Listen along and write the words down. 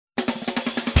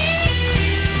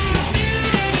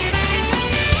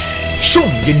Show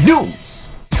me news.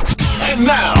 And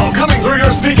now, coming through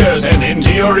your speakers and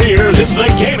into your ears, it's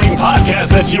the gaming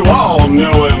podcast that you all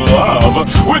know and love.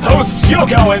 With hosts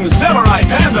Yoko and Samurai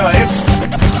Panda, it's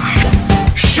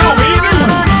Show Me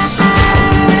News.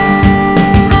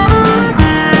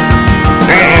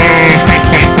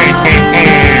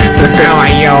 How are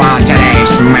you all today,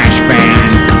 Smash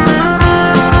Band?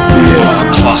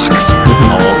 Clocks.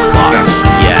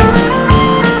 Yes.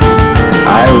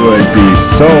 I would be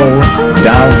so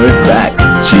down with that,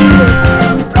 cheese.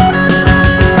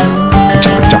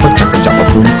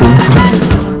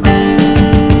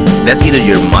 That's either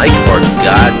your mic or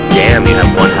goddamn you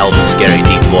have one hell of a scary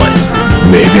deep voice.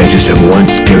 Maybe I just have one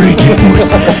scary deep voice.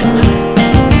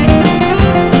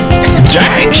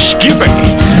 Dang, skipping.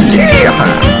 Yeah.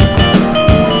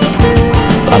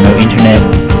 On the internet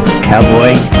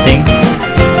cowboy thing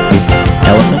with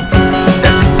elephants.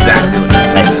 That's exactly what that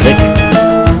is. That's sick.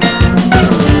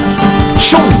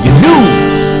 Show me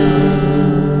news.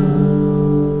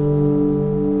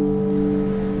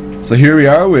 So here we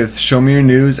are with Show Me Your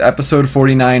News, episode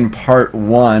 49, part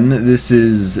 1. This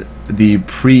is the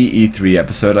pre-E3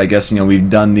 episode. I guess, we've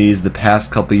done these the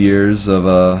past couple of years of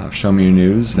Show Me Your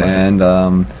News, Right. and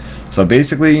so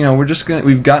basically,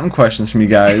 we've gotten questions from you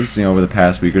guys, over the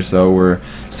past week or so. We're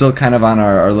still kind of on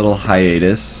our little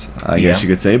hiatus, I guess you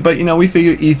could say, but we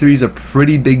figure E3 is a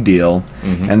pretty big deal,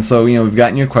 and so we've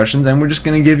gotten your questions, and we're just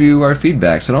going to give you our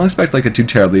feedback. So don't expect like a too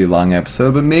terribly long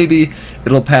episode, but maybe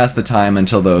it'll pass the time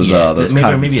until those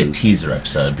maybe a teaser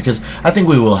episode, because I think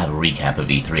we will have a recap of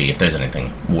E3 if there's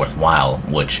anything worthwhile,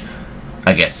 which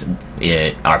I guess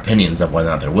our opinions of whether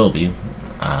or not there will be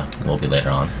later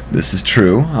on. This is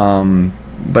true.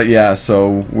 But yeah,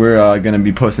 so we're going to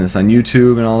be posting this on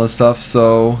YouTube and all this stuff.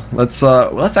 So let's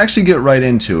actually get right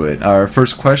into it. Our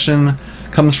first question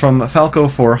comes from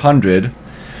Falco400.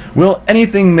 Will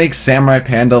anything make Samurai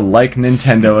Panda like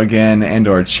Nintendo again,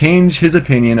 and/or change his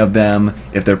opinion of them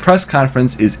if their press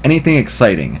conference is anything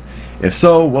exciting? If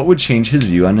so, what would change his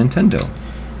view on Nintendo?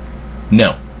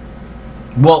 No.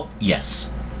 Well,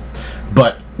 yes.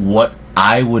 But what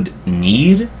I would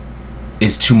need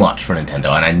is too much for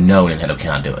Nintendo, and I know Nintendo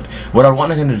cannot do it. What I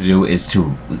want Nintendo to do is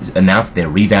to announce they're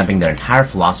revamping their entire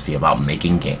philosophy about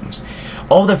making games.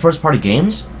 All their first-party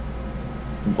games,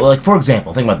 like, for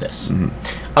example, think about this.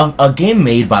 A game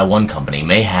made by one company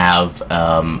may have,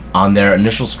 on their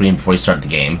initial screen before you start the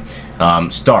game,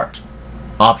 start,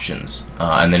 options,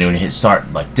 and then when you hit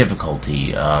start, like,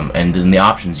 difficulty, and in the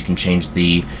options you can change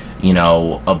the,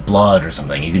 a blood or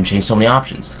something. You can change so many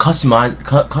options.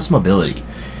 Customability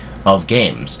of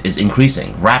games is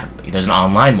increasing rapidly. There's an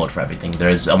online mode for everything.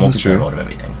 There's a multiplayer mode of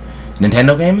everything.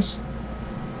 Nintendo games,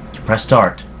 you press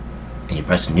start, and you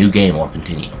press new game or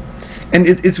continue. And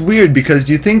it's weird, because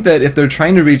do you think that if they're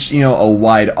trying to reach, a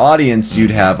wide audience, you'd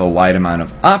have a wide amount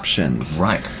of options?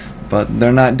 Right. But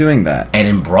they're not doing that. And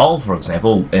in Brawl, for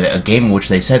example, a game in which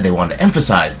they said they wanted to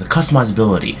emphasize the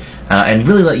customizability and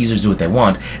really let users do what they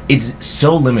want, it's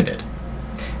so limited.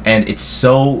 And it's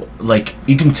so,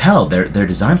 you can tell their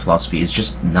design philosophy is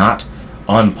just not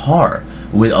on par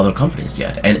with other companies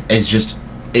yet. And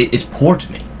it's poor to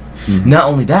me. Not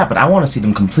only that, but I want to see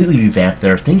them completely revamp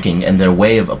their thinking and their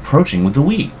way of approaching with the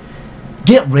Wii.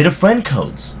 Get rid of friend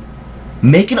codes.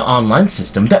 Make an online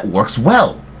system that works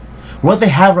well. What they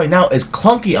have right now is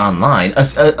clunky online.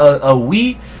 The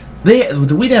Wii,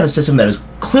 they have a system that is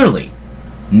clearly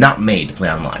not made to play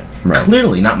online. Right.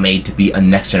 Clearly not made to be a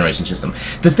next generation system.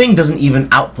 The thing doesn't even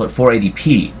output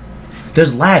 480p.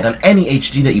 There's lag on any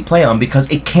HD that you play on because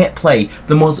it can't play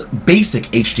the most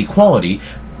basic HD quality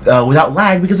without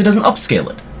lag because it doesn't upscale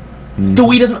it. The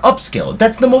Wii doesn't upscale it.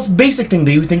 That's the most basic thing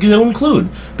that you think it'll include,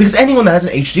 because anyone that has an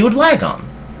HD would lag on.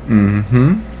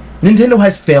 Nintendo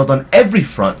has failed on every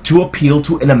front to appeal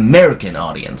to an American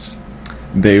audience.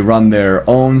 They run their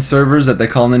own servers that they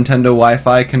call Nintendo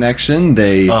Wi-Fi connection.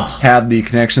 They have the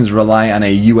connections rely on a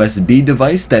USB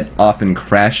device that often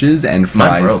crashes and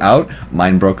fries out.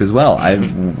 Mine broke as well. I've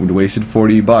wasted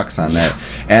 $40 on that.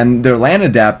 And their LAN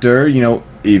adapter,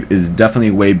 is definitely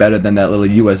way better than that little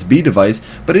USB device,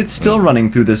 but it's still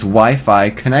running through this Wi-Fi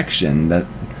connection.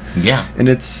 And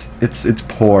it's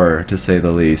poor, to say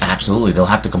the least. Absolutely. They'll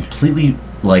have to completely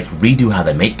redo how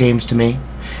they make games to me,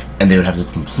 and they would have to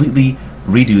completely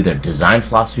redo their design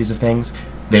philosophies of things.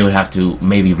 They would have to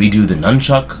maybe redo the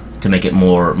nunchuck to make it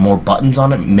more buttons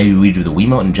on it, maybe redo the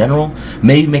Wiimote in general,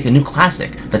 maybe make a new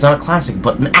classic that's not a classic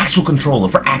but an actual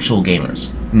controller for actual gamers.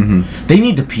 They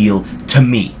need to appeal to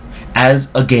me as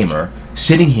a gamer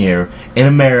sitting here in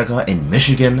America, in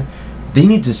Michigan. They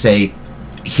need to say,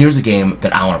 here's a game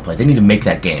that I want to play. They need to make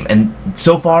that game. And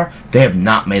so far, they have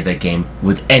not made that game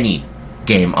with any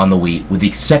game on the Wii, with the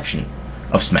exception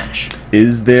of Smash.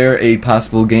 Is there a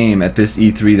possible game at this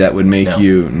E3 that would make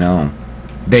you... No.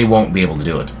 They won't be able to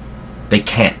do it. They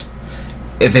can't.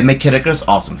 If they make Kid Icarus,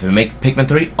 awesome. If they make Pikmin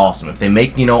 3, awesome. If they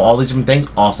make, all these different things,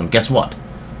 awesome. Guess what?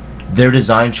 Their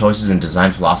design choices and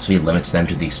design philosophy limits them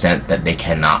to the extent that they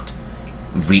cannot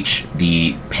reach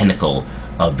the pinnacle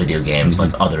of video games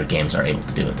like other games are able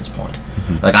to do at this point.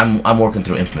 Like, I'm working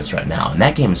through Infamous right now, and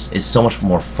that game is so much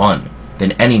more fun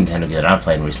than any Nintendo game that I've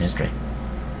played in recent history.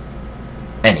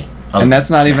 Any. And that's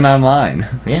not even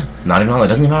online. Yeah, not even online. It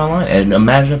doesn't even online. And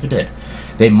imagine if it did.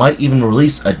 They might even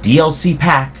release a DLC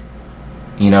pack,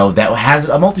 that has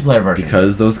a multiplayer version.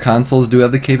 Because those consoles do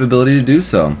have the capability to do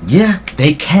so. Yeah,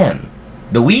 they can.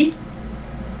 The Wii?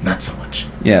 Not so much.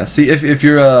 Yeah, see, if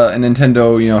you're a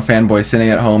Nintendo, fanboy sitting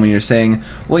at home and you're saying,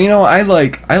 well, I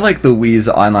like the Wii's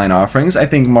online offerings. I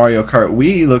think Mario Kart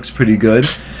Wii looks pretty good.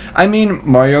 I mean,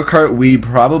 Mario Kart Wii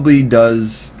probably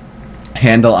does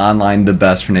handle online the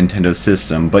best for Nintendo's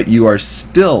system, but you are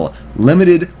still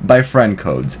limited by friend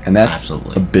codes, and that's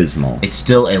absolutely abysmal. It's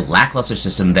still a lackluster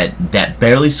system that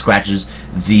barely scratches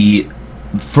the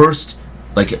first,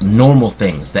 normal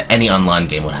things that any online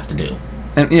game would have to do.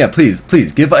 And yeah, please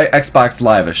give Xbox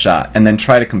Live a shot, and then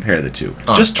try to compare the two.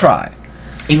 Just try.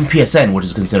 Even PSN, which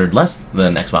is considered less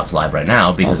than Xbox Live right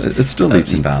now, because it's still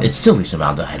leaps and bounds. It's still leaps and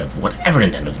bounds ahead of whatever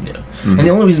Nintendo can do. And the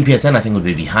only reason PSN I think would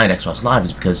be behind Xbox Live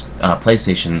is because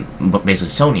PlayStation,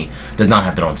 basically Sony, does not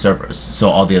have their own servers. So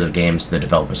all the other games, the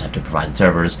developers have to provide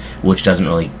servers, which doesn't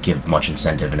really give much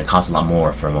incentive, and it costs a lot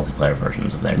more for multiplayer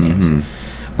versions of their games.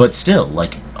 But still,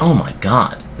 oh my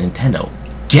god, Nintendo,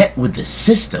 get with the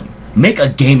system. Make a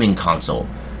gaming console.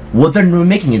 What they're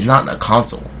making is not a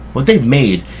console. What they've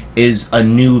made is a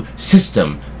new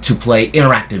system to play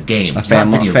interactive games. A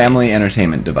family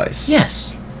entertainment device.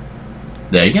 Yes.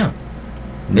 There you go.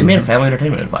 They made a family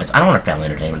entertainment device. I don't want a family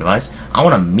entertainment device. I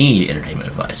want a me entertainment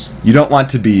device. You don't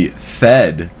want to be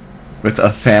fed with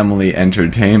a family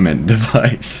entertainment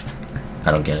device.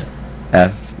 I don't get it.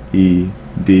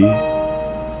 F-E-D.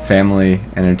 Family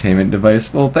entertainment device.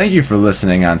 Well, thank you for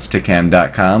listening on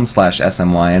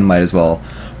stickam.com/SMYN. Might as well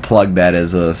plug that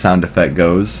as a sound effect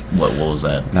goes. What was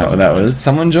that? That was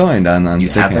someone joined on you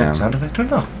Stickam. You have that sound effect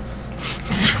turned off.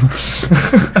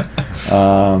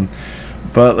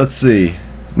 But let's see.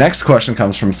 Next question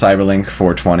comes from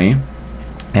Cyberlink420,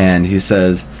 and he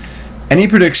says, any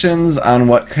predictions on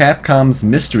what Capcom's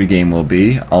mystery game will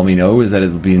be? All we know is that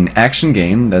it will be an action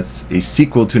game that's a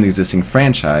sequel to an existing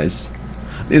franchise.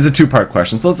 It's a two-part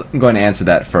question, so let's go ahead and answer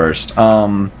that first.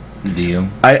 Do you?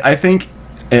 I think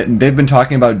they've been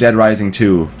talking about Dead Rising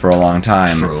 2 for a long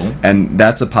time. True. And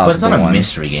that's a possible one. But it's not a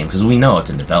mystery game, because we know it's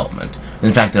in development.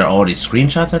 In fact, there are already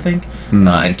screenshots, I think,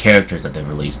 and characters that they've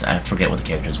released. I forget what the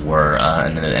characters were,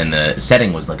 and the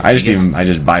setting was I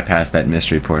just bypassed that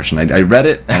mystery portion. I read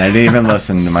it, and I didn't even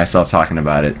listen to myself talking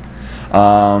about it.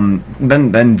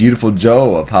 Then Beautiful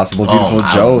Joe, a possible Beautiful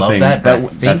Joe thing.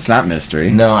 That's not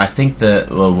mystery. No, I think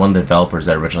one of the developers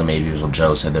that originally made Beautiful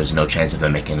Joe said there's no chance of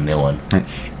them making a new one.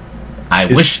 I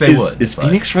wish they would. Is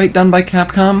Phoenix Wright done by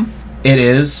Capcom? It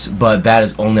is, but that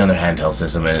is only on their handheld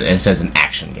system, and it says an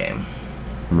action game.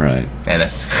 Right. And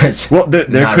it's well,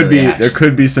 there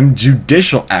could be some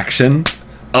judicial action.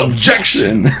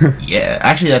 Objection. Yeah,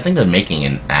 actually, I think they're making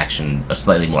a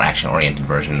slightly more action-oriented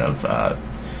version of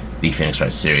the Phoenix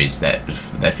Wright series that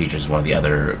features one of the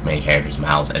other main characters,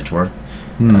 Miles Edgeworth.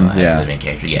 The main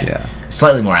character. Yeah.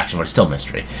 Slightly more action, but still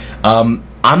mystery.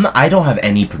 I don't have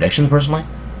any predictions personally,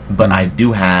 but I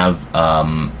do have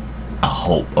a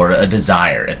hope or a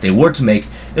desire if they were to make,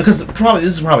 because this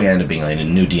is probably end up being like a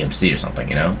new DMC or something,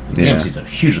 DMC is a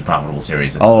hugely profitable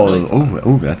series.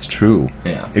 That's true.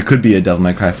 Yeah, it could be a Devil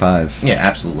May Cry 5. Yeah,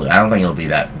 absolutely. I don't think it'll be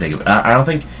that big. I don't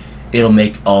think it'll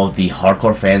make all the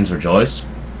hardcore fans rejoice,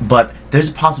 but there's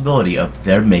a possibility of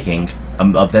them making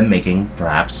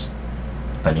perhaps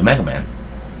a new Mega Man.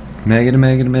 Mega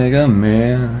Man.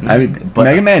 I mean,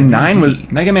 Mega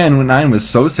Man 9 was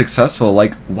so successful.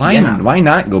 Like, why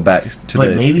not go back to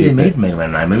But maybe they made Mega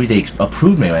Man 9. Maybe they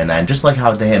approved Mega Man 9, just like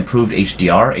how they improved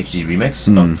HD Remix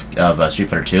of Street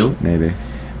Fighter 2. Maybe.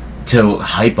 To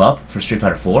hype up for Street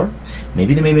Fighter 4.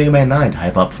 Maybe they made Mega Man 9 to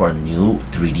hype up for a new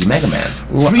 3D Mega Man.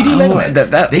 3D Mega Man.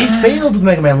 They failed with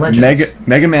Mega Man Legends.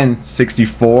 Mega Man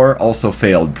 64 also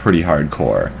failed pretty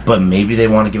hardcore. But maybe they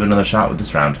want to give it another shot with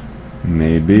this round.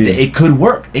 Maybe. It could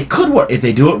work. It could work if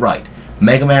they do it right.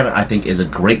 Mega Man, I think, is a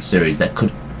great series that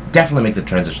could definitely make the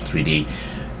transition to 3D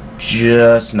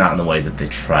just not in the ways that they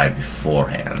tried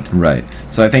beforehand. Right.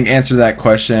 So I think answer to that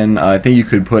question, I think you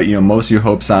could put most of your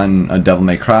hopes on Devil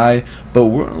May Cry, but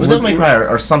Devil May Cry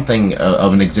or something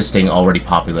of an existing, already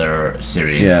popular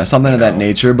series. Yeah, something of that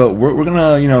nature. But we're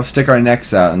gonna stick our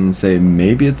necks out and say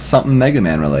maybe it's something Mega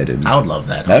Man related. I would love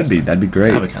that. That'd be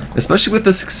great. That'd be kind of cool. Especially with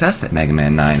the success that Mega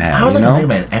Man 9 had. I would like Mega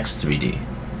Man X 3D.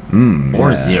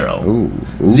 Or yeah. Zero. Ooh.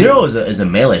 Zero is a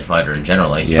melee fighter in general.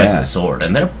 Like, he fights with a sword,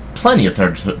 and there are plenty of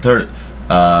third perspective?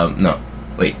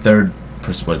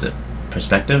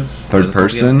 Third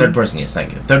person? Third person, yes,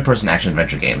 thank you. Third person action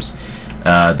adventure games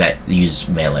that use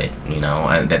melee,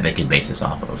 and that they can base this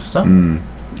off of. So.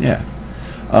 Yeah.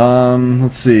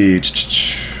 Let's see.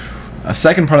 A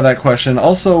second part of that question.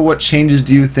 Also, what changes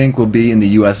do you think will be in the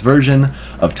U.S. version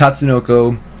of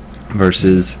Tatsunoko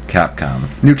versus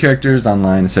Capcom? New characters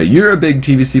online. So you're a big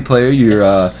TVC player.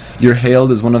 You're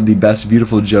hailed as one of the best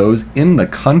Beautiful Joes in the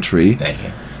country. Thank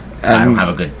you. I don't have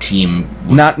a good team.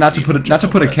 Not to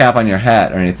put a cap on your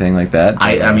hat or anything like that.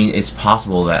 I mean, it's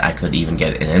possible that I could even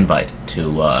get an invite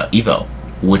to EVO,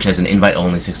 which has an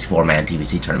invite-only 64-man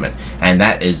TVC tournament, and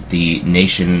that is the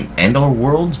nation and/or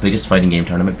world's biggest fighting game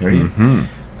tournament. Period.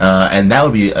 And that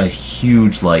would be a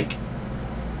huge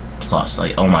plus.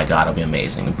 Oh my God, it'll be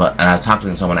amazing. And I was talking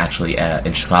to someone actually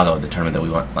in Chicago at the tournament that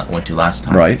we went to last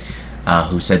time. Right.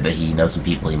 Who said that he knows some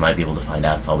people. He might be able to find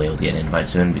out if I'll be able to get an invite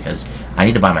soon, because I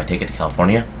need to buy my ticket to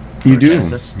California. You do.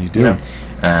 Genesis, you do.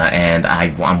 And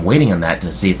I'm waiting on that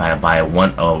to see if I buy a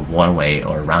one-way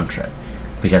or a round trip,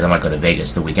 because I might go to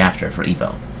Vegas the week after for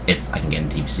EVO, if I can get in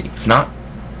TVC. If not,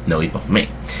 no EVO for me.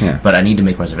 Yeah. But I need to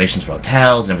make reservations for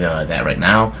hotels and everything like that right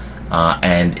now,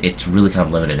 and it's really kind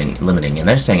of limiting. And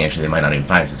they're saying actually they might not even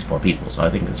find 64 people, so I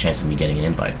think there's a chance of me getting an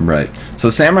invite. Right. So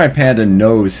Samurai Panda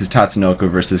knows his Tatsunoko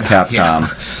versus Capcom. Yeah.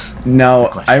 Now,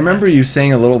 I remember you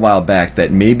saying a little while back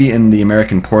that maybe in the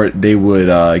American port they would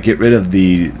get rid of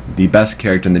the best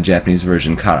character in the Japanese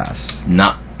version, Karas.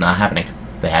 Not happening.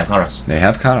 They have Karas. They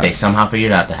have Karas. They somehow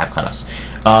figured out to have Karas.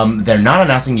 They're not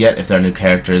announcing yet if there are new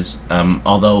characters,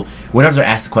 although whenever they're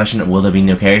asked the question, will there be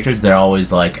new characters, they're always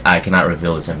like, I cannot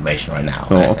reveal this information right now.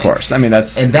 Well, of course. I mean,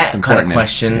 that's and that kind of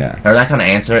question, or that kind of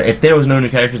answer, if there was no new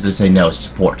characters, they'd say no, it's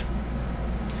support.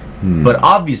 But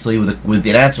obviously, with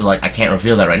the answer like, I can't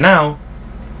reveal that right now,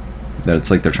 that it's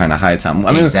like they're trying to hide something.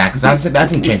 I mean, exactly. I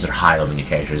think chances are high over new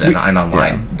characters and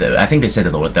online. Yeah. I think they said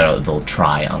that they'll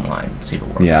try online, see if it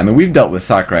works. Yeah, I mean, we've dealt with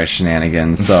Sakurai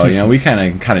shenanigans, so we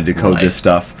kind of decode this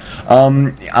stuff.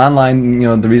 Online,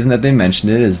 the reason that they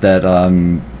mentioned it is that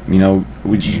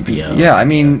GPO. Yeah, I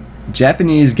mean,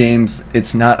 Japanese games,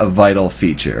 it's not a vital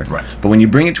feature. Right. But when you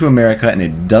bring it to America and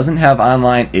it doesn't have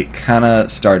online, it kind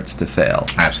of starts to fail.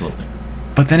 Absolutely.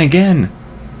 But then again,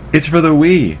 it's for the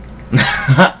Wii.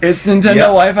 It's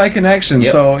Nintendo Wi-Fi connection,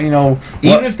 so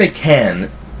even if they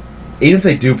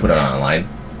do put it online,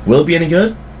 will it be any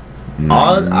good?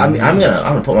 I'm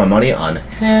gonna put my money on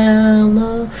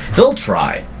Hello. They'll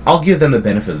try. I'll give them the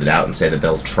benefit of the doubt and say that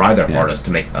they'll try their hardest to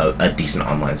make a decent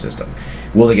online system.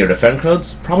 Will they get rid of friend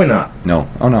codes? Probably not. No.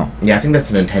 Oh no. Yeah, I think that's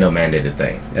a Nintendo mandated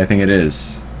thing. I think it is.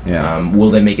 Yeah. Will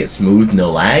they make it smooth,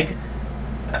 no lag?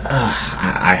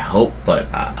 I hope, but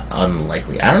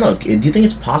unlikely. I don't know. Do you think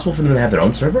it's possible for them to have their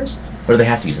own servers, or do they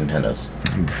have to use Nintendo's?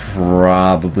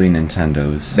 Probably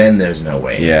Nintendo's. Then there's no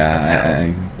way.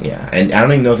 Yeah. Yeah, and I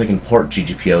don't even know if they can port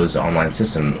GGPO's online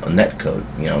system netcode,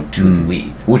 to the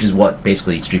Wii, which is what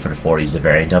basically Street Fighter 4 uses a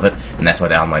variant of it, and that's why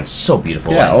the online's so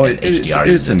beautiful. Yeah. And HDR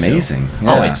it's amazing.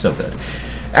 Yeah. Oh, it's so good.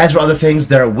 As for other things,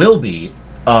 there will be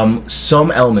some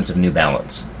elements of New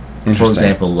Balance. For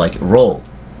example, like Roll.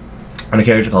 On a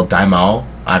character called Daimao,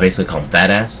 I basically call him Fat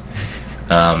Ass,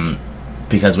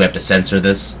 because we have to censor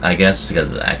this, I guess, because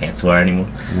I can't swear anymore.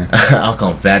 Yeah. I'll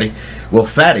call him Fatty. Well,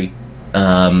 Fatty,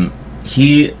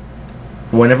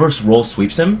 whenever Roll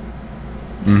sweeps him,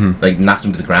 like knocks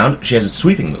him to the ground, she has a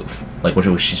sweeping move, like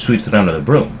where she sweeps the ground with a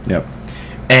broom. Yep.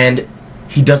 And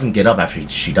he doesn't get up after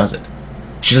she does it.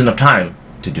 She doesn't have time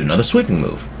to do another sweeping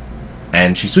move,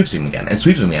 and she sweeps him again, and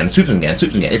sweeps him again, and sweeps him again, and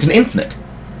sweeps him again. It's an infinite.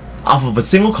 Off of a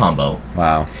single combo.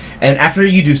 Wow. And after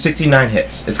you do 69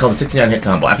 hits, it's called a 69 hit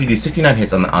combo. After you do 69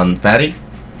 hits on Fatty,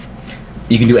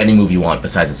 you can do any move you want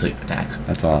besides a sweep attack.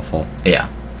 That's awful. Yeah.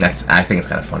 I think it's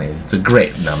kind of funny. It's a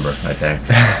great number right there.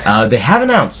 They have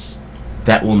announced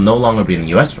that will no longer be in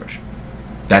the US version.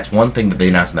 That's one thing that they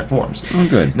announced in their forums. Oh,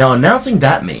 good. Now, announcing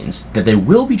that means that they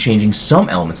will be changing some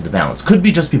elements of the balance. Could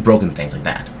be just be broken things like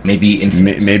that. Maybe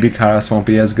infinites. Maybe Karas won't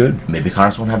be as good. Maybe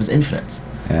Karas won't have his infinites.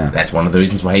 Yeah. That's one of the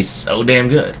reasons why he's so damn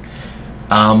good.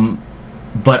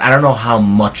 But I don't know how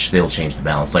much they'll change the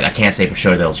balance. Like, I can't say for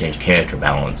sure they'll change character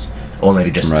balance or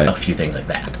maybe just Right. a few things like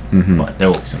that. Mhm. But there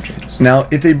will be some changes. Now,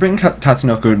 if they bring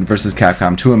Tatsunoko versus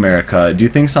Capcom to America, do you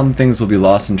think some things will be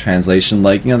lost in translation,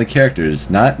 like, the characters?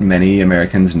 Not many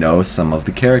Americans know some of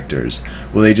the characters.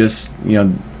 Will they just,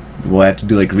 will they have to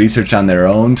do, research on their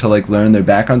own to, learn their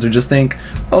backgrounds, or just think,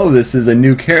 oh, this is a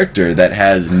new character that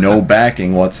has no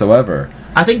backing whatsoever?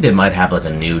 I think they might have a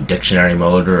new dictionary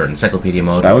mode or encyclopedia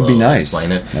mode. That would be nice.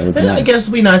 Explain it. That would be I nice. guess it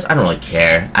would be nice. I don't really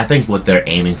care. I think what they're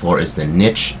aiming for is the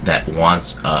niche that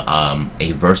wants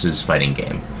a versus fighting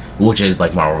game, which is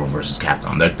like Marvel versus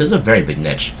Capcom. There's a very big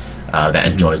niche that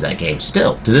enjoys that game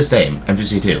still to this day.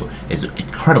 MGC2 is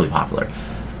incredibly popular,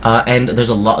 and there's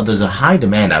a high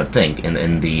demand, I would think,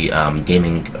 in the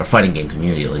gaming or fighting game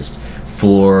community at least,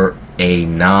 for a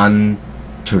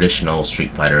non-traditional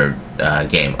Street Fighter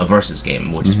game, a versus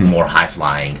game, which is more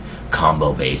high-flying,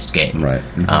 combo-based game. Right.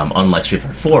 Unlike Street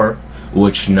Fighter 4,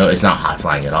 which is not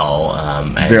high-flying at all.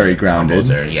 And Very grounded.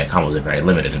 Combos are very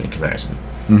limited in comparison.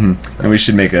 And we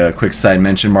should make a quick side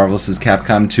mention, Marvel vs.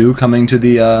 Capcom 2 coming to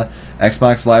the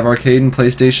Xbox Live Arcade and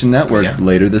PlayStation Network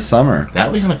later this summer.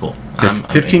 That would be kind of cool.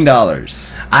 $15.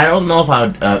 I don't know if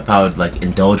I would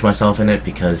indulge myself in it,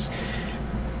 because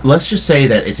let's just say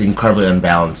that it's incredibly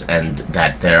unbalanced and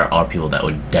that there are people that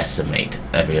would decimate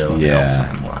everyone else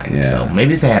online. Yeah. So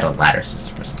maybe if they had a ladder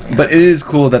system or something. But it is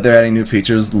cool that they're adding new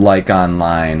features like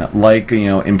online,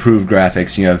 improved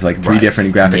graphics. You have 3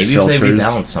 different graphics maybe filters. Maybe if they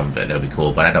rebalance some of it, it would be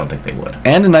cool, but I don't think they would.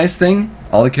 And a nice thing,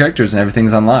 all the characters and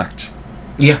everything's unlocked.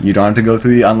 Yeah. You don't have to go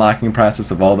through the unlocking process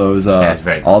of all those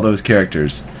all those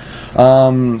characters.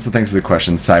 So thanks for the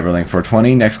question,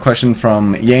 Cyberlink420. Next question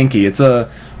from Yankee. It's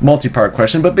a multi-part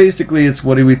question, but basically it's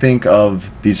what do we think of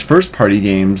these first-party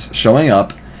games showing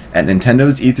up at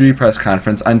Nintendo's E3 press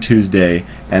conference on Tuesday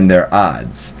and their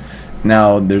odds.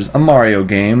 Now, there's a Mario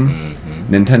game.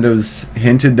 Nintendo's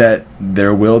hinted that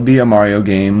there will be a Mario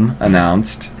game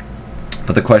announced,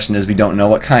 but the question is we don't know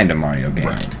what kind of Mario game.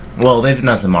 Right. Well, they've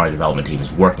announced the Mario development team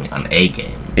is working on a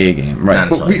game. A game, right.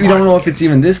 But we don't know if it's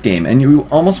even this game, and you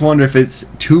almost wonder if it's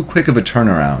too quick of a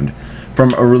turnaround.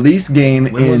 From a release game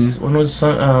when was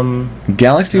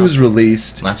Galaxy was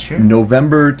released last year?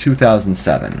 November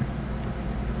 2007.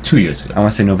 2 years ago. I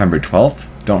want to say November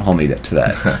 12th. Don't hold me to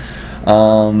that.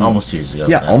 Almost 2 years ago.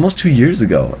 Yeah, almost 2 years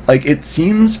ago. It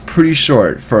seems pretty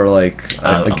short for a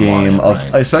game Mario,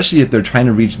 of, especially if they're trying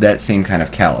to reach that same kind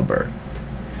of caliber.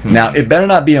 Now, it better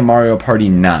not be a Mario Party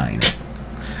 9.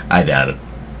 I doubt it.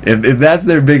 If that's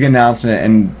their big announcement,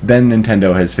 and then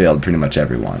Nintendo has failed pretty much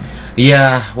everyone.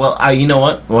 Yeah, well, you know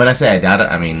what? When I say I doubt it,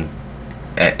 I mean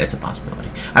it's a possibility.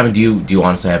 I mean, do you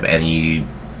honestly have any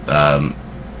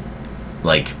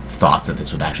thoughts that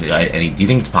this would actually? Do you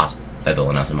think it's possible that they'll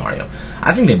announce a Mario?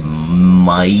 I think they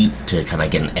might, to kind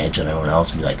of get an edge on everyone else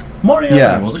and be like, Mario.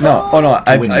 Yeah.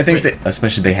 I think that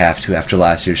especially they have to after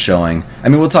last year's showing. I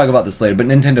mean, we'll talk about this later, but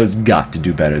Nintendo's got to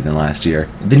do better than last year.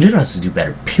 Nintendo has to do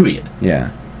better. Period.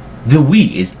 Yeah. The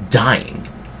Wii is dying.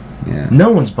 Yeah. No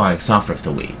one's buying software for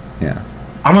the Wii. Yeah.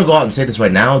 I'm gonna go out and say this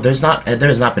right now. There has not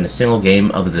been a single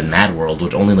game other than Mad World,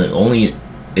 which only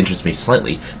interests me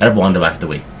slightly, that I've wanted to buy for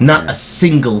the Wii. Not a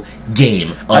single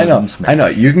game. I know.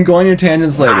 You can go on your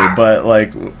tangents later, but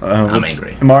I'm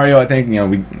angry. Mario, I think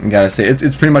we gotta say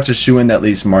it's pretty much a shoo-in that at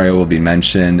least Mario will be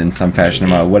mentioned in some fashion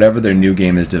tomorrow. Whatever their new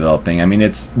game is developing. I mean,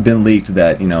 it's been leaked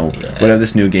that whatever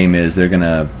this new game is, they're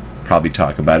gonna probably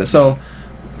talk about it. So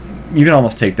you can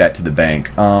almost take that to the bank.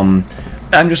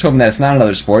 I'm just hoping that it's not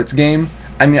another sports game.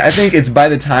 I mean, I think it's by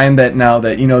the time that now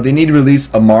that they need to release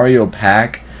a Mario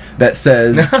pack that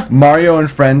says Mario and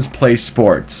friends play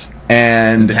sports,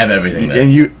 and have everything there.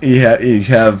 And you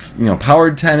have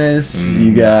powered tennis,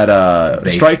 you got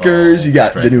strikers, you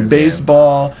got the new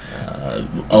baseball, the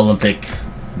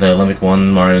Olympic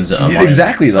one, Mario's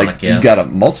exactly. You got a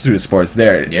multitude of sports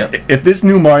there. Yep. If this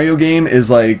new Mario game is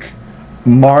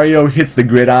Mario hits the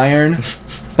gridiron,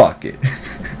 fuck it.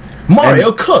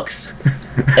 Mario cooks,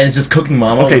 and it's just cooking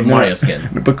mama with Mario skin.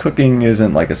 But cooking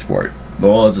isn't like a sport.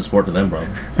 Well, it's a sport to them, bro.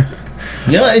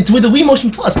 It's with the Wii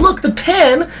Motion Plus. Look, the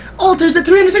pan alters at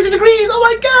 360 degrees. Oh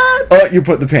my god! Oh, you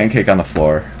put the pancake on the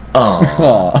floor.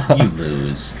 Oh, you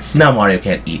lose. Now Mario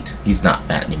can't eat. He's not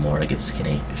fat anymore. He gets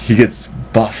skinny. He gets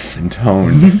buff and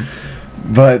toned.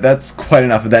 But that's quite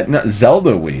enough of that. No,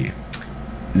 Zelda Wii.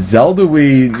 Zelda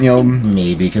Wii,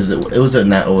 maybe because it was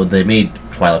they made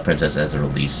Twilight Princess as a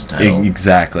release title.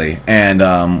 Exactly, and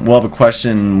we'll have a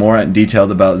question more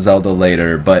detailed about Zelda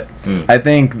later. But I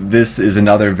think this is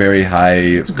another very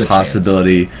high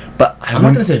possibility. Chance. But I'm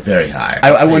not going to say very high.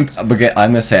 I wouldn't. I'm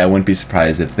going to say I wouldn't be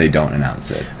surprised if they don't announce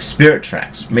it. Spirit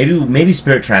Tracks, maybe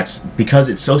Spirit Tracks, because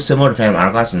it's so similar to Phantom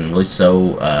Hourglass and released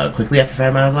so quickly after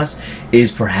Phantom Hourglass,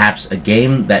 is perhaps a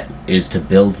game that is to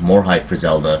build more hype for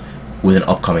Zelda with an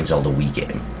upcoming Zelda Wii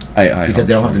game. Because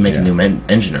they don't have to make a new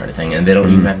engine or anything, and they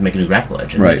don't even have to make a new graphical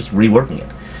engine. Right. They're just reworking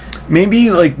it. Maybe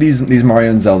like these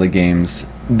Mario and Zelda games,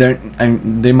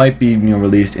 they might be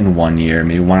released in 1 year,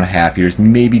 maybe 1.5 years,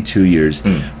 maybe 2 years.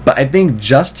 But I think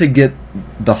just to get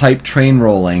the hype train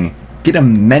rolling, get a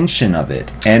mention of it,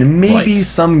 and maybe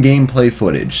some gameplay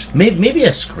footage. Maybe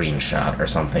a screenshot or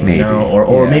something, maybe.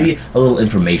 Or maybe a little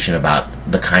information about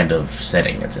the kind of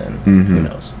setting it's in. Who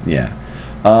knows? Yeah.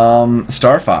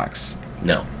 Star Fox.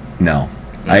 No.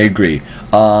 I agree.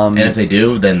 And if they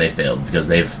do, then they failed because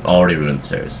they've already ruined the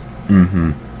series.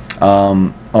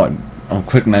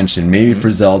 Quick mention, maybe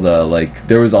for Zelda, like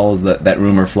there was always that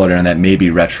rumor floating around that maybe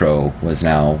Retro was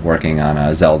now working on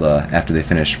Zelda after they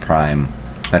finished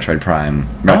Metroid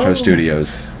Prime, Retro Studios.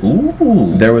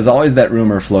 Ooh. There was always that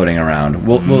rumor floating around.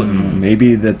 We'll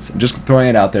maybe that's just throwing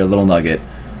it out there, a little nugget.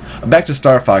 Back to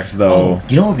Star Fox, though.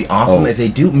 You know what would be awesome if they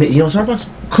do? Star Fox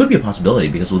could be a possibility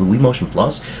because with the Wii Motion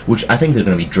Plus, which I think they're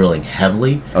going to be drilling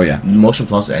heavily. Oh yeah. Motion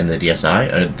Plus and the DSi,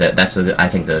 I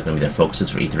think they're going to be their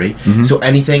focuses for E3. So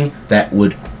anything that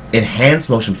would enhance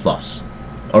Motion Plus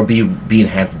or be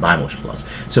enhanced by Motion Plus.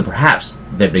 So perhaps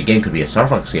the big game could be a Star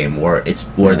Fox game where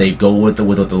they go with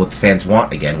what the fans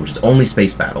want again, which is only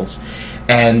space battles,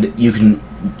 and you can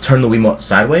turn the Wiimote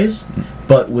sideways,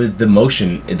 but with the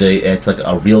motion, it's like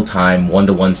a real-time,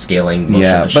 one-to-one scaling motion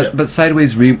of the ship. but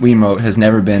sideways Wiimote has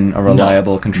never been a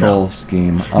reliable control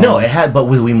scheme. No, it had, but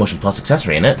with Wii Motion Plus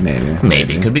accessory in it,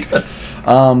 maybe it could be good.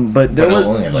 But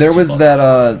there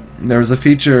was a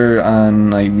feature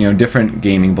on different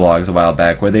gaming blogs a while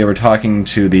back where they were talking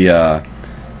to the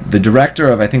director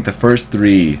of I think the first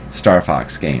 3 Star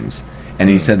Fox games, and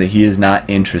he said that he is not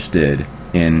interested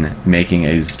in making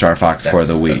a Star Fox for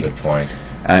the Wii. That's a good point.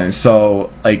 And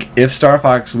so, like, if Star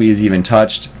Fox Wii is even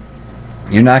touched,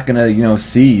 you're not gonna,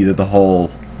 see the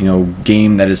whole,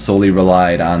 game that is solely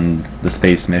relied on the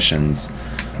space missions.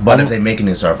 But if they make a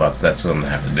new Star Fox, that's what they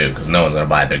have to do because no one's gonna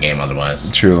buy their game otherwise.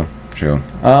 True.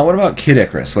 What about Kid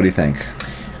Icarus? What do you think?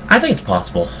 I think it's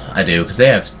possible. I do because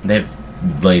they've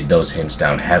laid those hints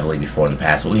down heavily before in the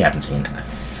past, but we haven't seen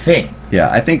a thing. Yeah,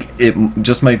 I think it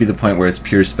just might be the point where it's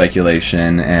pure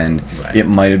speculation, and it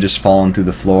might have just fallen through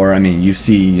the floor. I mean, you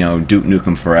see, Duke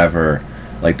Nukem Forever,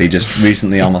 like they just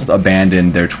recently almost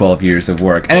abandoned their 12 years of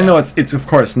work. And I know it's of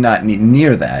course not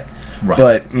near that,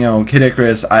 but Kid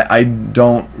Icarus, I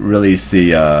don't really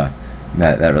see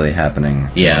that really happening.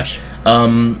 Yeah.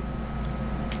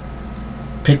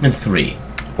 Pikmin 3.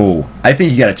 Oh, I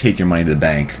think you got to take your money to the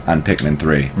bank on Pikmin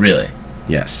 3. Really?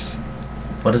 Yes.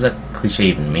 What does that cliche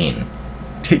even mean?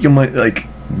 Take your money,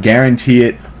 guarantee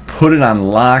it, put it on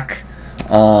lock,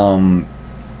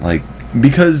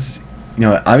 because,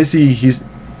 obviously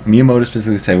Miyamoto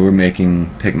specifically said we're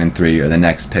making Pikmin 3 or the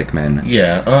next Pikmin.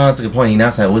 Yeah, that's a good point. He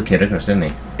announced that with Kid Icarus, didn't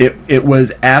he? It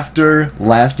was after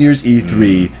last year's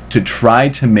E3 to try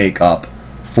to make up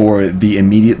for the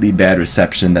immediately bad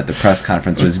reception that the press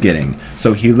conference was getting.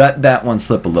 So he let that one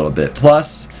slip a little bit. Plus,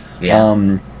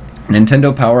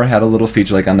 Nintendo Power had a little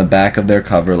feature on the back of their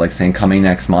cover, saying coming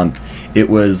next month. It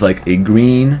was a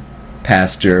green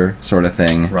pasture sort of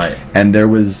thing. Right. And there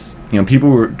was,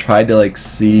 people tried to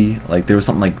see, there was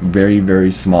something very,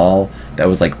 very small that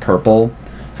was purple.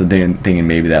 So they're thinking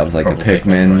maybe that was a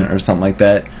Pikmin or something like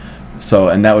that. So,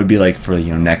 and that would be for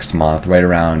next month, right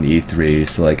around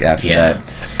E3. So after that,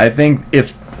 I think if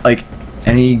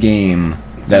any game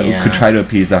that could try to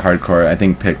appease the hardcore, I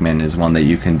think Pikmin is one that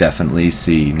you can definitely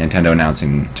see Nintendo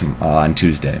announcing on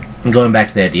Tuesday. And going back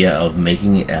to the idea of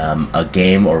making a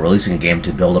game or releasing a game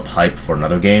to build up hype for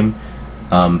another game,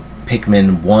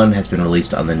 Pikmin 1 has been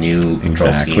released on the new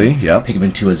control scheme. Yep.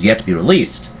 Pikmin 2 has yet to be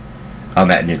released on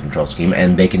that new control scheme,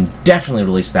 and they can definitely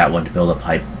release that one to build up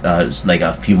hype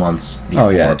a few months before. Oh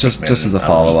yeah, just as a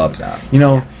follow-up.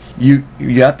 You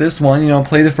got this one,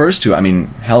 play the first 2. I mean,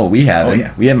 hell, we haven't. Oh,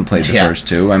 yeah. We haven't played the first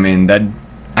 2. I mean, that...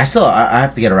 I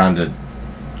have to get around to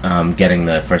getting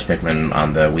the first Pikmin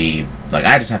on the Wii.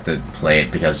 I just have to play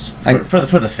it because for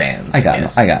the fans. I got an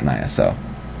ISO.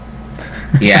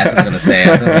 Yeah, I was going to say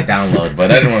download,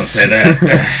 but I didn't want to say that.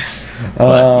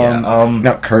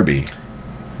 Not Kirby.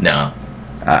 No.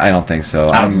 I don't think so.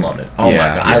 I would love it. Oh my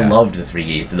god, I yeah. loved the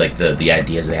 3D, like the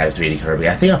ideas they had of 3D Kirby.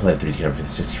 I think I played 3D Kirby for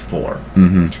the 64.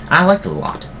 Mm-hmm. I liked it a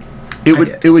lot.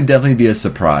 It would definitely be a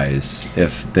surprise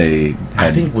if they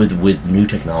had... I think with new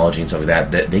technology and stuff like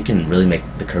that they can really make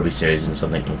the Kirby series into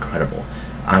something incredible.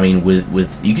 I mean, with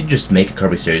you could just make a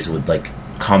Kirby series with like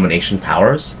combination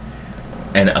powers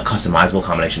and a customizable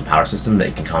combination power system that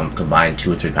you can combine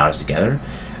 2 or 3 powers together,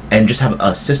 and just have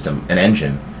a system, an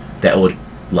engine that would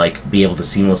like be able to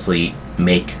seamlessly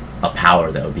make a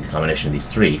power that would be the combination of these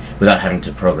 3 without having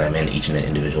to program in each and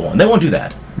individual one. They won't do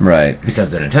that. Right. Because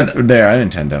they're Nintendo. They are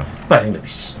Nintendo. But I think that'd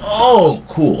be so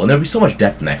cool, and there'd be so much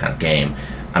depth in that kind of game.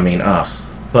 I mean,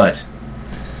 but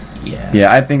yeah.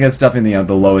 Yeah, I think it's definitely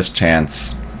the lowest chance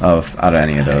out of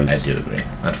any of those. I do agree,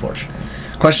 unfortunately.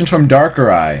 Question from Darker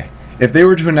Eye. If they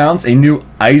were to announce a new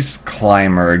Ice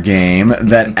Climber game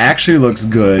that actually looks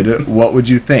good, what would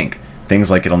you think? Things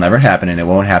like it'll never happen and it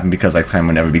won't happen because Ice Climber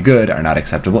will never be good are not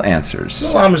acceptable answers.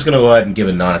 Well, I'm just going to go ahead and give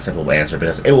a non-acceptable answer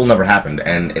because it will never happen,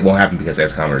 and it won't happen because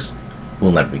Ice Climbers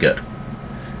will never be good.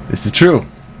 This is true.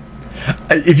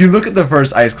 If you look at the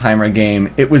first Ice Climber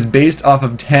game, it was based off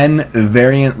of 10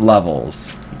 variant levels.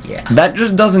 Yeah. That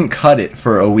just doesn't cut it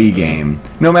for a Wii game.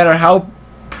 No matter how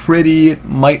pretty it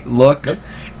might look,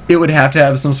 it would have to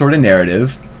have some sort of narrative.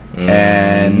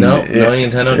 And no,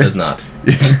 Nintendo does not.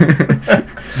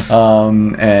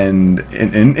 And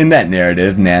in that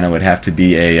narrative, Nana would have to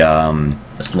be a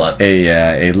slut,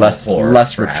 a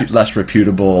less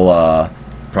reputable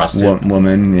prostitute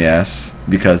woman, yes,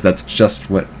 because that's just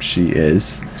what she is.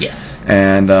 Yes.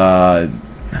 And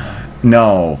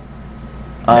no.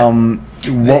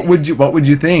 What would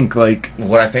you think? Like,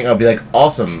 what I think, I'll be like,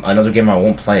 awesome, another game I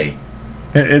won't play.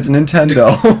 It's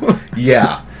Nintendo.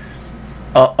 Yeah.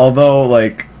 Although,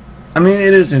 like, I mean,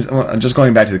 it is just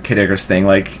going back to the Kid Icarus thing.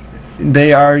 Like,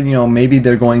 they are, maybe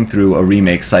they're going through a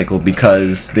remake cycle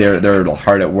because they're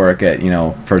hard at work at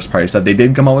first party stuff. They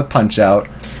did come out with Punch-Out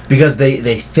because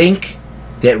they think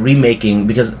that remaking,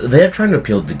 because they're trying to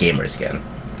appeal to the gamers again.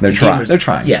 They're trying.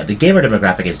 Yeah, the gamer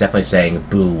demographic is definitely saying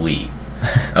boo wee.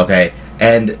 Okay,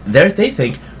 and they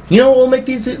think, we'll make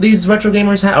these retro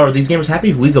gamers or these gamers happy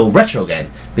if we go retro again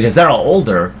because they're all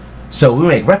older. So we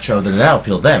make retro, then that'll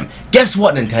appeal to them. Guess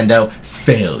what, Nintendo?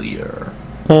 Failure.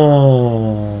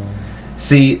 Oh.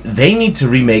 See, they need to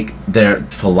remake their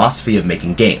philosophy of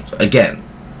making games again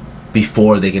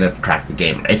before they can attract the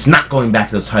gamer. It's not going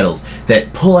back to those titles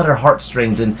that pull at our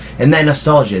heartstrings and that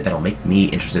nostalgia that'll make me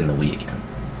interested in the Wii again.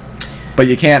 But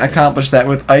you can't accomplish that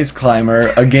with Ice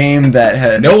Climber, a game that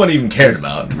had no one even cared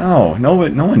about. No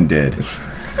one did.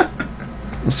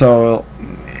 So,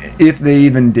 if they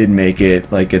even did make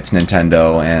it, like, it's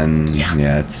Nintendo, and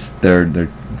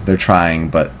they're trying,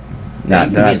 but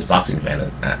not. As a boxing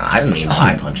fan, I didn't even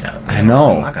buy Punch-Out. I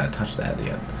know. I'm not gonna touch that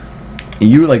yet.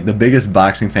 You were like the biggest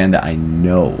boxing fan that I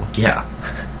know. Yeah,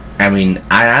 I mean,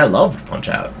 I loved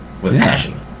Punch-Out with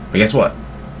passion, but guess what?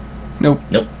 Nope.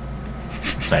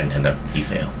 Sorry, Nintendo, you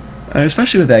fail.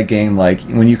 Especially with that game, like,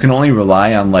 when you can only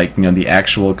rely on, like, the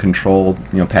actual control,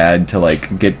 pad to,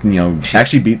 like, get,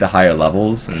 actually beat the higher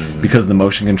levels, because the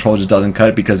motion control just doesn't cut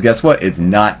it, because guess what? It's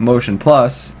not Motion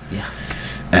Plus. Yeah.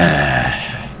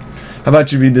 How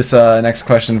about you read this next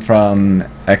question from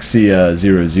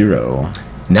Exia00?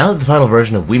 Now that the final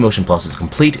version of Wii Motion Plus is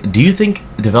complete, do you think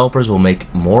developers will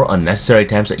make more unnecessary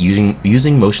attempts at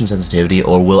using motion sensitivity,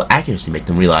 or will accuracy make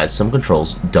them realize some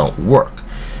controls don't work?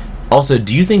 Also,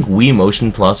 do you think Wii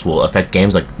Motion Plus will affect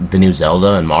games like the new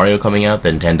Zelda and Mario coming out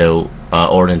that Nintendo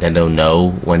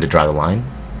know when to draw the line?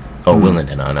 Or will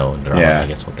Nintendo know when to draw the line? I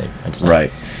guess what they decided.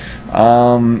 Right.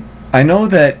 I know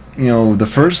that, the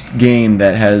first game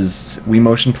that has Wii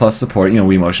Motion Plus support,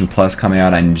 Wii Motion Plus coming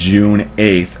out on June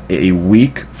 8th, a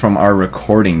week from our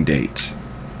recording date.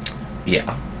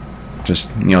 Yeah. Just,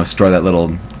 store that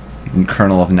little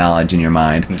kernel of knowledge in your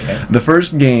mind. Okay. The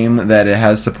first game that it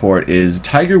has support is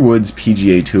Tiger Woods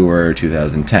PGA Tour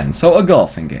 2010, so a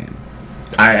golfing game.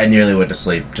 I nearly went to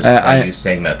sleep just by you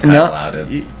saying that title out.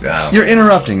 You're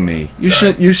interrupting me. You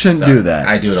shouldn't do that.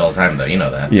 I do it all the time, though. You know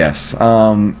that. Yes.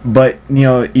 But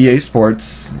EA Sports,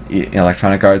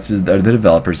 Electronic Arts, are the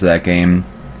developers of that game,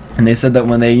 and they said that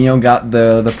when they got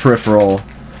the peripheral,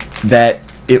 that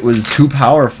it was too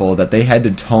powerful, that they had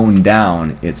to tone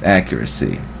down its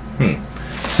accuracy.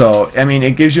 So, I mean,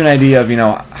 it gives you an idea of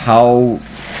how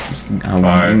I'm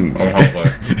hungry.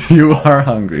 You are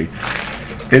hungry.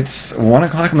 It's 1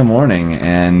 o'clock in the morning,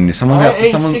 and someone's got the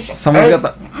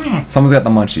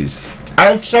munchies.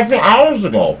 I ate 7 hours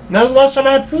ago. That was the last time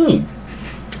I had food.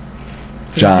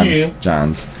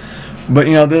 John's. But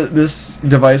this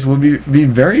device will be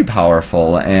very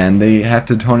powerful, and they have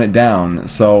to tone it down.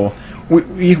 So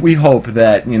we hope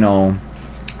that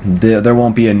there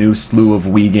won't be a new slew of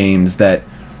Wii games that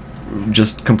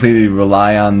just completely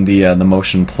rely on the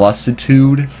motion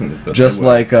plusitude. Just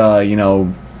like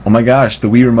oh my gosh, the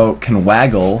Wii remote can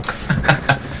waggle.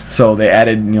 So they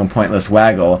added pointless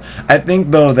waggle. I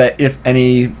think though that if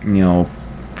any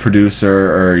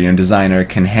producer or designer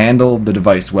can handle the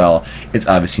device well, it's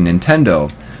obviously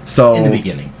Nintendo. So in the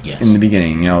beginning, yes. In the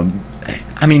beginning,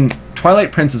 I mean,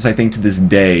 Twilight Princess, I think to this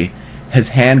day has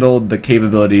handled the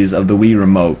capabilities of the Wii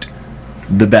remote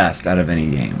the best out of any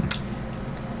game.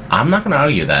 I'm not going to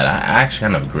argue that. I actually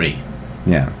kind of agree.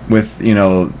 Yeah, with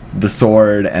the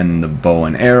sword and the bow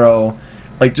and arrow,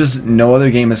 like just no other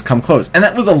game has come close. And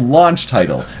that was a launch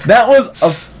title. That was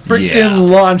a freaking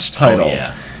launch title. Oh,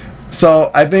 yeah.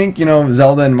 So I think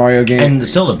Zelda and Mario games, and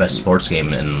still the best sports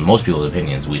game in most people's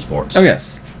opinions, Wii Sports. Oh yes,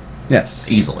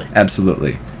 easily,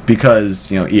 absolutely, because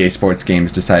EA Sports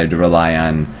games decided to rely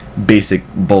on basic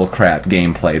bullcrap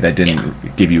gameplay that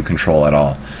didn't give you control at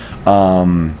all.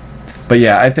 But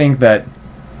yeah, I think that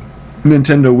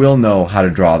Nintendo will know how to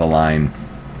draw the line,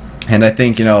 and I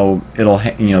think it'll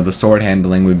the sword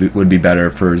handling would be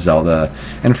better for Zelda,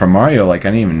 and for Mario, like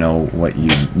I don't even know what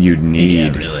you'd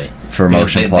need for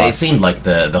motion plus. It seemed like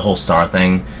the whole star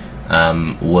thing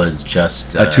was just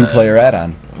a 2-player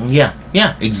add-on.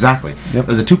 Yeah, exactly. Yep. It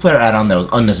was a 2-player add-on that was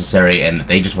unnecessary, and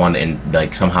they just wanted to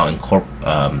somehow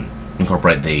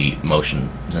incorporate the motion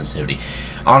sensitivity.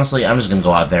 Honestly, I'm just going to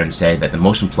go out there and say that the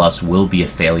Motion Plus will be a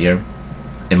failure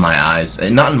in my eyes.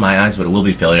 Not in my eyes, but it will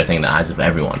be a failure, I think, in the eyes of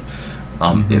everyone.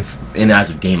 If in the eyes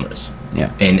of gamers.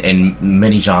 Yeah. In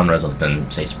many genres other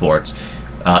than, say, sports.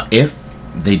 If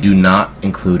they do not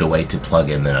include a way to plug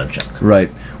in the nunchuck. Right.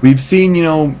 We've seen,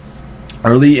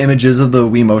 early images of the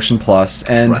Wii Motion Plus,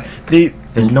 and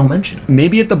there's no mention.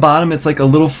 Maybe at the bottom it's like a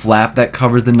little flap that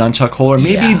covers the nunchuck hole, or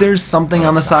maybe there's something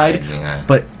on the side,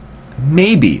 but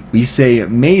maybe. We say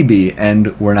maybe,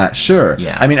 and we're not sure.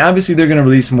 Yeah. I mean, obviously they're going to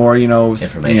release more,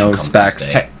 specs,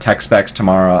 tech specs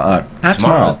tomorrow. Not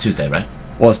tomorrow. Tuesday, right?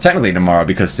 Well, it's technically tomorrow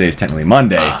because today's technically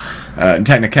Monday.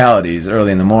 Technicalities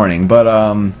early in the morning, but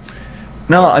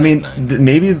no, I mean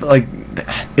maybe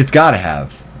it's got to have.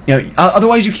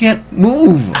 Otherwise you can't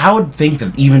move. I would think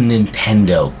that even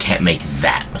Nintendo can't make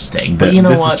that mistake. But you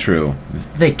know what? This is true.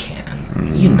 They can.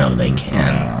 They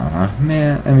can.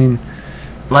 Man, I mean,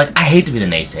 I hate to be the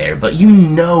naysayer, but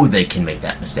they can make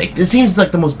that mistake. It seems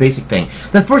like the most basic thing.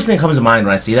 The first thing that comes to mind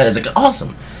when I see that is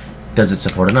awesome. Does it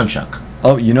support a nunchuck?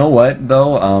 Oh, you know what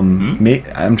though? I'm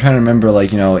trying to remember,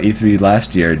 E3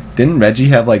 last year. Didn't Reggie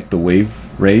have the Wave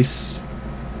Race,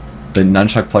 the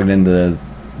nunchuck plugged into?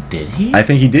 Did he? I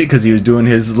think he did because he was doing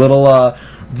his little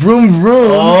vroom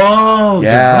vroom. Oh,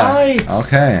 yeah. Right.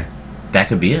 Okay. That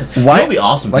could be it. Why? That would be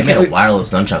awesome. They made a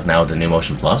wireless nunchuck now with the new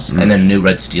Motion Plus, and then a new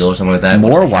Red Steel or something like that.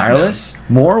 More wireless?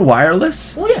 More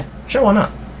wireless? Well, yeah. Sure, why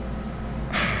not?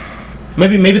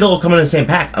 Maybe they'll come in the same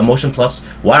pack. A Motion Plus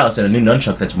wireless and a new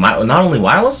nunchuck that's not only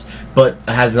wireless, but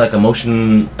has a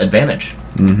motion advantage.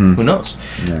 Mm-hmm. Who knows?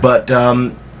 Yeah. But,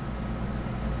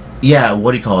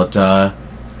 what do you call it?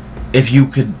 If you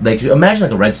could, imagine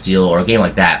a Red Steel or a game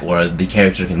like that where the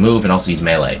character can move and also use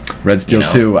melee. Red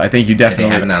Steel 2, I think you definitely... They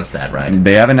have announced that, right?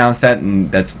 They have announced that,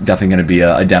 and that's definitely going to be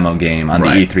a demo game on the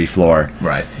E3 floor.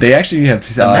 Right. They actually have...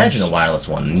 imagine a wireless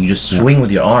one, and you just swing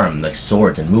with your arm, like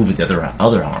swords, and move with the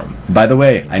other arm. By the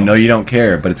way, I know you don't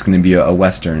care, but it's going to be a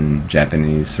Western,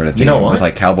 Japanese sort of thing. You know what?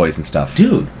 With cowboys and stuff.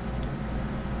 Dude.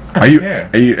 Are you? I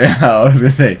was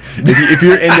gonna say,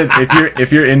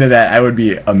 if you're into that, I would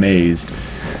be amazed.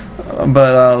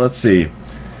 But let's see.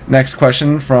 Next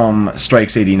question from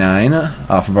Strikes89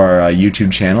 off of our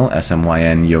YouTube channel,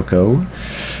 SMYN Yoko.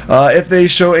 If they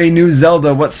show a new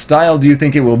Zelda, what style do you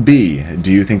think it will be?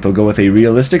 Do you think they'll go with a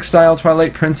realistic style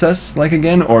Twilight Princess like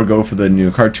again, or go for the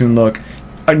new cartoon look?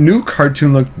 A new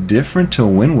cartoon look different to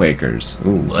Wind Waker's.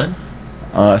 Ooh, what?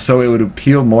 So it would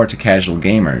appeal more to casual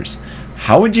gamers.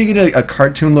 How would you get a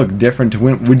cartoon look different to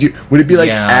Wind? Would it be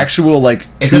actual 2D?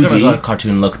 If they're going to go a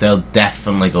cartoon look, they'll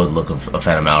definitely go with the look of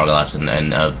Phantom Hourglass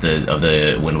and of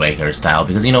the Wind Waker style,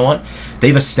 because you know what?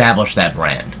 They've established that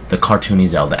brand, the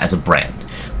cartoony Zelda, as a brand.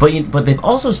 But they've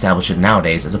also established it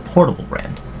nowadays as a portable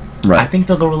brand. Right. I think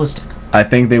they'll go realistic. I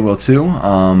think they will too.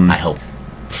 I hope.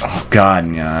 Oh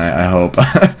God, yeah, I hope.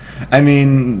 I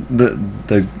mean,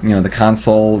 the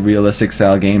console realistic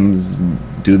style games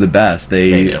do the best. They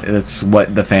do. It's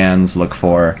what the fans look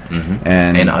for. Mm-hmm.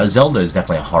 And Zelda is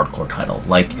definitely a hardcore title.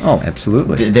 Oh,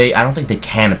 absolutely. I don't think they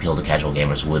can appeal to casual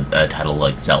gamers with a title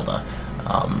like Zelda.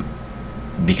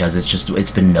 because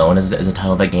it's been known as a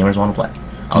title that gamers want to play.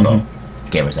 Although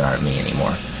gamers that aren't me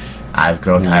anymore. I've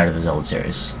grown tired of the Zelda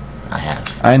series. I have.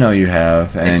 I know you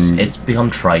have, and it's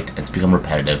become trite. It's become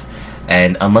repetitive,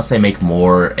 and unless they make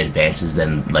more advances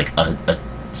than like a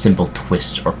simple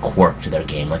twist or quirk to their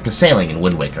game, like the sailing in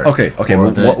Wind Waker. Okay.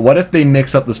 What if they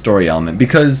mix up the story element?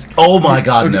 Because oh my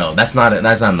God, no, that's not it.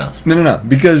 That's not enough. No,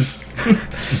 because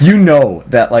you know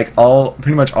that like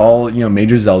pretty much all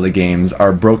major Zelda games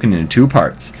are broken into 2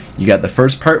 parts. You got the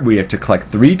first part where you have to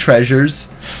collect 3 treasures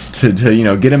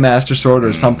to get a Master Sword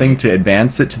or something to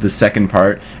advance it to the second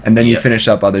part, and then you finish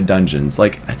up other dungeons.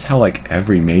 Like that's how like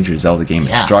every major Zelda game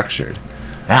is structured.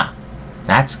 Yeah,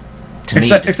 that's to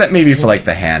me. Except maybe for like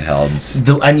the handhelds.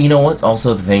 And you know what's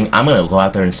also the thing? I'm gonna go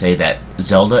out there and say that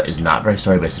Zelda is not very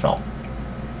story based at all.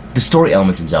 The story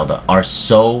elements in Zelda are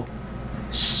so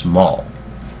small,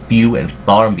 few and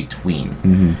far in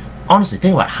between. Honestly,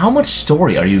 think about how much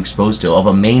story are you exposed to of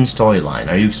a main storyline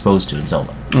are you exposed to in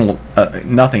Zelda? Well,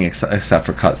 nothing except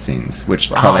for cutscenes, which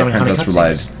Twilight Princess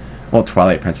relied. Well,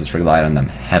 Twilight Princess relied on them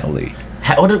heavily.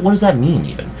 What does that mean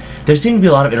even? There seems to be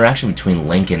a lot of interaction between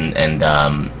Link and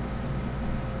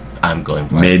I'm going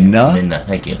blank. Midna,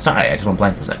 thank you. Sorry, I just went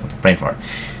blank for a second. Brain fart.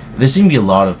 There seemed to be a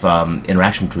lot of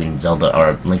interaction between Zelda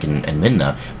or Link and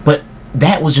Midna, but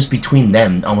that was just between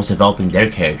them, almost developing their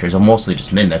characters, or mostly just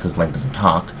Midna because Link doesn't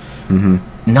talk.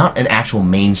 Not an actual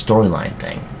main storyline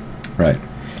thing. Right.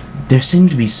 There seemed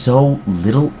to be so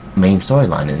little main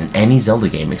storyline in any Zelda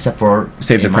game except for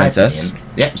Save the Princess.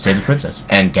 Yeah, Save the Princess.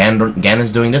 And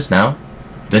Ganon's doing this now.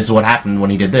 This is what happened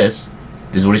when he did this.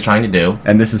 This is what he's trying to do.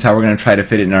 And this is how we're going to try to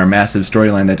fit it in our massive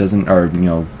storyline that doesn't, or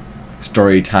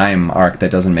story time arc that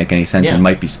doesn't make any sense and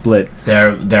might be split.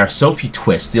 There are so few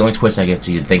twists. The only twist I get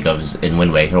to think of is in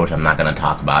Wind Waker, which I'm not going to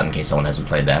talk about in case someone hasn't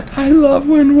played that. I love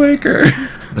Wind Waker.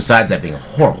 Besides that being a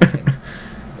horrible game.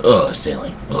 Ugh,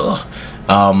 sailing. Ugh.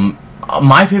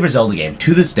 My favorite Zelda game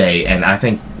to this day, and I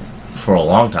think for a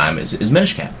long time, is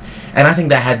Minish Cap. And I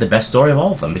think that had the best story of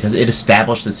all of them because it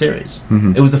established the series.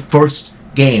 It was the first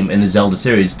game in the Zelda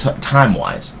series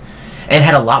time-wise. And it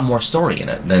had a lot more story in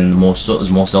it than most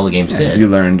Zelda games did. You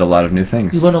learned a lot of new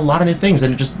things. You learned a lot of new things,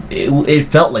 and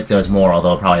it felt like there was more,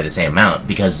 although probably the same amount,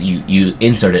 because you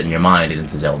insert it in your mind into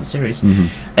the Zelda series,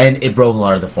 and it broke a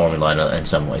lot of the formula in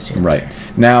some ways. Right.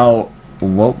 Now,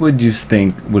 what would you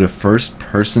think, would a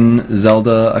first-person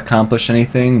Zelda accomplish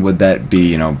anything? Would that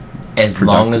be, as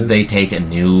long as they take a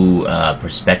new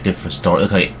perspective for story.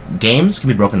 Okay, games can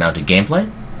be broken down to gameplay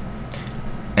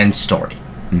and story.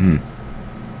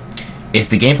 If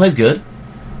the gameplay's good,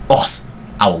 awesome.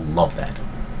 I will love that.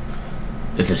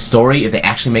 If they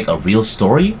actually make a real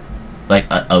story, like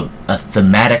a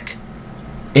thematic,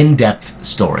 in-depth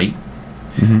story,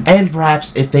 and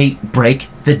perhaps if they break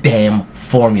the damn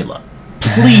formula.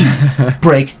 Please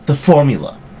break the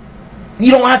formula.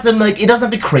 You don't have to, it doesn't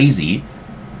have to be crazy,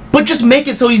 but just make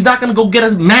it so he's not going to go get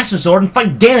a Master Sword and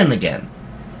fight Ganon again.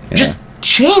 Just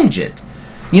change it.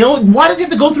 Why does he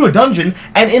have to go through a dungeon,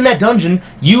 and in that dungeon,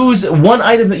 use one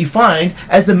item that you find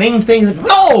as the main thing?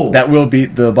 No! That will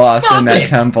beat the boss in that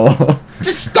temple.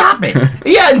 Just stop it!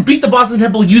 Yeah, and beat the boss in the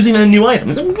temple using a new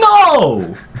item.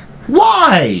 No!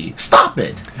 Why? Stop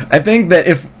it! I think that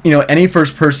if, any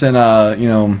first-person,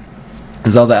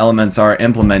 Zelda elements are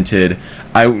implemented,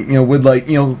 I, would like,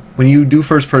 when you do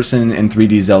first-person in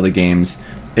 3D Zelda games,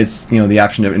 it's the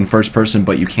option of in first person,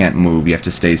 but you can't move. You have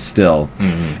to stay still.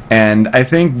 And I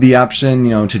think the option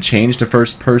to change to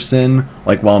first person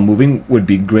like while moving would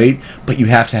be great, but you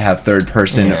have to have third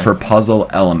person for puzzle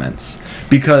elements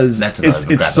because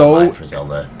it's so for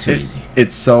Zelda. Too easy.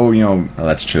 It's so well,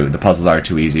 that's true. The puzzles are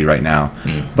too easy right now,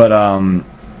 but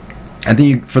I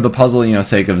think for the puzzle,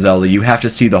 sake of Zelda, you have to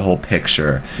see the whole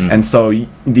picture. And so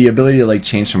the ability to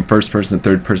change from first person to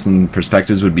third person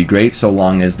perspectives would be great, so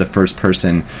long as the first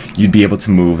person you'd be able to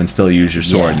move and still use your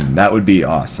sword. That would be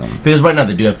awesome. Because right now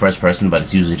they do have first person, but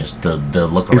it's usually just the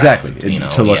look around. Exactly,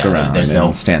 to look around. There's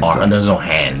no stand still. And there's no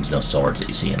hands, no swords that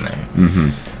you see in there.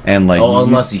 And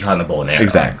unless you kind of bow and arrow.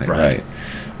 Exactly, right.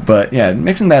 But yeah,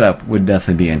 mixing that up would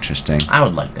definitely be interesting. I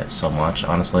would like that so much,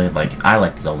 honestly. I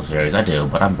like the Zelda series, I do,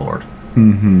 but I'm bored.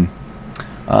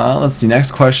 Let's see,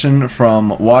 next question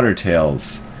from Watertails.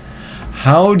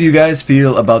 How do you guys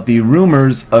feel about the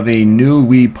rumors of a new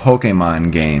Wii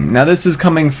Pokemon game? Now this is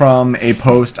coming from a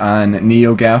post on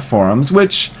NeoGAF forums,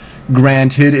 which,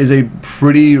 granted, is a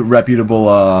pretty reputable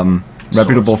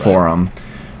forum,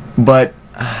 but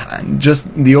just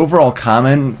the overall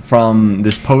comment from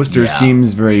this poster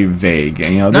seems very vague.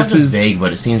 Not just vague,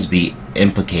 but it seems to be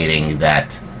implicating that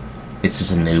it's just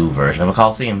a new version of a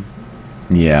Coliseum.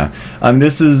 Yeah.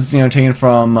 This is, taken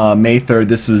from May 3rd.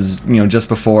 This was, just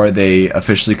before they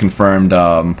officially confirmed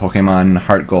Pokemon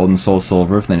Heart Gold and Soul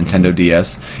Silver for the Nintendo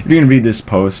DS. If you can read this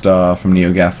post from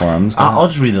NeoGAF forums. I'll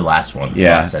just read the last one.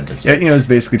 Yeah. Last sentence. It's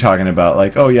basically talking about,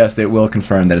 like, oh, yes, they will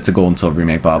confirm that it's a Gold and Silver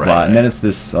remake, blah, blah, blah. And then it's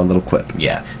this little quip.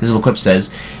 Yeah. This little quip says,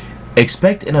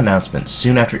 expect an announcement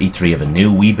soon after E3 of a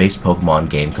new Wii-based Pokemon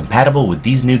game compatible with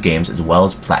these new games as well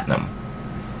as Platinum.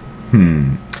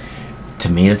 To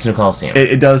me, it's New Coliseum.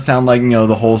 It does sound like,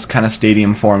 the whole kind of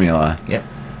stadium formula. Yep.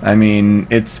 I mean,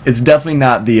 it's definitely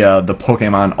not the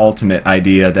Pokemon Ultimate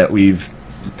idea that we've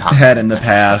had in the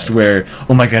past, where,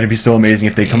 oh my god, it'd be so amazing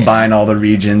if they combine all the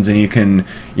regions and you can,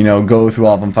 go through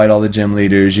all of them, fight all the gym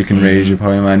leaders, you can raise your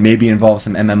Pokemon, maybe involve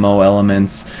some MMO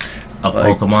elements. A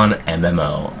Pokemon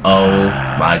MMO. Oh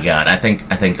my god, I think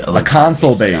a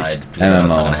console-based MMO. That's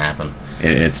not gonna happen.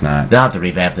 It's not. They'll have to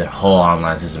revamp their whole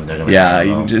online system. They're gonna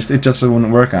it just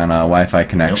wouldn't work on a Wi-Fi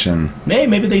connection. Nope.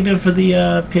 Maybe they do it for the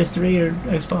PS3 or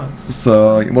Xbox.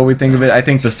 So what we think of it, I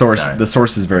think the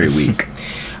source is very weak.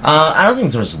 I don't think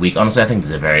the source is weak. Honestly, I think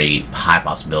there's a very high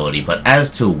possibility. But as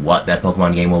to what that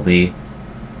Pokemon game will be,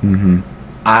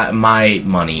 my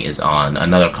money is on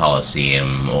another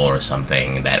Coliseum or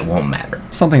something that won't matter.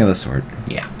 Something of the sort.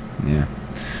 Yeah.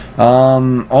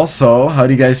 Also, how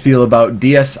do you guys feel about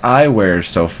DSiWare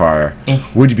so far?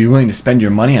 Would you be willing to spend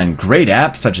your money on great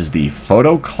apps such as the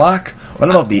Photo Clock? What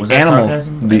about the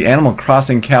Animal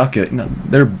Crossing calculator? No,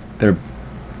 they're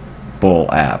bull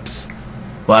apps.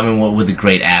 Well, I mean, what with the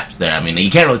great apps there? I mean,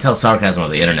 you can't really tell sarcasm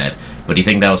over the internet. But do you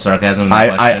think that was sarcasm?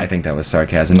 I think that was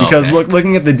sarcasm because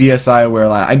looking at the DSiWare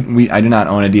line, I do not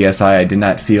own a DSi. I did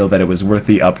not feel that it was worth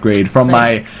the upgrade from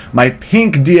my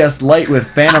pink DS Lite with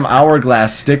Phantom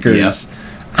Hourglass stickers. Yep.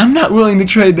 I'm not willing to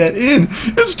trade that in.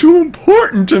 It's too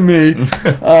important to me.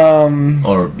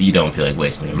 Or you don't feel like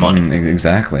wasting your money.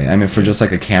 Exactly. I mean, for just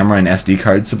like a camera and SD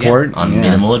card support. On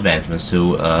minimal advancements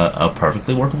to a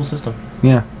perfectly workable system.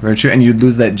 Yeah, very true. And you'd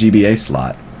lose that GBA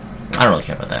slot. I don't really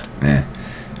care about that. Yeah.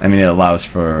 I mean, it allows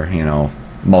for,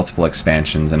 multiple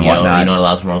expansions and whatnot. You know what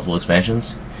allows for multiple expansions?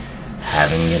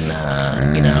 Having an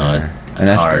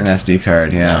SD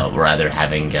card, yeah. No, rather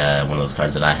having one of those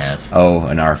cards that I have. Oh,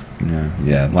 an R...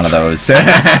 Yeah, one of those.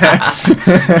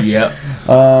 Yep.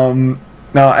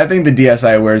 No, I think the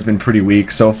DSiWare has been pretty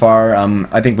weak so far.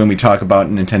 I think when we talk about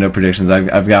Nintendo predictions,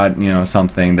 I've got,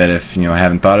 something that if, I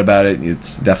haven't thought about it,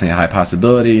 it's definitely a high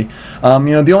possibility.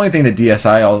 The only thing that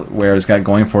DSiWare has got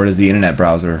going for it is the internet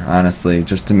browser, honestly,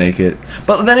 just to make it...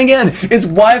 But then again, it's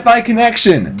Wi-Fi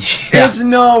connection! Yeah. It's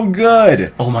no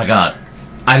good! Oh my god.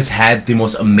 I just had the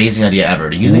most amazing idea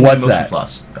ever. Using What's Motion that?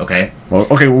 Plus, okay? Well,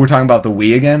 we're talking about the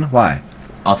Wii again? Why?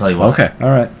 I'll tell you what. Okay,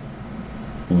 alright.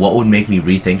 What would make me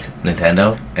rethink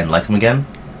Nintendo and like them again?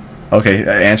 Okay,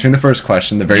 answering the first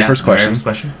question, the very first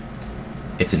question.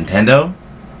 If Nintendo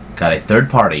got a third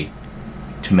party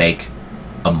to make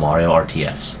a Mario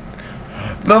RTS.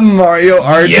 The Mario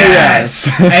RTS! Yes!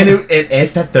 And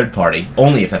if that third party,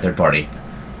 only if that third party,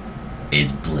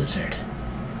 is Blizzard.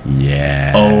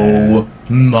 Yeah. Oh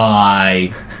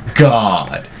my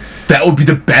god. That would be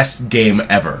the best game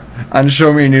ever. On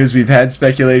Show Me News, we've had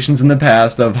speculations in the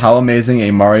past of how amazing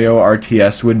a Mario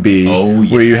RTS would be. Oh,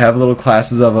 yeah. Where you have little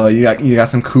classes of you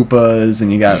got some Koopas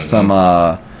and you got some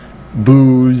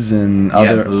Boos and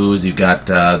other. Yeah, Boos. You've got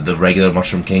the regular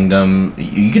Mushroom Kingdom.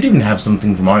 You could even have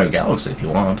something from Mario Galaxy if you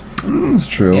want. That's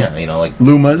true. Yeah, like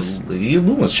Lumas.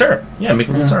 Lumas, sure. Yeah, make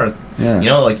them start. Yeah.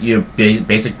 Your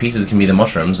basic pieces can be the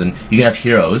mushrooms, and you can have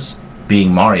heroes being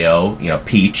Mario.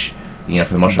 Peach.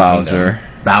 For the Mushroom Bowser.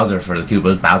 Kingdom. Bowser for the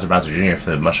Koopas. Bowser Jr.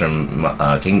 for the Mushroom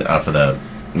Kingdom. For the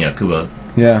Koopa.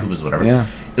 Yeah. Koopas, whatever. Yeah.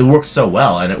 It works so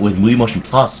well, and with Wii Motion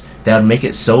Plus, that would make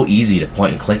it so easy to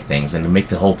point and click things, and to make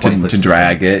the whole point and click to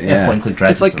drag it. Yeah. Point and click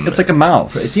drag. It's like a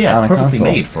mouse. It's perfectly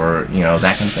made for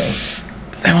that kind of thing.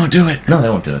 They won't do it. No, they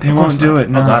won't do it. They won't do it.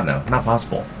 No. Oh god, no, not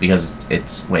possible. Because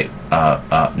it's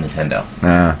Nintendo.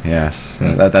 Yes,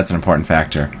 that's an important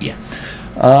factor. Yeah.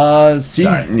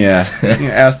 Sorry. Yeah. You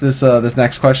ask this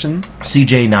next question.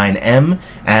 CJ9M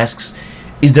asks,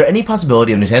 is there any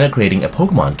possibility of Nintendo creating a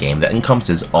Pokemon game that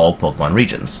encompasses all Pokemon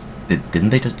regions? Didn't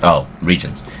they just... Oh,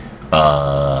 regions.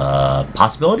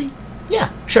 Possibility?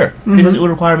 Yeah, sure. Because it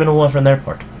would require minimal effort on their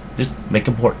part. Just make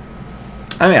a port.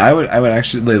 I mean, I would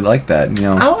actually like that.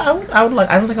 I would like.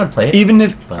 I don't think I would play it. Even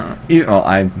if, you would.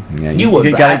 I think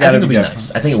it would be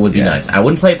nice. I think it would be nice. I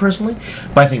wouldn't play it personally,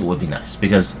 but I think it would be nice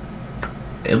because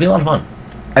it'll be a lot of fun.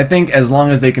 I think as long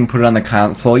as they can put it on the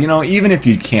console, even if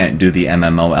you can't do the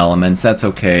MMO elements, that's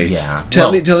okay. Yeah.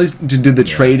 To do the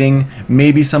trading,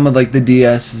 maybe some of like the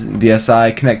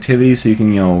DSi connectivity, so you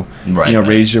can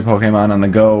raise your Pokemon on the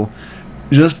go.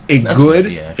 Just a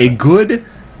good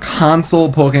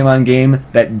console Pokemon game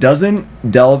that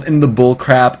doesn't delve in the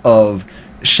bullcrap of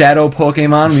Shadow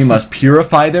Pokemon, we must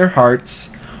purify their hearts,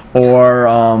 or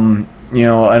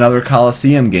another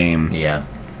Coliseum game. Yeah.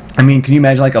 I mean, can you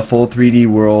imagine like a full 3D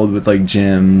world with like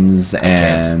gyms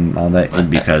and all that?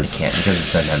 Because I can't, because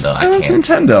it's Nintendo. I can't. It's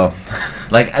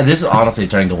Nintendo. Like, this is honestly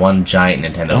turning to one giant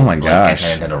Nintendo. Oh my gosh.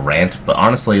 Anti-Nintendo rant. But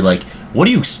honestly, like, what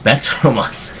do you expect from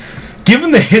us?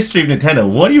 Given the history of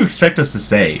Nintendo, what do you expect us to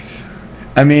say?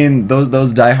 I mean,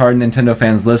 those diehard Nintendo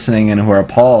fans listening and who are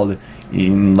appalled,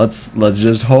 let's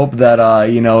just hope that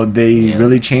they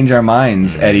really change our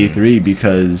minds at E3,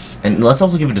 because. And let's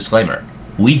also give a disclaimer: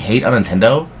 we hate on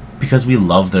Nintendo because we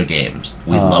love their games.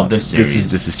 We love their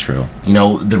series. This is true.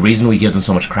 The reason we give them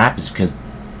so much crap is because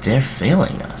they're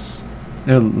failing us.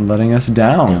 They're letting us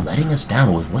down. They're letting us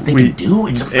down with what they can do.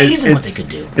 It's amazing what they could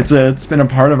do. It's been a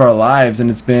part of our lives, and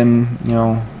it's been,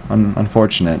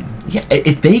 unfortunate. Yeah,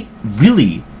 if they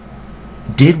really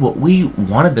did what we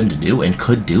wanted them to do and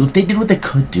could do, if they did what they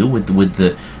could do with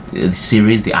the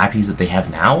series, the IPs that they have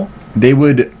now, they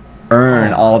would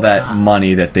earn all that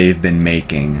money that they've been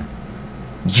making.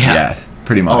 Yeah,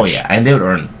 pretty much. Oh yeah, and they would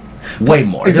earn way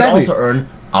more. Exactly. They would also earn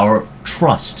our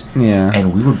trust. Yeah.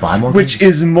 And we would buy more. Which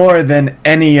is more than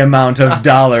any amount of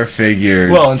dollar figures.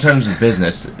 Well, in terms of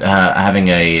business, having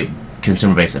a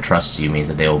consumer base that trusts you means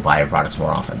that they will buy your products more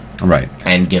often. Right.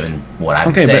 And given what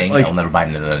I'm saying, they'll never buy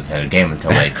another Nintendo game until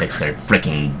they fix their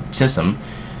freaking system,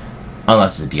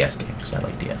 unless it's a DS game, because I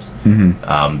like DS.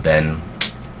 Mm-hmm. Then.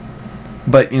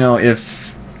 But if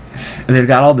they've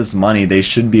got all this money, they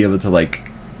should be able to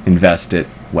invest it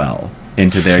well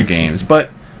into their games. But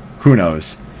who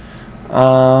knows?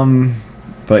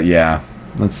 But yeah,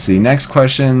 let's see. Next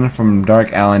question from Dark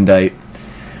Alendite.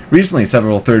 Recently,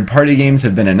 several third-party games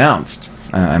have been announced,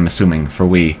 I'm assuming, for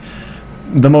Wii.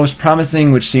 The most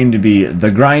promising, which seem to be The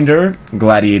Grinder,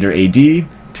 Gladiator AD,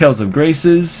 Tales of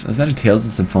Graces. Is that a Tales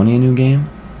of Symphonia new game?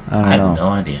 I don't know. have no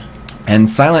idea. And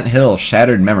Silent Hill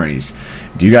Shattered Memories.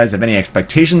 Do you guys have any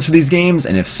expectations for these games?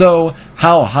 And if so,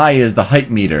 how high is the hype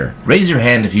meter? Raise your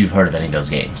hand if you've heard of any of those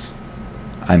games.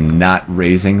 I'm not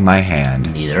raising my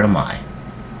hand. Neither am I.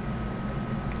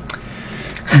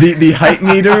 The hype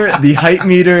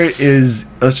meter is,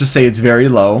 let's just say, it's very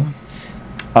low.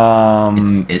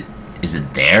 Is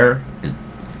it there?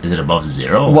 Is it above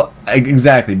 0? Well,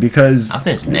 exactly, because I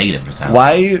think it's negative for Silent.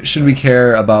 Why should we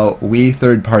care about Wii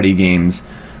third-party games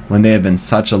when they have been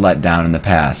such a letdown in the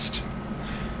past?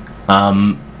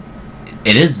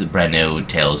 It is the brand new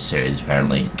Tales series,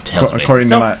 apparently. According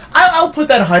to my... I'll put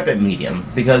that hype at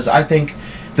medium, because I think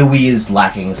the Wii is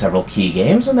lacking several key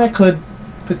games, and that could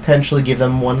potentially give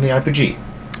them one in the RPG.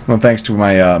 Well, thanks to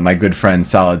my good friend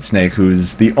Solid Snake,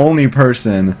 who's the only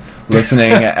person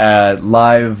listening at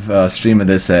live stream of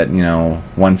this at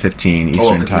 1:15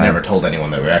 Eastern time. We never told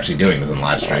anyone that we were actually doing this on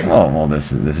live stream. Oh well,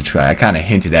 this is true. I kind of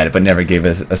hinted at it, but never gave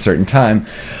a certain time.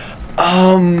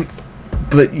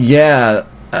 But yeah,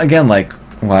 again,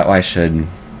 why should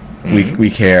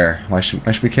we care? Why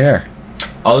should we care?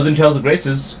 Other than Tales of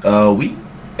Graces, we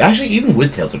actually, even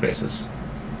with Tales of Graces,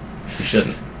 we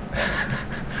shouldn't.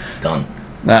 Done.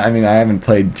 I mean, I haven't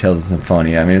played Tales of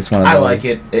Symphonia. I mean, it's one of those... I like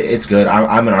it. It's good.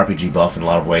 I'm an RPG buff in a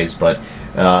lot of ways, but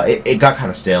it got kind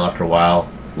of stale after a while.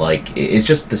 It's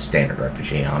just the standard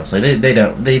RPG, honestly. They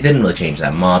didn't really change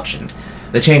that much, and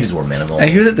the changes were minimal. I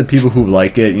hear that the people who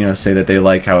like it, say that they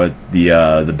like how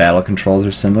the battle controls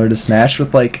are similar to Smash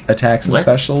with attacks and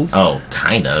specials. Oh,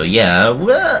 kind of, yeah.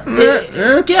 Well,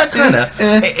 yeah, kind of.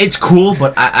 It's cool,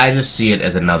 but I just see it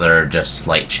as another just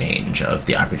slight change of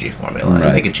the RPG formula.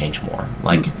 Right. They could change more.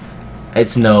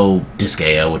 It's no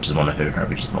Disgaea, which is one of my favorite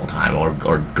RPGs of all time, or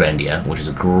Grandia, which is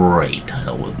a great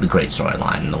title with a great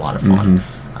storyline and a lot of fun.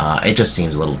 Mm-hmm. It just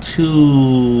seems a little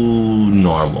too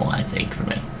normal, I think, for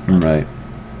me. Right.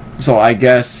 So I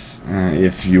guess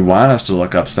if you want us to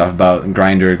look up stuff about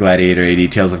Grinder, Gladiator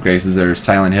AD, Tales of Graces, or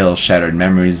Silent Hill Shattered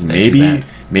Memories, maybe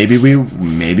we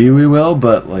will,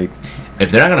 but if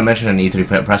they're not going to mention an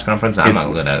E3 press conference, I'm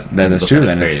not going to. That's true.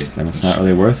 Then it's not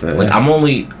really worth it. I'm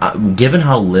only given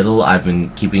how little I've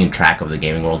been keeping track of the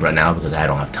gaming world right now, because I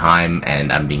don't have time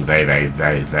and I'm being very, very,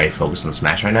 very, very focused on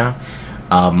Smash right now.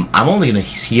 I'm only going to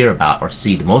hear about or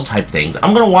see the most hyped things.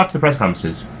 I'm going to watch the press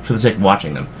conferences for the sake of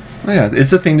watching them. Oh, yeah,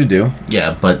 it's a thing to do.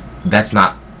 Yeah, but that's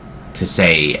not to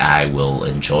say I will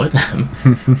enjoy them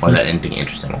or that anything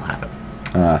interesting will happen.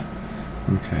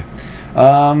 Okay.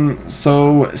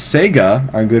 So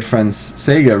Sega, our good friends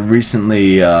Sega,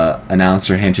 recently announced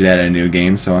or hinted at a new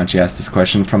game, so why don't you ask this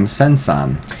question from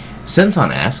Sensan? Sensan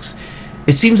asks,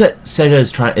 it seems that Sega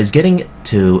is getting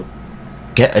to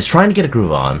is trying to get a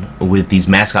groove on with these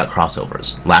mascot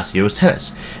crossovers. Last year was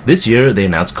tennis. This year they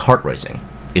announced kart racing.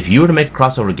 If you were to make a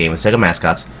crossover game with Sega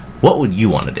mascots, what would you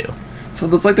want to do? So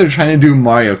it looks like they're trying to do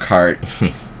Mario Kart,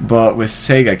 but with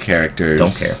Sega characters.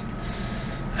 Don't care.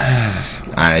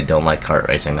 I don't like kart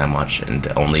racing that much, and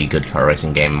the only good kart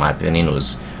racing game, in my opinion,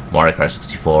 was Mario Kart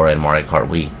 64 and Mario Kart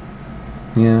Wii.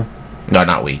 Yeah. No,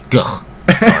 not Wii. Gugh.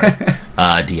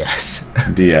 DS.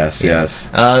 DS, yes.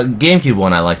 GameCube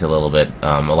one I liked a little bit.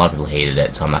 A lot of people hated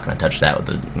it, so I'm not going to touch that with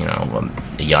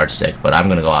the yardstick. But I'm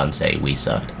going to go out and say Wii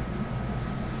sucked.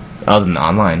 Other than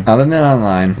online.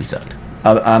 Wii sucked.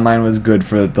 Online was good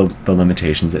for the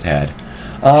limitations it had.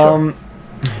 Sure.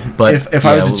 But if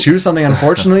I was to choose something,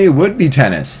 unfortunately, it would be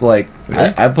tennis. Like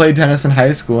really? I played tennis in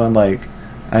high school, and like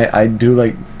I do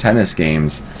like tennis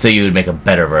games. So you would make a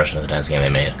better version of the tennis game they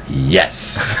made? Yes.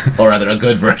 Or rather, a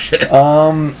good version.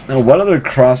 What other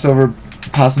crossover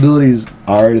possibilities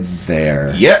are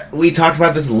there? Yeah, we talked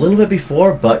about this a little bit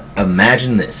before, but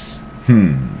imagine this.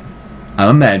 I'm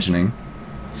imagining.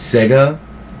 Sega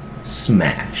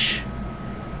Smash.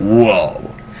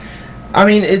 Whoa. I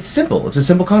mean, it's simple. It's a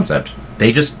simple concept.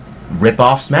 They just rip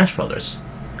off Smash Brothers.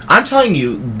 I'm telling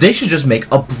you, they should just make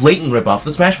a blatant rip off of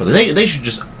the Smash Brothers. They should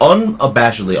just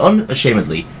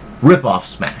unashamedly rip off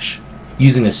Smash,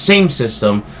 using the same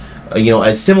system,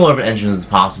 as similar of an engine as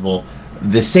possible,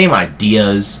 the same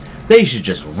ideas. They should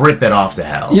just rip it off to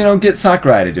hell. Get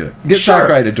Sakurai to do it. Get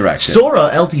Sakurai to direct it. Sora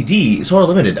Ltd, Sora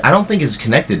Limited, I don't think is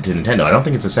connected to Nintendo. I don't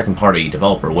think it's a second-party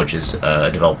developer, which is a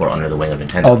developer under the wing of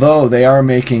Nintendo. Although they are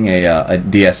making a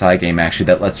DSi game, actually,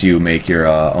 that lets you make your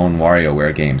own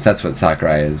WarioWare games. That's what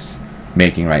Sakurai is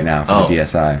making right now for the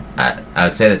DSi. I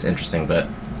would say that's interesting, but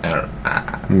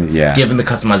yeah. Given the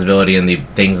customizability and the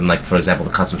things, and for example,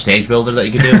 the custom stage builder that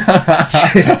you can do,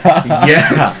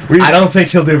 yeah, I don't think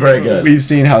he'll do very good. We've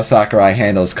seen how Sakurai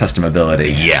handles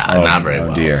customability. Yeah, not very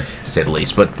well, dear. To say the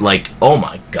least. But oh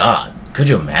my God, could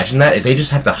you imagine that? If they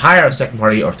just have to hire a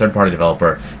second-party or third-party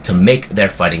developer to make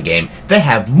their fighting game, they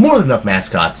have more than enough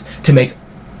mascots to make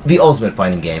the ultimate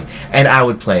fighting game, and I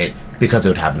would play it. Because it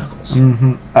would have Knuckles.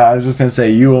 Mm-hmm. I was just going to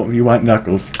say, you want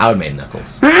Knuckles. I would make Knuckles.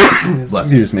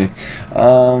 Excuse me.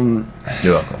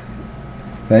 You're welcome.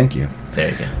 Thank you. There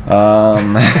you go.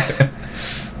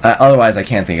 Otherwise, I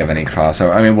can't think of any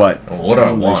crossover. I mean, what? Well, what do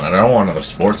I want? I don't want another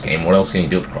sports game. What else can you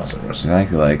do with crossovers?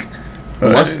 Exactly,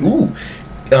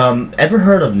 ever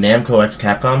heard of Namco X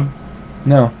Capcom?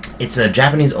 No. It's a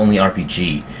Japanese-only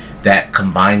RPG that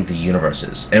combined the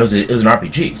universes. It was an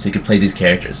RPG, so you could play these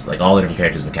characters, like all the different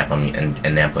characters in the Capcom and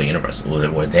Namco universe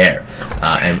were there,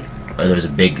 and there's a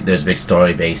big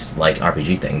story-based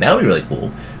RPG thing. That would be really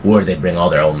cool, where they bring all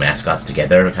their own mascots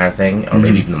together, kind of thing, or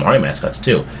maybe even the Mario mascots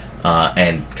too,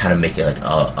 and kind of make it like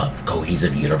a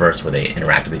cohesive universe where they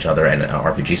interact with each other in an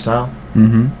RPG style.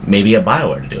 Maybe a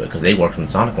BioWare to do it, because they worked in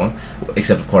the Sonic one,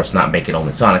 except of course not make it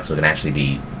only Sonic, so it can actually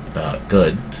be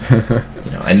good,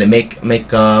 and to make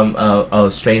a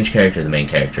strange character the main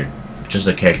character, just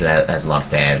a character that has a lot of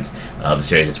fans of the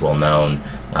series that's well known,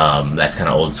 that's kind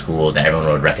of old school, that everyone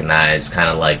would recognize, kind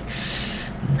of like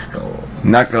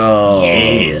Knuckles.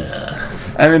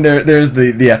 Yeah. I mean, there's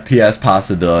the FPS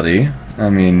possibility. I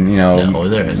mean, No,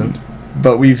 there isn't.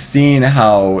 But we've seen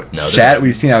how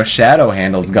Shadow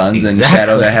handles guns in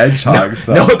Shadow the Hedgehog.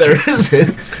 No, there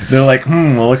isn't. They're like,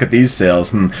 well, look at these sales.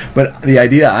 But the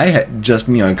idea I had just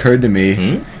occurred to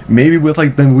me, maybe with the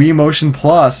Wii Motion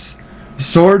Plus,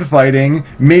 sword fighting,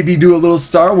 maybe do a little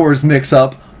Star Wars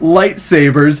mix-up,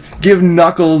 lightsabers, give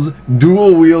Knuckles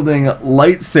dual-wielding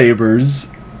lightsabers.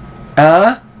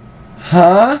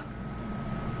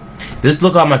 This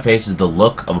look on my face is the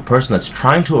look of a person that's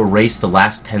trying to erase the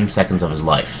last 10 seconds of his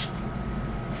life.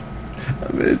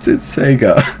 It's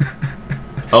Sega.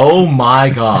 Oh my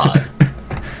God.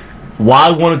 Why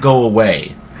won't it go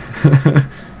away?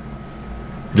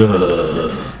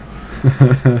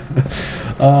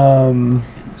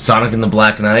 Sonic and the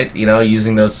Black Knight,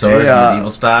 using those swords in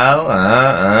medieval style?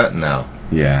 No.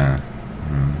 Yeah.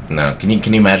 No. Can you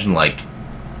imagine,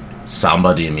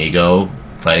 Samba de Amigo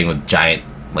fighting with giant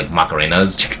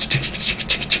Macarinas,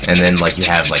 and then you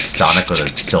have Sonic with a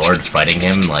sword fighting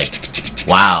him?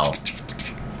 Wow,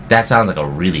 that sounds like a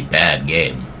really bad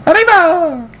game.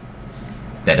 Arriba!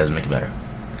 That doesn't make it better.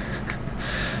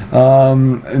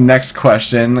 Next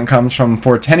question comes from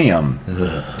Fortenium.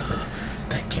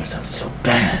 That game sounds so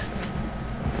bad.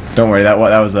 Don't worry, that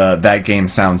was that game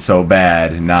sounds so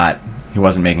bad. Not he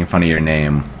wasn't making fun of your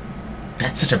name.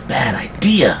 That's such a bad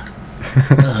idea.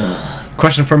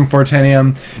 Question from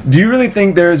Fortenium. Do you really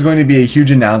think there is going to be a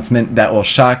huge announcement that will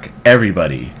shock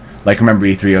everybody? Like, remember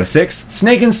E306?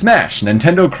 Snake and Smash,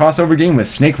 Nintendo crossover game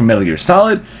with Snake from Metal Gear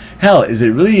Solid? Hell, is it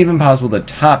really even possible to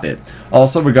top it?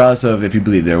 Also, regardless of if you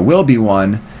believe there will be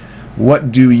one,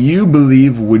 what do you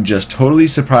believe would just totally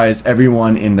surprise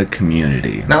everyone in the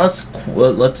community? Now let's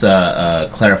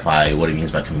clarify what he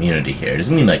means by community here. Does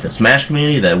it mean like the Smash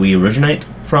community that we originate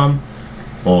from?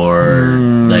 Or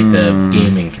like the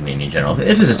gaming community in general?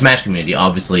 If it's a Smash community,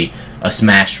 obviously a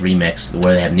Smash remix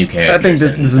where they have new characters. I think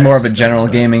this is more of a general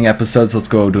gaming episode, so let's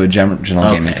go to a general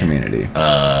gaming community.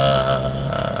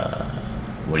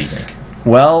 What do you think?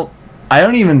 Well, I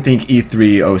don't even think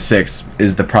E306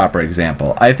 is the proper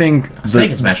example. I think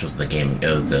Snake and Smash was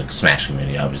the Smash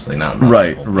community, obviously, not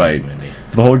right, the whole right. community.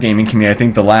 The whole gaming community. I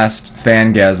think the last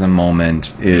fangasm moment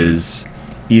is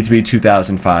E3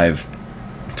 2005,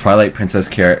 Twilight Princess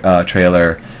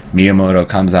trailer. Miyamoto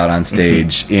comes out on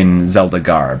stage in Zelda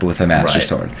garb with a Master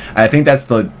Sword. I think that's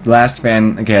the last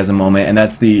fangasm moment, and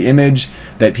that's the image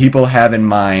that people have in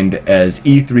mind as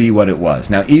E3 what it was.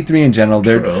 Now, E3 in general,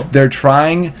 they're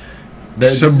trying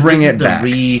to bring it back.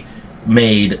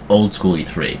 Remade old school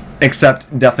E3. Except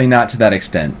definitely not to that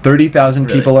extent. 30,000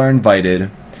 people are invited,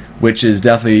 which is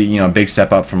definitely a big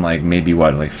step up from like maybe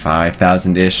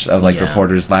 5,000-ish of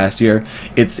reporters last year.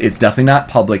 It's definitely not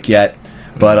public yet.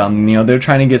 But they're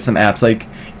trying to get some apps. Like,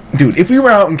 dude, if we were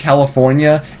out in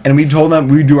California and we told them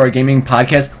we'd do our gaming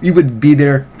podcast, we would be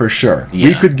there for sure. Yeah,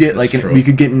 we could get we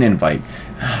could get an invite.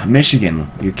 Michigan,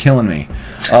 you're killing me.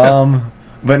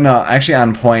 But no, actually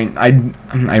on point.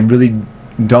 I really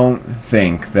don't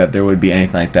think that there would be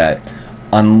anything like that,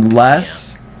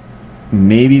 unless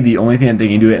maybe the only thing that they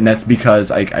can do it, and that's because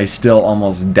I still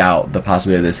almost doubt the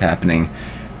possibility of this happening.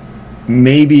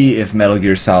 Maybe if Metal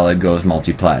Gear Solid goes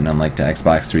multi-platinum like the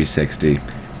Xbox 360.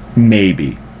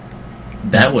 Maybe.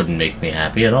 That wouldn't make me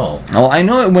happy at all. Well, I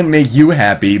know it wouldn't make you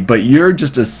happy, but you're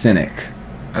just a cynic.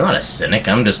 I'm not a cynic,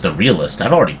 I'm just a realist.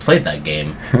 I've already played that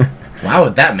game. Why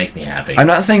would that make me happy? I'm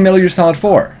not saying Metal Gear Solid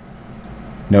 4.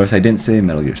 Notice I didn't say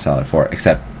Metal Gear Solid 4,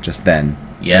 except just then.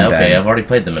 Yeah, okay, I've already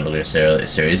played the Metal Gear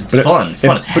series. It's fun. It's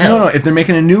fun as hell. But no, if they're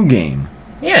making a new game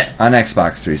on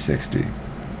Xbox 360.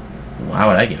 Why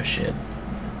would I give a shit?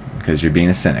 Because you're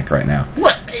being a cynic right now.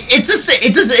 What? It's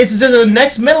the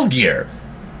next Metal Gear.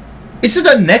 It's just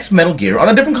the next Metal Gear on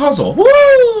a different console.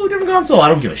 Woo! Different console. I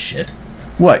don't give a shit.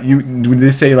 What? Would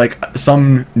they say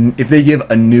if they give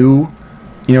a new,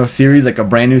 series, like a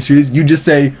brand new series, you just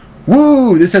say,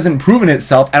 woo, this hasn't proven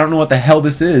itself. I don't know what the hell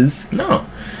this is. No.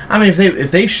 I mean,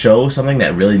 if they show something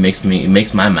that really makes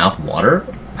my mouth water,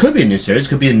 could be a new series,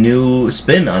 could be a new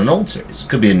spin on an old series,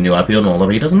 could be a new IP on an old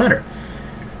IP, it doesn't matter.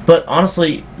 But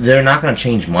honestly, they're not going to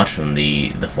change much from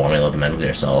the formula of the Metal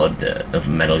Gear Solid, the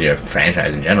Metal Gear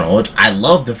franchise in general, which I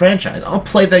love the franchise. I'll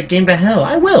play that game to hell.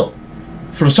 I will.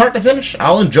 From start to finish,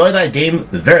 I'll enjoy that game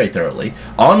very thoroughly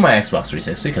on my Xbox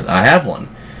 360, because I have one.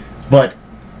 But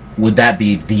would that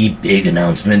be the big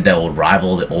announcement that will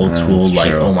rival the old school,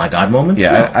 oh my god moment?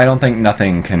 Yeah, no. I don't think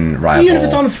nothing can rival. Even if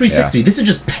it's on a 360, this is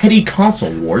just petty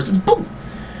console wars. It's bull.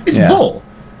 It's bull.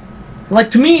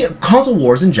 Like, to me, console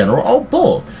wars in general are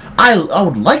bull. I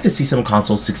would like to see some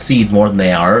consoles succeed more than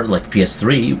they are, like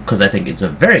PS3, because I think it's a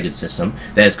very good system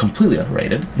that is completely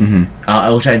underrated,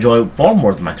 which I enjoy far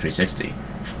more than my 360.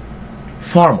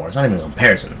 Far more. It's not even a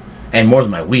comparison. And more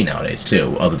than my Wii nowadays,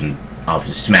 too, other than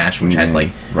obviously Smash, which has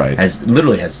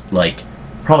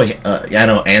probably I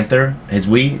know Anther, his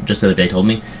Wii, just the other day told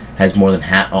me, has more than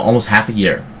almost half a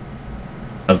year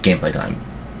of gameplay time.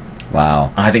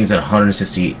 Wow. I think it's at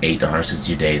 168 to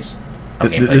 162 days of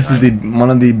gameplay this time. Is one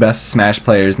of the best Smash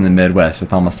players in the Midwest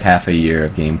with almost half a year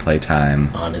of gameplay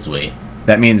time on his Wii.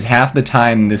 That means half the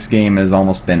time this game has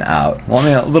almost been out. Well, I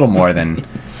mean, a little more than,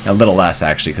 a little less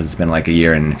actually, because it's been like a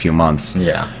year and a few months.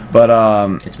 Yeah. But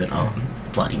it's been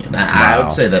bloody. I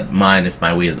would say that mine, if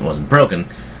my Wii wasn't broken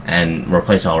and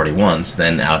replaced already once,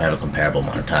 then I would have a comparable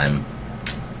amount of time.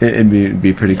 It'd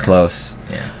be pretty close.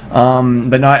 Yeah.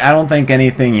 But no, I don't think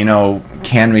anything,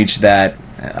 can reach that.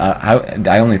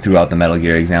 I only threw out the Metal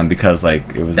Gear exam because, like,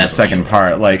 it was the second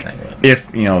part. Like, if,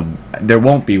 there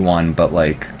won't be one, but,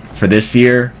 like, for this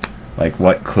year, like,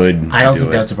 what could I don't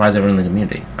think that would surprise everyone in the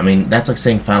community. I mean, that's like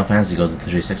saying Final Fantasy goes to the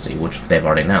 360, which they've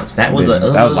already announced. That was a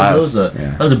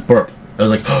burp. It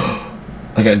was like,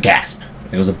 like a gasp.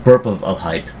 It was a burp of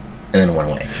hype, and then it went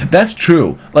away. That's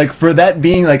true. Like, for that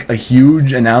being, like, a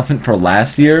huge announcement for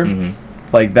last year,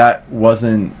 like, that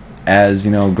wasn't as,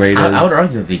 great as... I would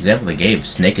argue that the example they gave,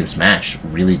 Snake and Smash,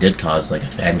 really did cause, like, a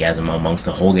fangasm amongst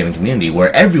the whole gaming community,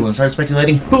 where everyone started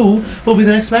speculating who will be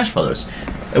the next Smash Brothers,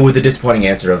 with the disappointing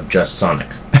answer of just Sonic.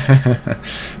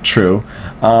 True.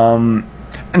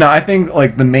 No, I think,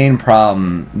 like, the main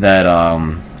problem that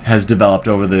has developed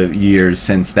over the years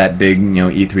since that big,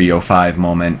 E305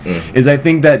 moment, is I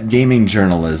think that gaming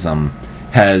journalism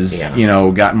has,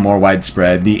 gotten more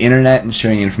widespread. The internet and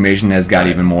sharing information has got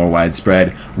even more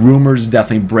widespread. Rumors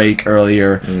definitely break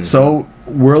earlier. So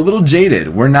we're a little jaded.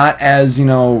 We're not as,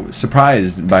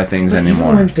 surprised by things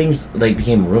anymore. Even when things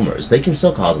became rumors, they can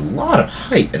still cause a lot of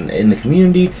hype in the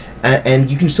community, and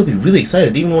you can still be really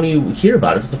excited even when you hear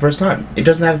about it for the first time. It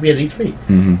doesn't have to be at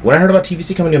E3. When I heard about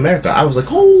TVC coming to America, I was like,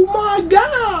 oh my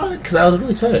god, because I was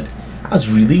really excited. I was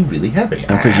really, really happy.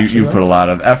 Because you put a lot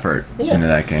of effort into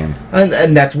that game.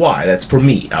 And that's why. That's for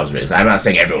me. I was really excited. I'm not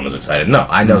saying everyone was excited. No,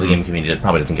 I know the gaming community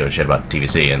probably doesn't give a shit about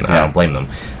TVC, and I don't blame them.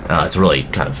 It's a really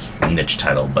kind of niche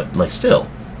title, but still,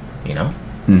 I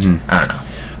don't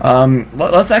know.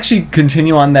 Let's actually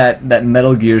continue on that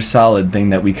Metal Gear Solid thing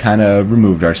that we kind of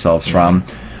removed ourselves from.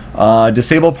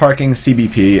 Disabled Parking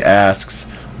CBP asks,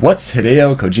 what's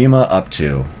Hideo Kojima up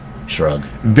to? Shrug.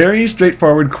 Very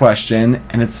straightforward question,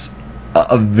 and it's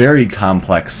a very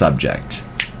complex subject.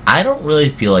 I don't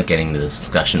really feel like getting into this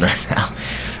discussion right now.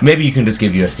 Maybe you can just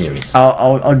give your theories.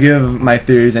 I'll give my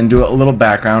theories and do a little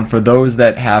background for those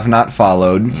that have not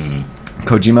followed.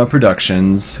 Kojima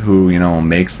Productions, who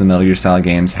makes the Metal Gear Solid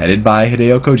games, headed by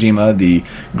Hideo Kojima, the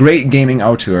great gaming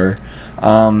auteur.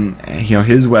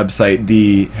 His website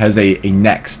has a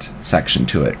next section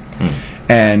to it,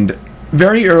 and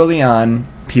very early on,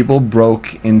 people broke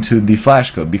into the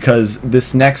Flash code because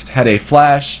this next had a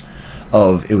flash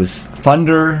of, it was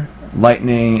thunder,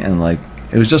 lightning, and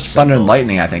it was just thunder and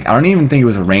lightning, I think. I don't even think it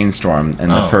was a rainstorm in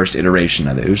the first iteration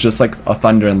of it. It was just like a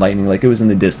thunder and lightning, like it was in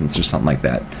the distance or something like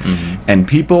that. And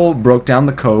people broke down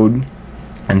the code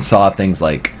and saw things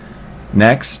like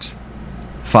Next,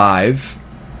 5,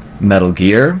 Metal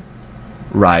Gear,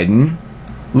 Raiden,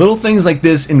 little things like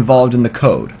this involved in the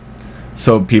code.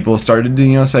 So people started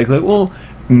to speculate, well,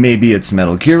 maybe it's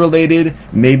Metal Gear related,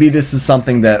 maybe this is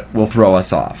something that will throw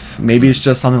us off. Maybe it's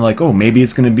just something like, oh, maybe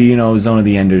it's going to be, Zone of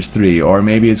the Enders 3, or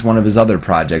maybe it's one of his other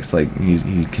projects like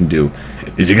he can do.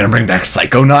 Is he going to bring back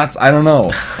Psychonauts? I don't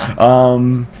know.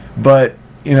 But,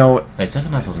 Wait,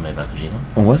 Psychonauts wasn't made by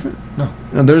Kojima? Was it? No.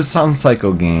 There's some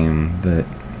Psycho game that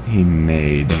he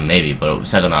made. Maybe, but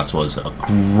Psychonauts was a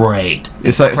great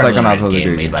Psychonauts was a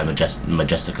game made by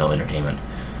Majestico Entertainment,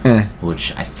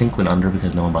 which I think went under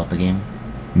because no one bought the game.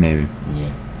 Maybe.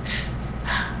 Yeah.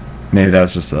 Maybe that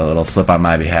was just a little slip on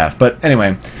my behalf. But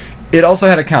anyway, it also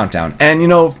had a countdown. And,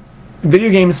 video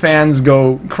games fans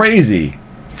go crazy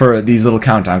for these little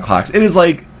countdown clocks. It is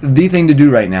like the thing to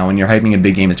do right now when you're hyping a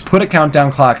big game is put a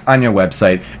countdown clock on your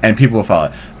website and people will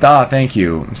follow it. Thank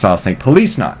you. So I was like,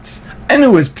 Police Knots. I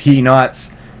knew it was Peanuts.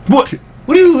 What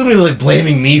are you literally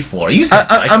blaming me for?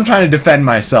 I'm trying to defend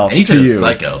myself and to you.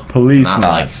 Psycho. Police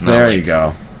Knots. There you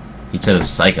go. You said it was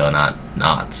Psycho, not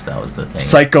Knots. That was the thing.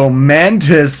 Psycho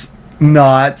Mantis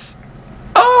Knots.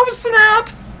 Oh, snap!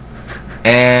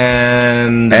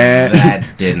 And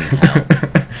that didn't help.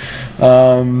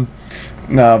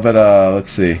 No, but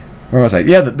let's see. Where was I?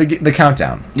 Yeah, the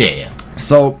countdown. Yeah.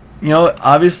 So,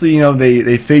 obviously,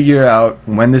 they figure out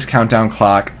when this countdown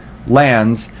clock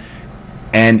lands,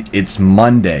 and it's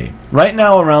Monday. Right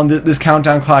now, around this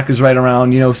countdown clock is right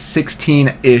around,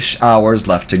 16-ish hours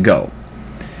left to go.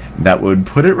 That would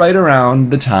put it right around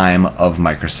the time of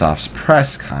Microsoft's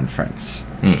press conference.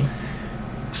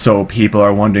 So people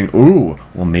are wondering,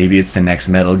 well, maybe it's the next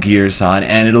Metal Gear Solid,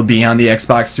 and it'll be on the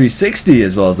Xbox 360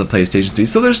 as well as the PlayStation 3.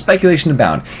 So there's speculation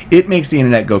abound. It makes the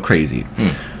internet go crazy.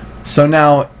 So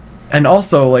now, and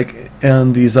also,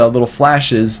 in these little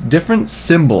flashes, different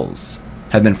symbols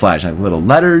have been flashed, like little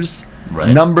letters,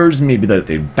 numbers, maybe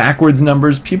they're backwards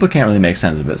numbers. People can't really make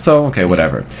sense of it. So, okay,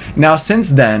 whatever. Now, since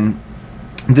then,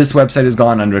 this website has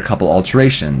gone under a couple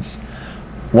alterations.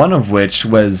 One of which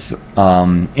was,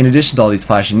 in addition to all these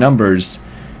flashing numbers,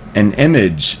 an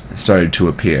image started to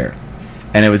appear.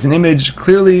 And it was an image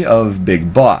clearly of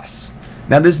Big Boss.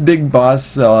 Now this Big Boss,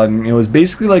 it was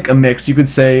basically like a mix, you could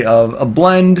say, of a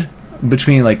blend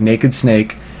between Naked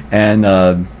Snake and,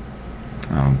 I'm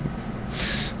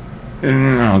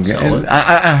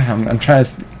trying to...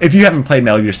 If you haven't played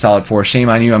Metal Gear Solid 4, shame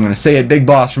on you, I'm going to say it, Big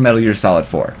Boss from Metal Gear Solid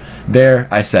 4. There,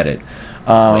 I said it.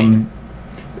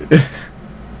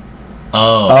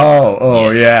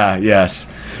 Yes.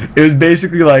 It was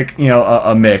basically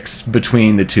a mix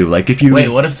between the two. If you... Wait,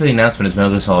 what if the announcement is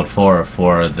Metal Gear Solid 4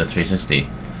 for the 360?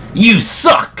 You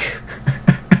suck!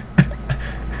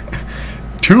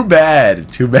 Too bad.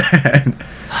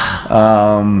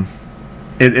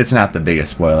 It's not the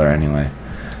biggest spoiler anyway.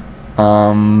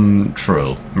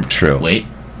 True. Wait.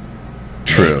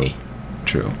 True. Maybe.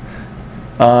 True.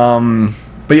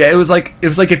 But yeah, it was like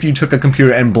if you took a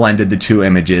computer and blended the two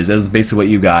images. It was basically what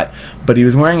you got. But he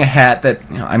was wearing a hat that,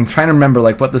 you know, I'm trying to remember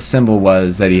like what the symbol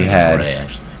was that he had.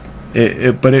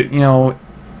 But you know,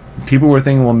 people were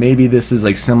thinking, well, maybe this is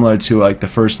like similar to like the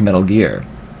first Metal Gear,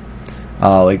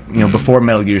 like, you know, before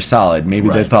Metal Gear Solid. Maybe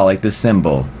they thought like this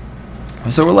symbol.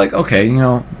 So we're like, okay, you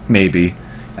know, maybe.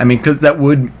 I mean, because that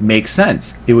would make sense.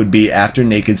 It would be after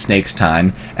Naked Snake's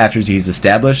time, after he's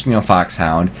established, you know,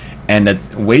 Foxhound, and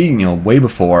that's way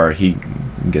before he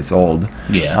gets old.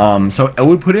 Yeah. So it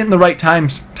would put it in the right time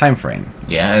frame.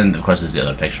 Yeah, and of course there's the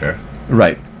other picture.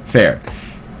 Right. Fair.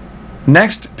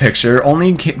 Next picture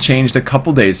only changed a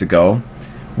couple days ago,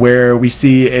 where we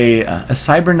see a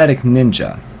cybernetic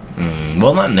ninja.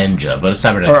 Well, not ninja, but a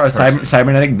cybernetic or a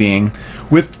cybernetic being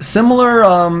with similar,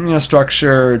 you know,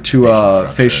 structure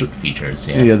to facial features.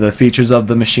 Yeah, the features of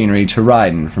the machinery to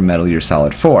Raiden from Metal Gear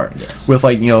Solid 4. Yes. With,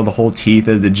 like, you know, the whole teeth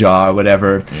of the jaw or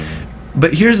whatever.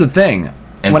 But here's the thing.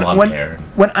 And blonde hair.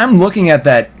 When I'm looking at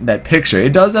that picture,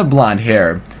 it does have blonde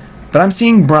hair, but I'm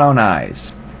seeing brown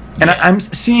eyes. And I'm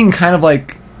seeing kind of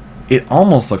like, it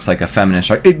almost looks like a feminine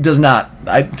structure. It does not.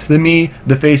 To me,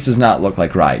 the face does not look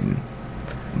like Raiden.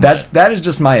 That is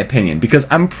just my opinion, because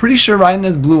I'm pretty sure Raiden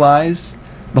has blue eyes,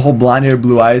 the whole blonde hair,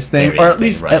 blue eyes thing, or at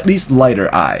least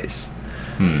lighter eyes.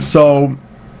 So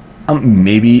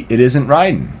maybe it isn't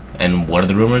Raiden. And what are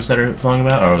the rumors that are flowing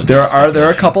about? Or there are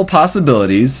a couple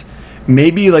possibilities.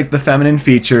 Maybe like the feminine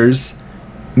features.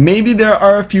 Maybe there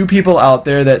are a few people out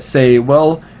there that say,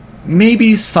 well,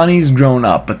 maybe Sonny's grown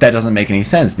up, but that doesn't make any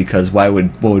sense, because what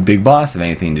would Big Boss have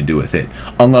anything to do with it?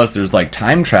 Unless there's like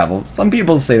time travel. Some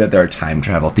people say that there are time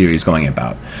travel theories going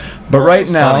about. But right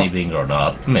now, Sonny being grown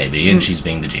up, maybe, and she's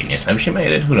being the genius. Maybe she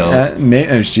made it. Who knows?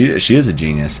 She is a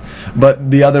genius. But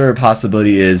the other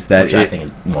possibility is that which I think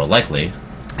is more likely.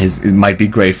 It might be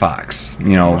Gray Fox,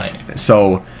 you know. Right.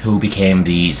 So who became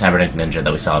the cybernetic ninja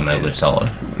that we saw in Metal Gear Solid?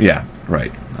 Yeah,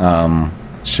 right.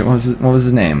 What was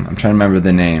his name? I'm trying to remember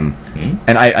the name.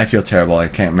 And I feel terrible. I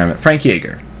can't remember. Frank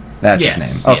Yeager. That's his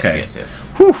name. Okay. Yes.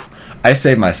 Whew. I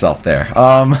saved myself there.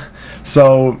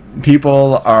 So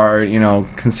people are, you know,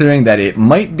 considering that it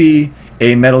might be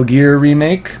a Metal Gear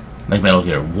remake. Like Metal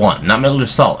Gear 1. Not Metal Gear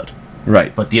Solid.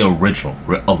 Right. But the original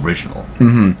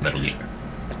Metal Gear.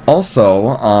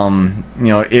 Also,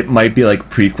 you know, it might be like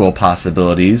prequel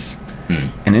possibilities.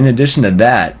 And in addition to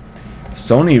that,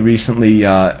 Sony recently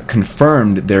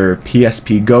confirmed their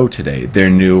PSP Go today, their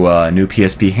new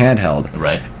PSP handheld.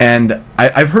 Right. And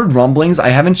I've heard rumblings.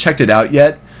 I haven't checked it out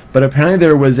yet, but apparently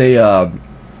there was a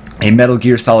Metal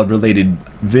Gear Solid related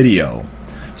video.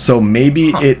 So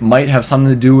maybe it might have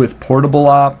something to do with portable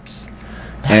ops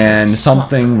and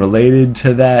something related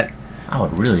to that. I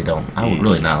would really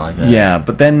not like that. Yeah,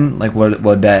 but then like what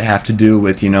would that have to do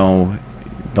with, you know,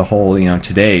 the whole, you know,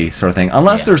 today sort of thing?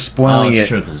 Unless they're spoiling it.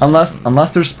 True,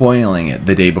 unless they're spoiling it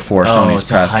the day before Sony's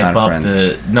press conference.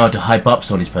 To hype up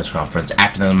Sony's press conference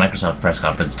after the Microsoft press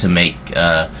conference to make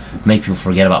people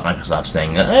forget about Microsoft's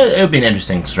thing. It would be an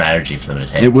interesting strategy for them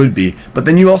to take. It would be, but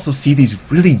then you also see these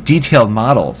really detailed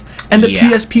models, and the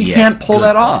PSP can't pull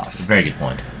that off. Very good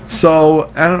point. So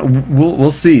I don't know.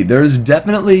 We'll see. There's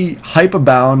definitely hype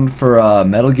abound for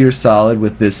Metal Gear Solid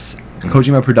with this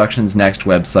Kojima Productions Next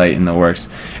website in the works,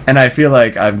 and I feel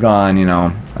like I've gone, you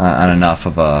know, on enough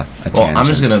of a tangent. Well, I'm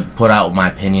just gonna put out my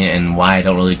opinion and why I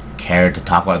don't really care to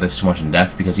talk about this too much in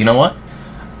depth, because you know what?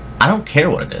 I don't care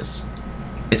what it is.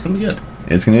 It's gonna be good.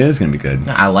 It is gonna be good.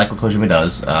 I like what Kojima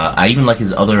does. I even like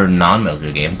his other non-Metal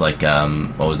Gear games, like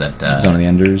what was that? Zone of the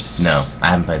Enders. No, I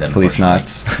haven't played that. Police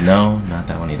Knots. No, not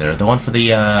that one either. The one for the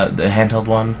handheld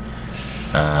one.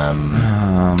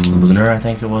 Lunar, I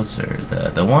think it was,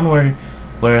 or the one where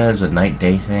there's a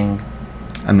night-day thing.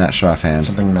 I'm not sure offhand.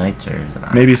 Something night, or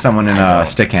maybe someone in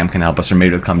Stickam can help us, or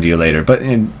maybe it'll come to you later. But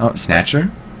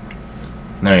Snatcher.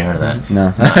 Never heard of that.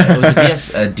 No. It was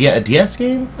a DS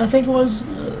game, I think it was,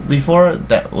 before.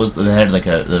 That had like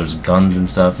there was guns and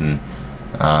stuff, and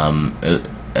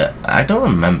I don't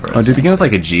remember. Oh, did it begin with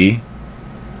like a G?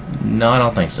 No, I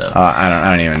don't think so.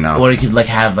 I don't even know. Or you could like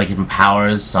have like even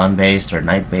powers, sun-based or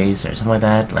night-based or something like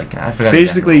that. Like I forgot.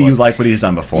 Basically, you like what he's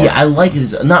done before. Yeah, I like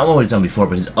not what he's done before,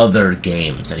 but his other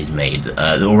games that he's made,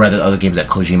 or rather, other games that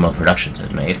Kojima Productions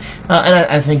has made. And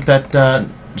I think that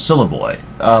Solar Boy,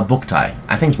 Boktai.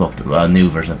 I think it's a new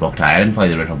version of Boktai. I didn't play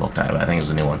the original Boktai, but I think it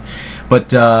was a new one.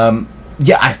 But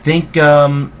yeah, I think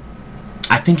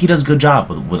he does a good job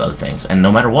with other things, and no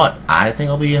matter what, I think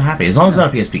I'll be happy as long as it's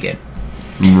not a PSP game.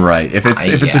 Right. If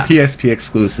it's a PSP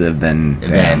exclusive, then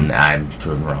I'm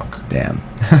proven wrong. Damn.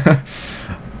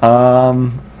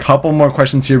 Couple more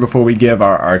questions here before we give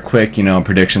our quick,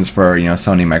 predictions for,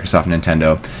 Sony, Microsoft,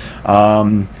 Nintendo.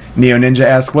 Neo Ninja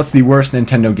asks, what's the worst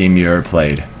Nintendo game you ever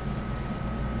played?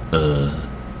 The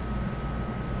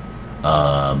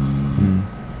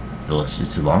list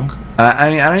is too long?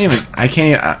 I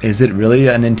can't, is it really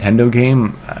a Nintendo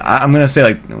game? I'm going to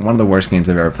say, one of the worst games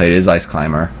I've ever played is Ice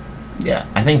Climber. Yeah,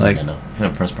 I think Nintendo.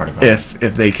 First party.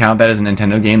 If they count that as a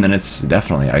Nintendo game, then it's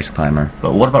definitely Ice Climber.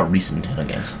 But what about recent Nintendo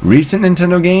games? Recent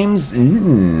Nintendo games?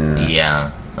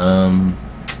 Yeah.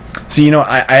 So,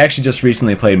 I actually just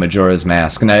recently played Majora's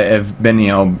Mask, and I've been,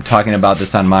 talking about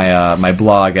this on my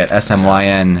blog at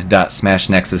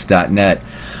smyn.smashnexus.net.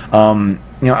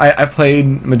 I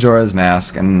played Majora's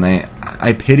Mask, and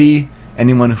I pity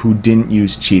anyone who didn't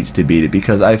use cheats to beat it,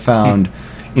 because I found,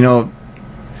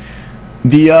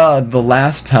 the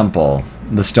last temple,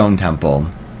 the Stone Temple,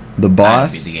 the boss... I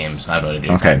haven't beat the games. I don't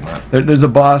know. Okay. There's a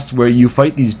boss where you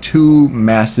fight these two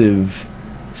massive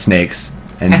snakes,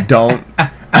 and don't...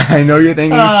 I know you're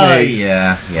thinking snakes.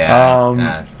 Yeah.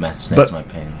 Massive snakes might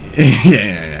pain.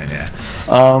 Yeah.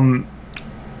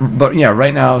 But yeah,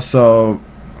 right now, what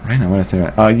I say?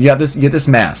 You get this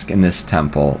mask in this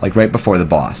temple, right before the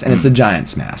boss, and it's a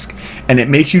giant's mask, and it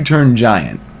makes you turn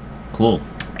giant. Cool.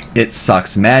 It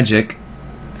sucks magic.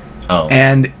 Oh.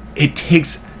 And it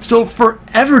takes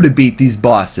forever to beat these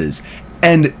bosses.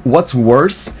 And what's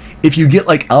worse, if you get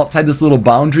outside this little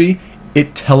boundary,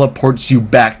 it teleports you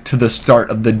back to the start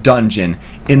of the dungeon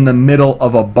in the middle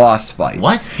of a boss fight.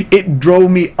 What? It drove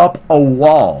me up a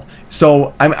wall.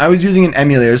 So I was using an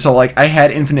emulator, so I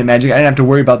had infinite magic. I didn't have to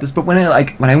worry about this. But when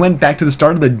I went back to the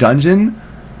start of the dungeon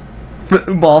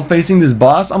while facing this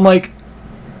boss, I'm like,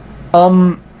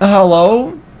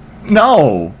 hello?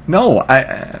 No.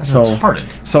 So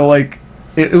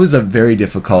it was a very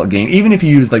difficult game. Even if you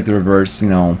use the reverse,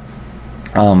 the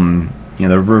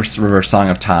reverse Song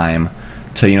of Time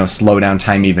to slow down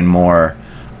time even more,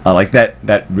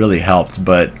 that really helped.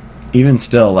 But even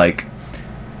still, I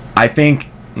think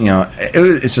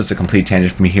it's just a complete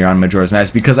tangent for me here on Majora's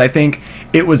Mask, because I think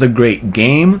it was a great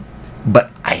game, but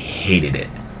I hated it.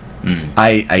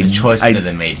 The choices that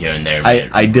they made here and there. The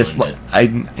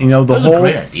whole. A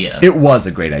great idea. It was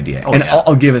a great idea, and yeah.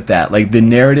 I'll give it that. The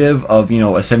narrative of a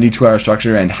 72-hour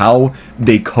structure and how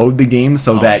they code the game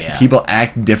so that people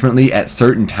act differently at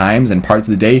certain times and parts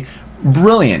of the day,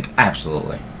 brilliant.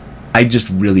 Absolutely. I just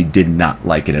really did not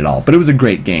like it at all, but it was a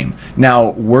great game.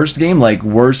 Now, worst game,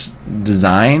 worst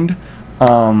designed.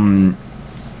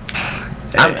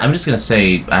 I'm just gonna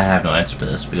say I have no answer for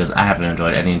this, because I haven't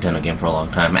enjoyed any Nintendo game for a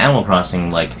long time. Animal Crossing,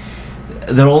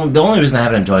 the only reason I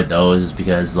haven't enjoyed those is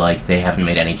because they haven't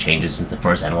made any changes since the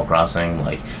first Animal Crossing.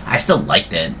 I still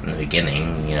liked it in the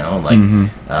beginning,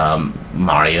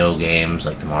 Mario games,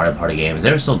 the Mario Party games,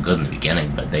 they were still good in the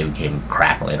beginning, but they became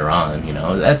crap later on.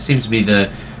 That seems to be the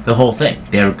whole thing.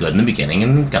 They were good in the beginning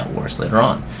and it got worse later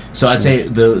on. So I'd say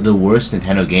the worst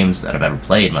Nintendo games that I've ever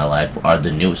played in my life are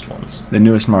the newest ones. The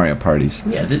newest Mario parties.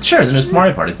 Yeah, the newest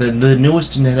Mario parties. The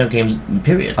newest Nintendo games,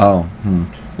 period. Oh.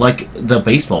 The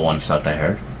baseball one sucked, I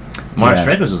heard. Mario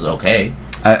Strikers was okay.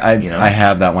 I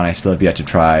have that one. I still have yet to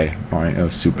try Mario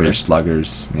Super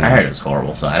Sluggers. I heard it was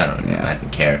horrible, so I don't know. I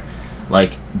didn't care.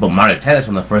 But Mario Tennis,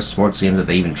 one of the first sports games that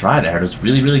they even tried, I heard was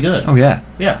really, really good. Oh, yeah.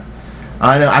 Yeah.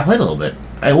 I played a little bit.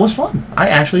 It was fun. I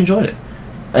actually enjoyed it.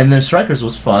 And then Strikers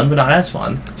was fun, but not as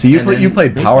fun. So you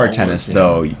played Power Tennis,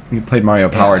 though. You played Mario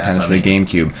Power Tennis for the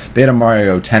GameCube. They had a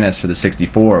Mario Tennis for the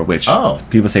 64, which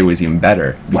people say was even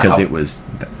better, because it was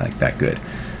that good.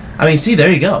 See, there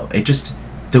you go.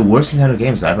 The worst Nintendo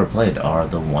games I've ever played are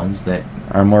the ones that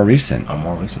are more recent.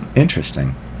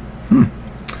 Interesting.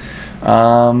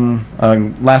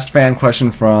 Last fan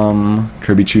question from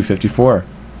KirbyChew54.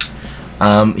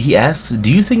 He asks, do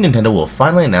you think Nintendo will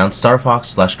finally announce Star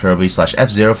Fox /Kirby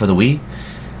 /F-Zero for the Wii?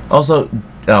 Also,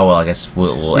 I guess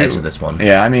we'll answer this one.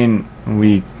 Yeah, I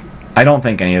don't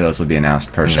think any of those will be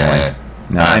announced personally.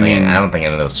 No, I don't think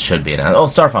any of those should be announced. Oh,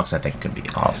 Star Fox I think could be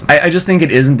awesome. I just think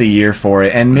it isn't the year for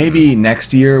it, and maybe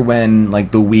next year when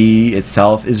the Wii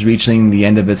itself is reaching the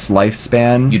end of its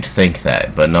lifespan. You'd think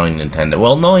that, but knowing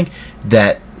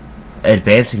that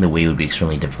advancing the Wii would be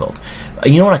extremely difficult.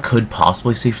 You know what I could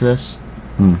possibly see for this?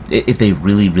 If they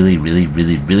really, really, really,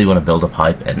 really, really want to build a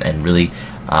pipe and really,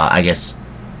 I guess,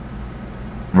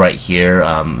 right here,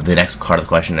 the next part of the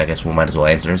question, I guess we might as well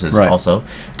answer is also,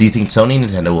 do you think Sony and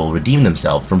Nintendo will redeem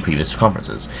themselves from previous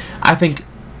conferences? I think,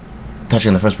 touching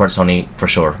on the first part, Sony for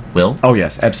sure will. Oh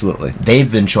yes, absolutely.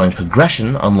 They've been showing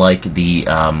progression, unlike the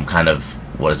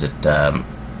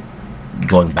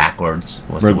going backwards.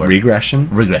 What's the word? Regression?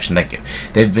 Regression, thank you.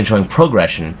 They've been showing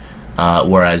progression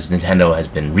whereas Nintendo has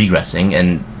been regressing,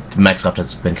 and Microsoft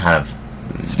has been kind of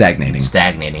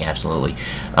Stagnating, absolutely.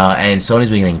 And Sony's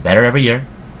been getting better every year.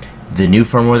 The new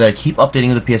firmware that I keep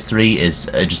updating with the PS3 is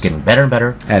just getting better and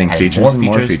better. Adding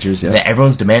more features, yeah. That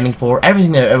everyone's demanding for.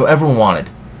 Everything that everyone wanted,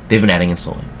 they've been adding in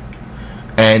slowly.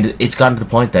 And it's gotten to the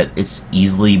point that it's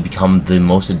easily become the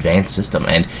most advanced system.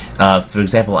 And, for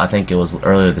example, I think it was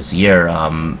earlier this year,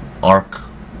 ARC,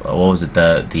 what was it,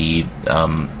 the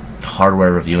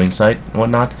hardware reviewing site and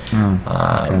whatnot.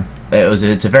 Okay.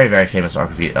 It's a very, very famous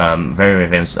very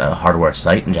famous hardware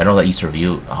site in general that used to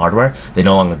review hardware. They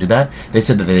no longer do that. They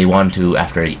said that they wanted to,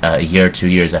 after a year, 2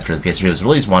 years after the PS3 was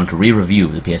released, wanted to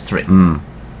re-review the PS3.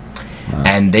 Wow.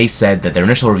 And they said that their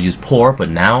initial review was poor, but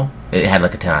now it had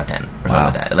like a 10 out of 10 or something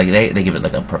like that. Like they give it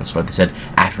like a perfect score. They said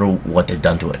after what they've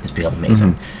done to it, it's become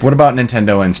amazing. What about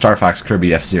Nintendo and Star Fox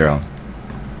Kirby F-Zero?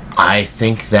 I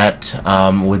think that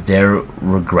with their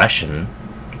regression,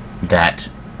 that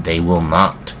they will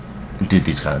not do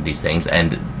these things,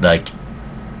 and like,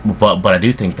 but I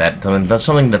do think that that's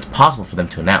something that's possible for them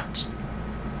to announce.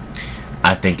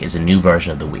 I think is a new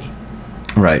version of the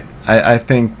Wii. Right. I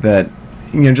think that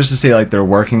just to say like they're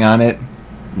working on it,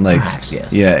 like perhaps,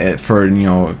 yes. Yeah, for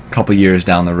a couple years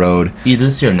down the road. Either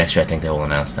this year or next year, I think they will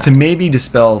announce that. To maybe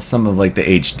dispel some of like the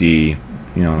HD.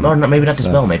 No, maybe not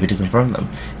dispel, maybe to confirm them.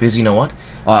 Because you know what?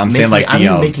 I'm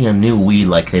making a new Wii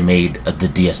like they made the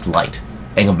DS Lite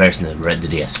in comparison to the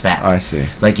DS Fat. I see.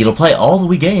 Like, it'll play all the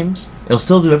Wii games, it'll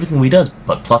still do everything Wii does,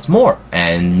 but plus more,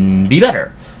 and be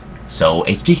better. So,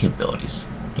 HD capabilities,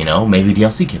 maybe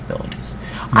DLC capabilities.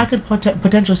 I could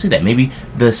potentially see that. Maybe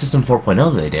the System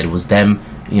 4.0 that they did was them,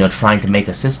 trying to make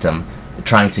a system,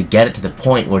 trying to get it to the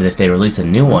point where if they release a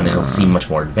new one, it'll seem much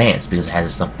more advanced, because it has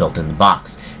its stuff built in the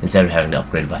box, instead of having to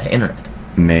upgrade it via internet.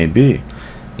 Maybe.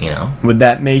 Would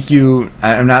that make you...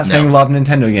 I'm not saying love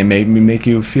Nintendo game. Maybe make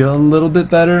you feel a little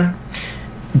bit better?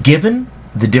 Given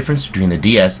the difference between the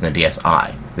DS and the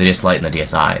DSi, the DS Lite and the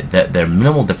DSi, that there are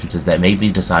minimal differences that made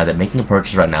me decide that making a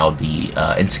purchase right now would be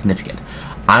insignificant.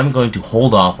 I'm going to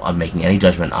hold off on making any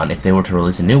judgment on if they were to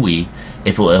release a new Wii,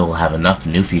 if it will have enough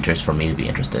new features for me to be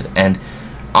interested. And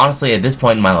honestly, at this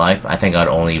point in my life, I think I'd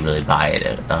only really buy it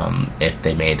if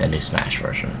they made a new Smash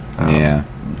version. Yeah.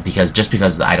 Because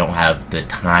I don't have the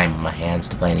time on my hands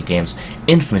to play any games.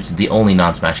 Infamous is the only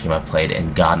non-Smash game I've played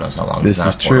in God knows how long. This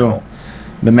is true.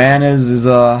 The man is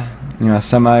a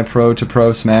semi-pro to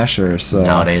pro smasher. So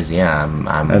nowadays, yeah, I'm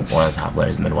one of the top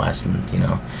players in the Midwest, and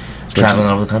traveling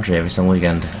all over the country every single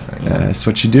weekend. That's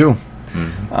what you do.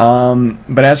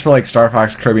 Mm-hmm. But as for like Star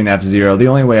Fox, Kirby, and F-Zero, the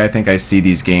only way I think I see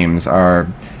these games are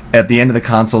at the end of the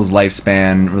console's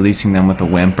lifespan, releasing them with a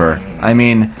whimper. I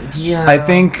mean, yeah. I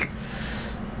think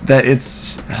that it's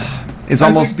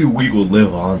almost... I think the Wii will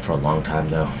live on for a long time,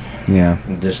 though. Yeah.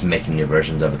 Just making new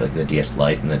versions of it, like the DS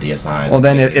Lite and the DSi. Well,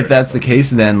 then if that's the case,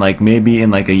 then like maybe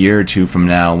in like a year or two from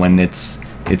now, when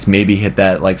it's maybe hit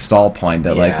that like stall point,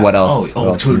 that like what else?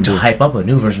 To hype up a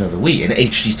new version of the Wii, an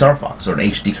HD Star Fox or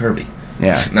an HD Kirby.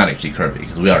 Yeah. Not HD Kirby,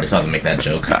 because we already saw them make that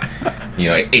joke.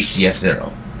 Like HD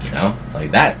F-Zero.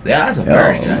 Like that. Yeah, that's a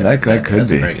very good. That could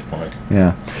be a very good point.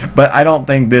 Yeah, but I don't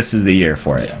think this is the year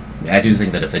for it. Yeah. I do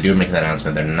think that if they do make that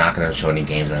announcement, they're not going to show any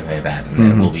games or anything like that, and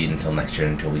then it will be until next year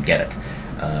until we get it.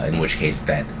 In which case,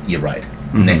 that you're right.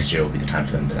 Next year will be the time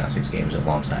for them to announce these games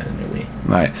alongside a new Wii.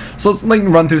 Right. So let's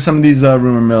run through some of these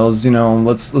rumor mills.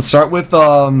 Let's start with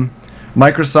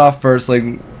Microsoft first. Like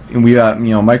we got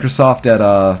Microsoft at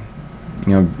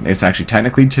it's actually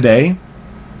technically today.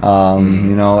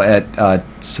 At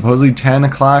supposedly 10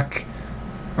 o'clock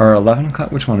or 11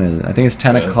 o'clock. Which one is it? I think it's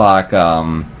 10 o'clock.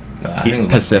 I think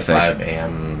Pacific. 5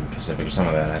 a.m. Pacific or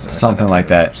something like that. Something like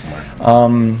that.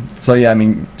 So yeah, I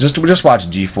mean, just watch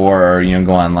G4 or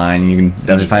go online. You can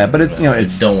definitely find out. But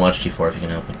it's don't watch G4 if you can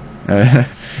help it.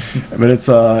 But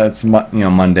it's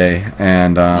Monday,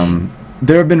 and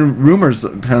there have been rumors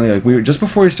apparently like just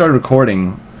before we started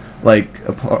recording, like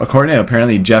according to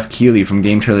apparently Jeff Keighley from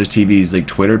Game Trailers TV's like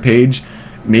Twitter page,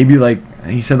 maybe like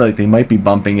he said like they might be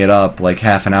bumping it up like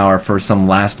half an hour for some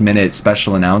last minute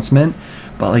special announcement.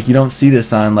 But like you don't see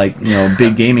this on like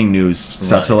big gaming news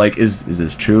stuff. Right. So like is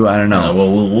this true? I don't know.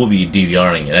 Well, we'll be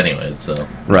DVRing it anyway. So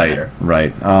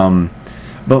right.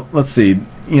 But let's see.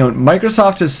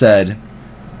 Microsoft has said,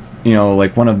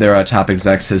 like one of their top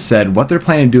execs has said, what they're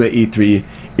planning to do at E3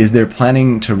 is they're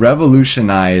planning to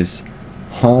revolutionize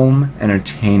home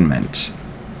entertainment.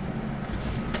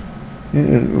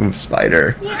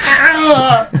 Spider.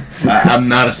 I'm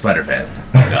not a Spider fan.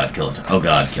 Oh God, kill it. Oh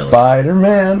God, kill it.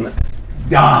 Spider-Man.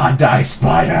 Ah, die,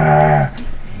 Spider!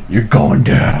 You're going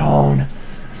down,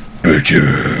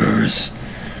 bitches!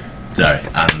 Sorry,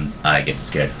 I get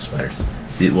scared of spiders.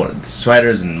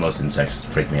 Spiders and most insects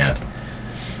freak me out.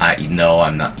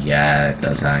 I'm not. Yeah, it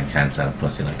does. I can't sound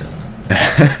pussy like doesn't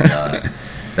it?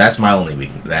 That's my only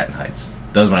weakness. That and heights.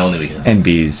 Those are my only weaknesses. And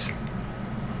bees.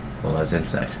 Well, that's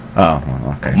insect. Oh,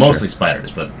 well, okay. Mostly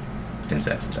spiders, but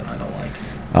insects in general I don't like.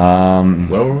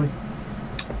 Where were we?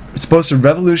 It's supposed to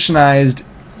revolutionize,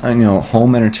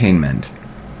 home entertainment,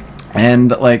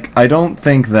 and I don't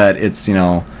think that it's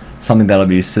something that'll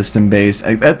be system based.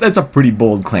 That's a pretty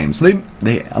bold claim. So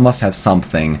they must have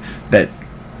something that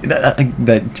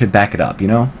to back it up,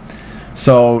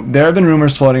 So there have been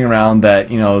rumors floating around that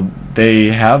they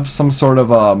have some sort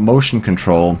of motion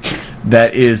control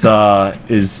that is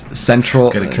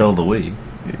central. Gonna kill the Wii.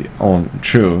 Oh,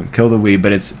 true, kill the Wii,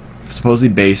 but it's supposedly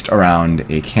based around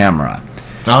a camera.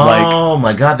 Oh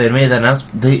my God! They made that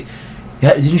announcement.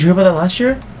 Didn't you hear about that last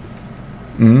year?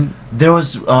 Mm-hmm. There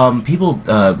was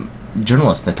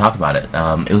journalists that talked about it.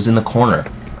 It was in the corner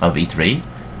of E3.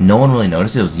 No one really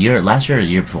noticed it. It was last year or the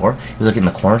year before. It was in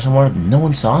the corner somewhere. No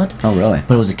one saw it. Oh, really?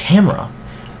 But it was a camera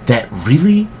that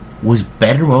really was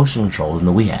better motion control than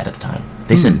the Wii had at the time.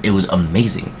 They said it was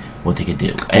amazing what they could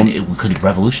do, and it could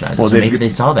revolutionize. Well, so maybe they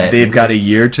saw that. They've got a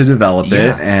year to develop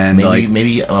it, and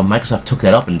maybe Microsoft took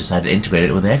that up and decided to integrate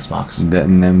it with the Xbox. And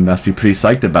then must be pretty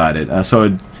psyched about it.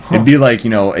 So it'd be like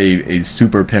a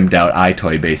super pimped out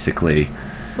iToy, basically.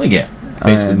 Well, yeah,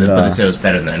 basically, but they said it was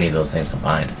better than any of those things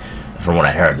combined. From what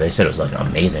I heard, they said it was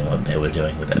amazing what they were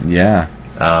doing with it. Yeah.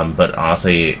 But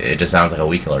honestly, it just sounds like a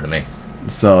Wii killer to me.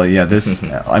 So yeah, this.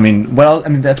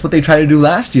 That's what they tried to do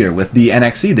last year with the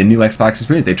NXE, the new Xbox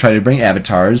experience. They tried to bring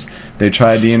avatars. They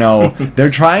tried to, they're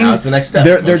trying. That's the next step.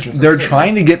 They're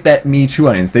trying to get that Me Too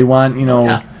audience. They want,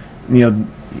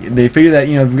 they figure that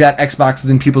we've got Xboxes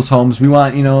in people's homes. We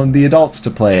want the adults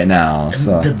to play it now. And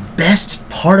so the best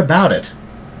part about it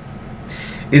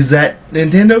is that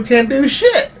Nintendo can't do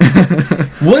shit.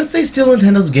 Once they steal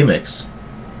Nintendo's gimmicks,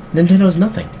 Nintendo has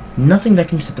nothing. Nothing that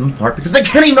can set them apart because they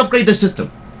can't even upgrade their system.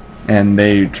 And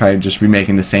they try just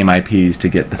remaking the same IPs to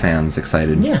get the fans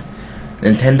excited. Yeah.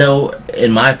 Nintendo,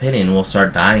 in my opinion, will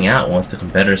start dying out once the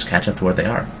competitors catch up to where they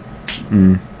are.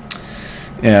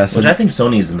 Yeah. So which I think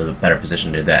Sony's in a better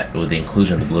position to do that with the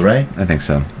inclusion of the Blu-ray. I think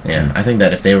so. Yeah. I think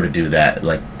that if they were to do that,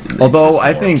 although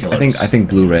I think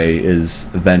Blu-ray is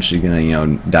eventually going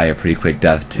to die a pretty quick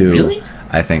death too. Really?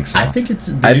 I think so. I think it's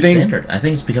the new standard. I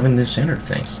think it's becoming the new standard of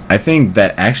things. I think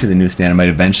that actually the new standard might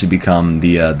eventually become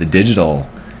the digital,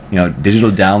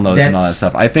 digital downloads and all that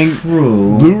stuff. I think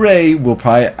Blu-ray will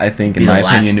probably, in my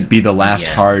opinion, be the last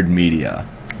hard media.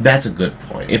 That's a good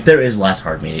point. If there is last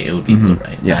hard media, it would be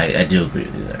Blu-ray. Yeah. I do agree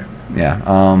with you there. Yeah.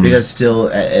 Because still,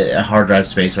 a hard drive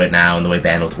space right now and the way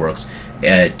bandwidth works,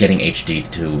 getting HD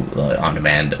to on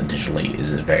demand digitally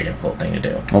is a very difficult thing to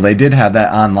do. Well, they did have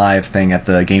that on live thing at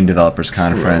the Game Developers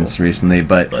Conference recently,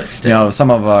 but still,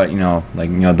 some of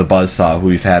the Buzzsaw who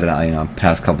we've had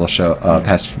past couple of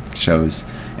past shows,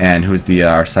 and who's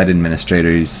our site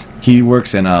administrator. He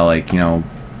works in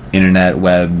internet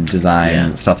web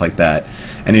design stuff like that,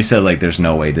 and he said there's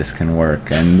no way this can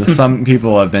work, and some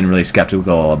people have been really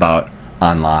skeptical about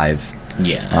on live.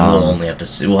 Yeah, and we'll only have to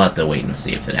see. We'll have to wait and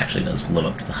see if it actually does live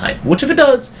up to the hype. Which, if it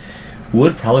does,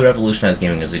 would probably revolutionize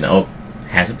gaming, as we know.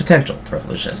 Has the potential to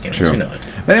revolutionize gaming, as we know it.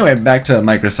 But anyway, back to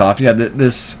Microsoft. Yeah,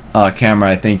 this camera,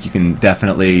 I think you can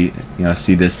definitely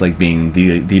see this being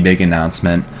the big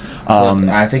announcement.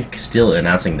 I think still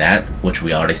announcing that, which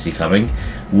we already see coming,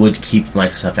 would keep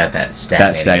Microsoft at that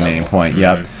stagnating point.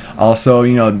 Yep. Also,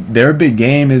 their big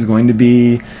game is going to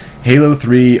be Halo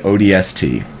 3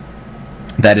 ODST.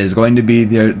 That is going to be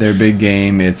their big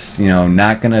game. It's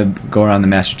not going to go around the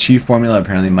Master Chief formula.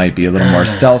 Apparently, it might be a little more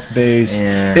stealth based.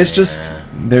 It's just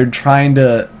they're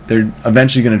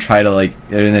eventually going to try to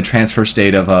they're in the transfer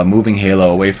state of moving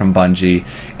Halo away from Bungie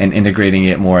and integrating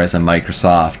it more as a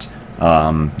Microsoft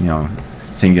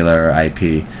singular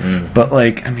IP. But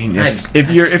if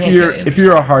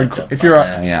you're a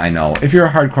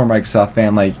hardcore Microsoft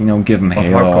fan, give them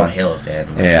Halo. Hardcore Halo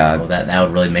fan. That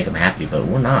would really make them happy. But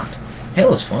we're not.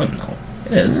 Halo's fun though.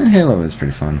 It is. Halo is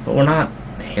pretty fun. But we're not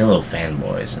Halo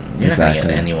fanboys, and you're not going to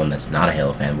get anyone that's not a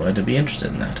Halo fanboy to be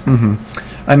interested in that.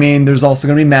 There's also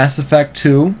going to be Mass Effect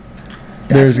 2.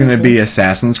 There's going to be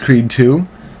Assassin's Creed 2.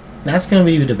 That's going to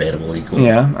be debatable equally.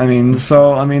 Yeah,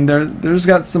 there's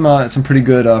got some pretty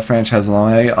good franchises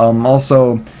along the way.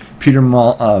 Also, Peter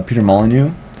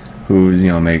Molyneux, who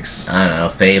makes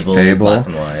Fable, Black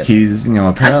and White. He's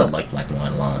apparently I like Black and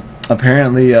White a lot.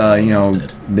 Apparently,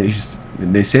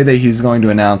 they say that he's going to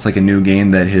announce a new game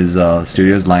that his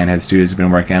Lionhead Studios have been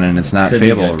working on, and it's not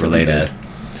Fable related.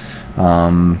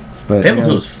 But Fable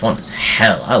 2 was fun as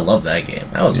hell. I love that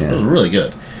game. It was really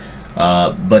good.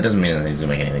 But it doesn't mean anything's going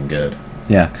to make anything good.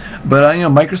 Yeah, but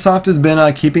Microsoft has been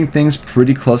keeping things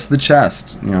pretty close to the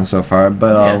chest, so far.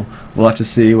 But we'll have to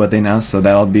see what they announce. So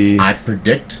that'll be. I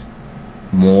predict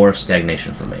more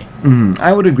stagnation for me.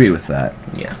 I would agree with that.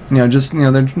 Yeah.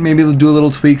 Maybe they'll do a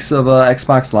little tweaks of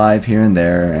Xbox Live here and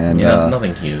there, and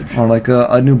nothing huge. Or like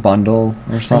a new bundle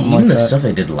or something like that. Even the stuff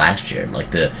they did last year,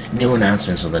 like the new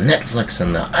announcements of the Netflix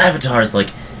and the avatars, like.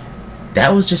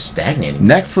 That was just stagnating.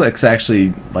 Netflix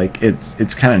actually,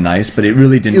 it's kind of nice, but it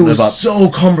really didn't live up. It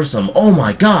was so cumbersome. Oh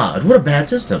my god, what a bad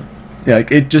system. Yeah,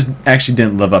 it just actually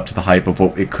didn't live up to the hype of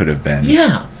what it could have been.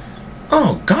 Yeah.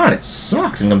 Oh god, it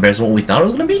sucked in comparison to what we thought it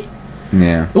was going to be.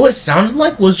 Yeah. What it sounded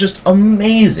like was just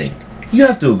amazing. You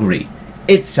have to agree.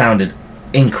 It sounded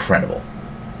incredible.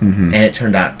 And it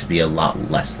turned out to be a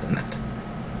lot less than that.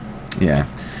 Yeah.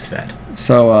 Too bad.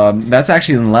 So that's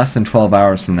actually in less than 12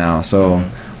 hours from now. So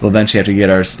we'll eventually have to get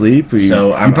our sleep.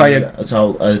 So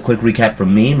a quick recap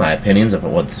from me, my opinions of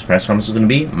what this press conference is going to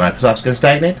be. Microsoft's going to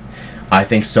stagnate. I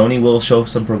think Sony will show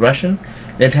some progression.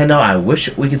 Nintendo, I wish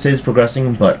we could say it's progressing,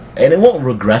 and it won't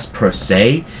regress per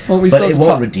se, but it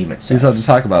won't redeem itself. We still have to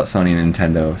talk about Sony and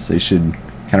Nintendo, so you should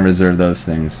kind of reserve those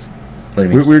things. What do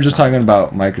you mean? We were just talking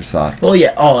about Microsoft. Well,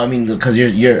 yeah. Oh, I mean, because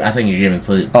I think you're even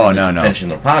finishing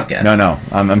the podcast. No.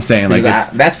 I'm saying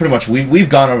that's pretty much we've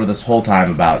gone over this whole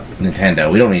time about Nintendo.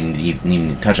 We don't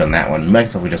even touch on that one.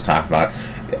 Microsoft we just talked about.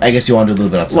 I guess you want to do a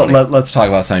little bit on Sony. Let's talk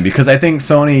about Sony, because I think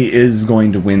Sony is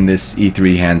going to win this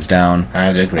E3 hands down. I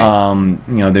agree.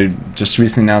 They just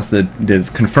recently announced that they've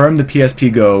confirmed the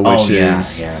PSP Go, which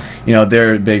is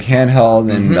their big handheld,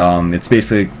 and it's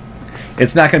basically.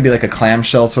 It's not going to be like a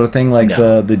clamshell sort of thing like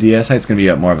the DSi. It's going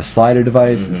to be more of a slider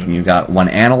device. You've got one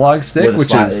analog stick,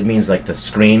 it means like the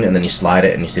screen, and then you slide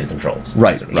it and you see the controls.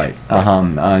 Right.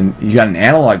 You got an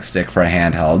analog stick for a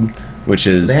handheld, which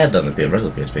is they had done the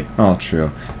regular PSP. Oh,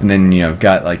 true. And then you've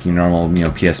got like your normal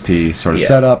PSP sort of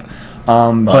setup.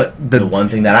 But the one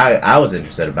thing that I was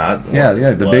interested about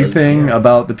the big thing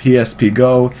about the PSP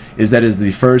Go is that it's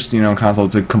the first console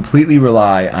to completely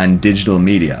rely on digital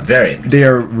media. Very interesting. They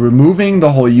are removing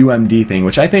the whole UMD thing,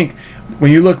 which I think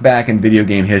when you look back in video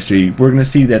game history, we're going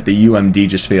to see that the UMD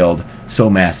just failed so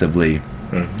massively.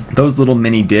 Those little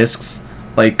mini discs,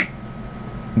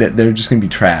 they're just going to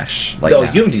be trash.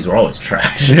 UMDs were always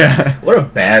trash. Yeah. What a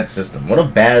bad system. What a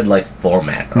bad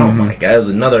format. Oh my god, it was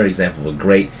another example of a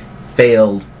great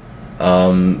failed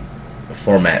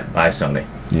format by Sony.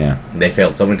 Yeah. They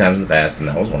failed so many times in the past, and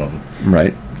that was one of them.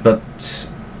 Right.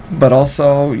 But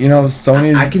also,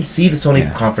 Sony. I can see the Sony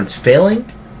conference failing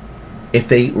if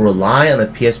they rely on the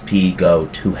PSP Go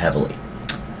too heavily.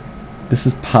 This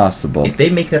is possible. If they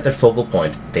make that their focal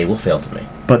point, they will fail to me.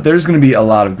 But there's going to be a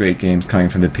lot of great games coming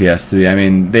from the PS3. I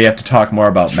mean, they have to talk more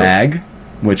about MAG,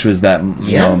 which was that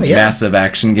massive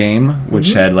action game, which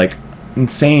had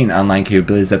insane online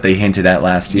capabilities that they hinted at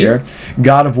last year.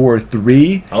 God of War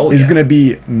 3 is going to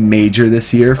be major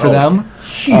this year for them.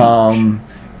 Huge.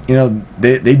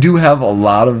 They do have a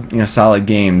lot of solid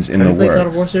games in the works. Have you played God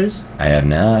of War series? I have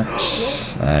not.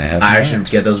 I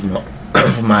should get those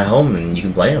from my home, and you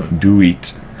can play them. Do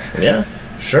it. Yeah,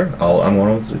 sure. I'm going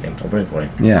over this weekend. I'll bring it for you.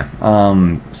 Yeah.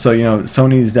 So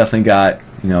Sony's definitely got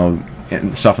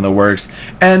stuff in the works,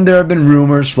 and there have been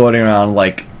rumors floating around,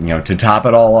 to top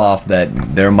it all off, that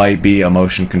there might be a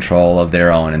motion control of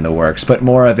their own in the works, but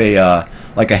more of a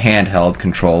handheld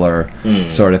controller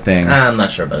sort of thing. I'm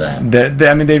not sure about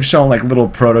that. They've shown little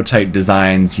prototype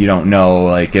designs. You don't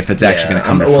know if it's actually going to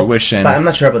come to fruition. But I'm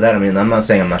not sure about that. I'm not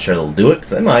saying I'm not sure they'll do it,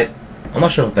 because they might. I'm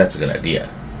not sure if that's a good idea.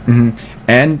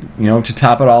 And to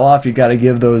top it all off, you got to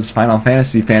give those Final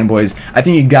Fantasy fanboys. I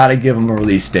think you got to give them a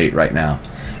release date right now.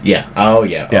 Yeah. Oh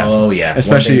yeah. Oh yeah.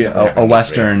 Especially a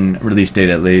Western release date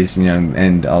at least,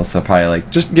 and also probably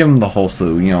just give them the whole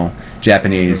slew,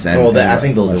 Japanese and. I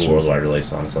think they'll do a worldwide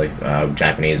release, honestly.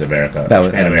 Japanese, America,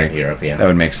 and Europe. Yeah. That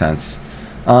would make sense.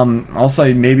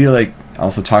 Also, maybe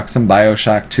also talk some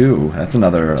BioShock 2. That's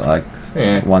another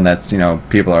one that's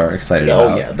people are excited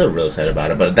about. Oh yeah, they're really excited about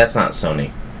it, but that's not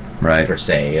Sony. Right. Per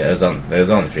se, it was on the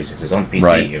 360. It was on PC.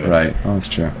 Right. Even. Right. Oh,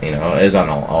 that's true. It was on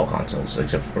all consoles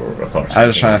except for, of course. I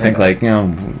was trying to think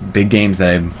big games that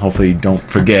I hopefully don't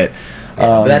forget.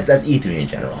 But that's E3 in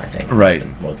general, I think. Right.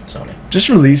 More than Sony. Just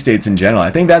release dates in general.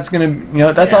 I think that's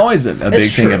gonna that's always a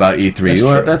big thing about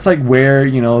E3. That's where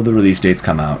the release dates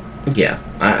come out. Yeah,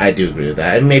 I do agree with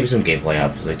that, and maybe some gameplay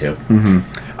obviously too.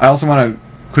 I also want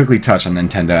to quickly touch on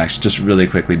Nintendo, actually, just really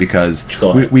quickly, because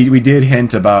we did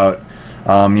hint about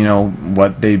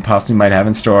what they possibly might have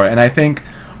in store, and I think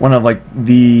one of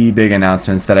the big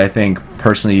announcements that I think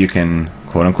personally you can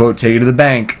quote unquote take it to the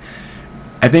bank.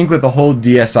 I think with the whole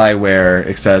DSiWare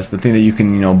access, the thing that you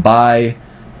can buy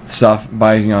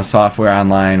software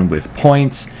online with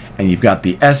points, and you've got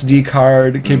the SD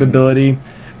card capability.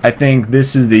 I think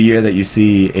this is the year that you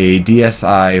see a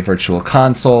DSi Virtual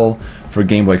Console for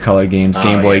Game Boy Color games,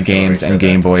 Game Boy games, and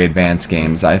Game Boy Advance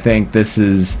games. I think this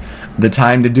is the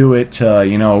time to do it.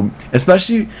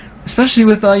 Especially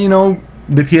with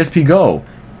the PSP Go,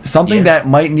 something that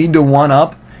might need to one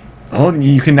up. Oh,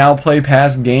 you can now play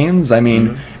past games. I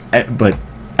mean, but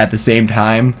at the same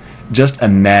time, just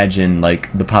imagine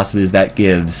the possibilities that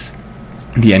gives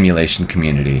the emulation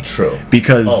community. True.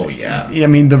 Because I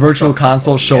mean, the Virtual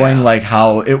Console showing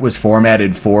how it was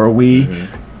formatted for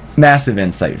Wii, massive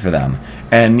insight for them.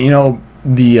 And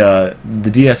the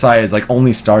DSi is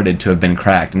only started to have been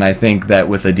cracked, and I think that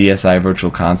with a DSi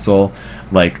Virtual Console,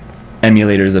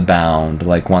 emulators abound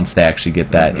once they actually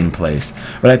get that in place.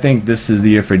 But I think this is the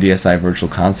year for DSi Virtual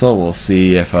Console. We'll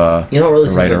see if really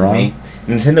right or wrong.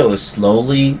 Nintendo is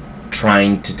slowly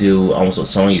trying to do almost what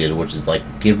Sony did, which is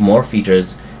give more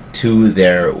features to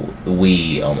their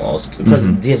Wii almost, because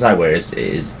DSiWare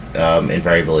is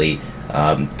invariably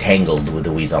tangled with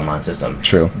the Wii's online system.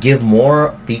 True. Give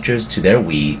more features to their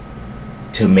Wii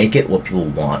to make it what people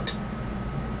want,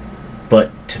 but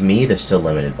to me they're still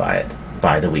limited by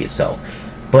the Wii itself.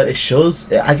 But it shows,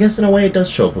 I guess in a way it does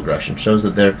show progression. It shows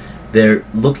that they're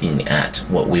looking at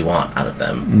what we want out of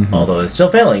them, although it's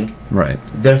still failing. Right.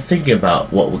 They're thinking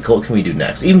about what can we do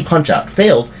next. Even Punch-Out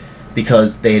failed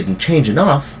because they didn't change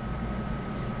enough.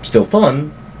 Still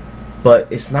fun, but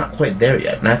it's not quite there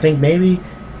yet. And I think maybe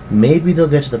they'll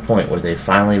get to the point where they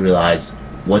finally realize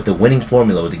what the winning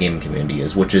formula with the gaming community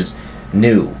is, which is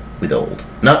new with old.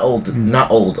 Not old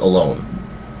alone,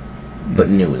 but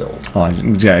new with old. Oh,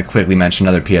 I'm gonna quickly mention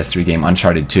another PS3 game,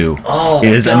 Uncharted 2.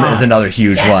 Is another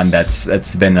huge one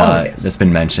that's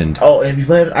been mentioned. Oh, have you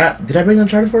played? Did I bring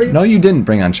Uncharted for you? No, you didn't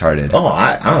bring Uncharted. Oh,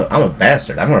 I'm a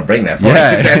bastard. I'm gonna bring that for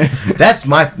you. That's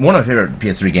one of my favorite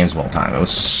PS3 games of all time. It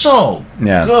was so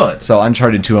good. So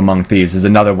Uncharted 2: Among Thieves is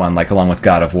another one, along with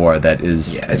God of War, that is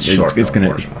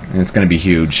it's gonna be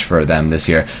huge for them this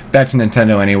year. Back to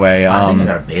Nintendo anyway. I think I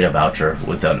got a beta voucher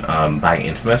with buying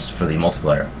Infamous for the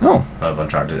multiplayer. Oh. Of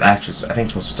Uncharted. I think it's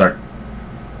supposed to start.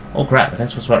 Oh crap! I think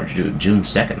it's supposed to start June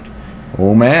 2nd.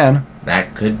 Oh man.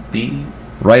 That could be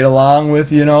right along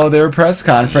with their press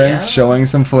conference, showing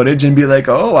some footage and be like,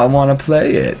 oh, I want to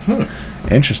play it.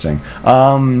 Interesting.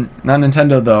 Not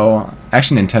Nintendo though.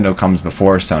 Actually, Nintendo comes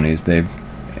before Sony's.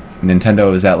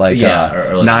 Nintendo is at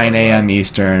 9 a.m.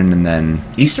 Eastern, and then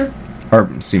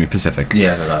Pacific.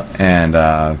 Yeah. And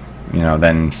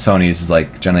then Sony's is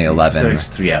generally 11. So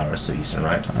it's 3 hours to Eastern,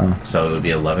 right? So it would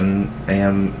be 11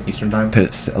 a.m. Eastern time?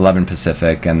 11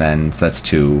 Pacific, and then so that's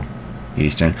 2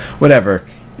 Eastern. Whatever.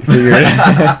 Figure it.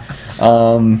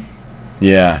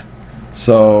 Yeah.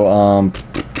 So,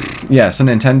 so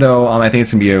Nintendo, I think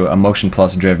it's going to be a Motion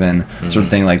Plus driven sort of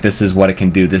thing, this is what it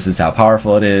can do, this is how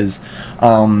powerful it is.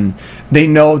 They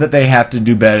know that they have to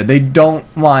do better. They don't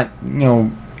want,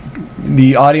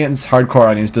 the hardcore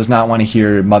audience does not want to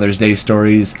hear Mother's Day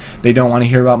stories. They don't want to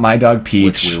hear about My Dog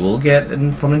Peach. Which we will get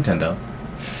from Nintendo.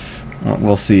 Well,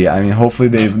 we'll see. I mean, hopefully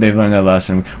they've learned their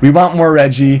lesson. We want more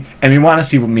Reggie, and we want to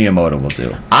see what Miyamoto will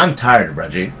do. I'm tired of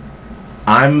Reggie.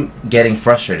 I'm getting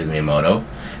frustrated with Miyamoto,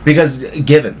 because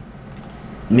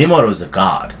Miyamoto is a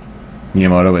god.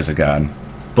 Miyamoto is a god.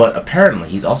 But apparently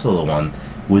he's also the one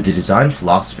with the design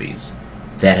philosophies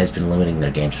that has been limiting their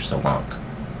games for so long.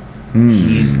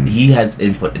 He has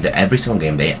input into every single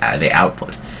game they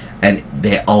output, and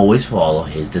they always follow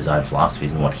his design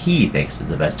philosophies and what he thinks is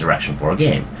the best direction for a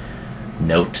game.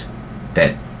 Note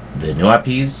that the new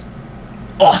IPs,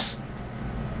 awesome,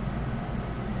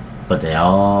 but they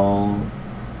all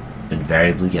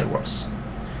invariably get worse.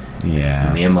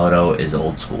 Yeah. Miyamoto is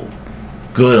old school,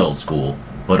 good old school,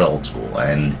 but old school,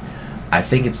 and I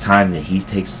think it's time that he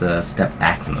takes a step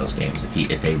back from those games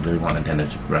if they really want Nintendo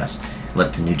to progress.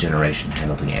 Let the new generation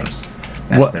handle the games.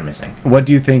 That's what they're missing. What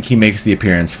do you think he makes the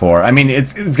appearance for? I mean,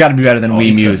 it's got to be better than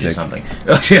Wii Music. Something.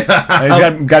 It's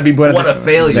got to be better a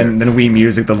failure than Wii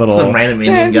Music. The little some random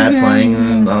Indian guy playing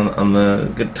on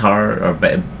the guitar or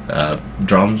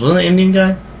drums. Was it an Indian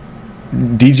guy?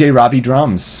 DJ Robbie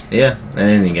Drums. Yeah, an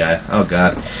Indian guy. Oh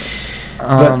God.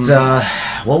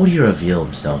 But what would he reveal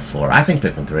himself for? I think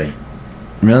Pikmin 3.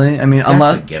 Really? I mean,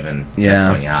 unless given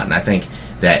coming out, and I think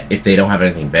that if they don't have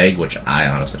anything big, which I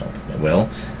honestly don't think they will.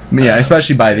 Yeah,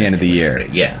 especially by the end of the year.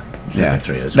 Yeah, Yeah,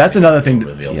 3 is that's another thing.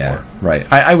 Reveal Yeah, right.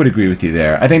 I would agree with you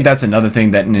there. I think that's another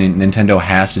thing that Nintendo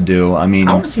has to do. I mean,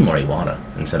 I want to see more Iwata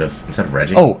instead of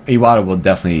Reggie. Oh, Iwata will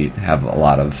definitely have a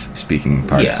lot of speaking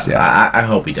parts. Yeah. I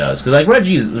hope he does, because like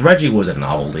Reggie was a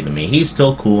novelty to me. He's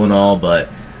still cool and all, but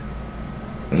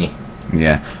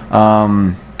yeah.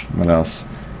 What else?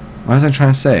 What was I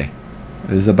trying to say?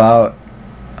 It was about.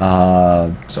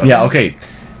 Yeah. Okay.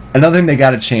 Another thing they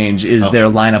got to change is their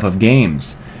lineup of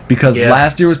games, because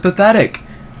last year was pathetic.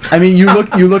 I mean, you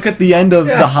look at the end of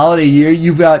the holiday year.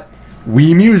 You've got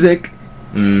Wii Music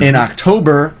in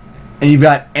October, and you've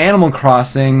got Animal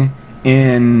Crossing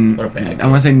in. I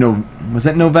want to say was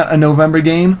that a November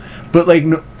game? But like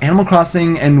Animal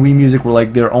Crossing and Wii Music were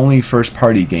like their only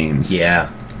first-party games. Yeah.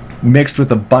 Mixed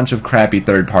with a bunch of crappy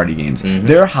third-party games.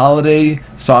 Their holiday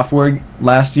software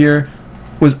last year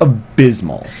was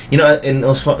abysmal. You know, and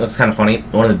it's kind of funny.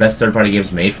 One of the best third-party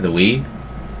games made for the Wii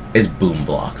is Boom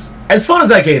Blocks. As fun as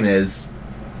that game is,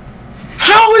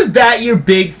 how is that your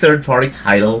big third-party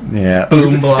title? Yeah,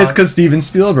 Boom Blocks. It's because Steven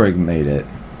Spielberg made it.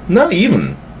 Not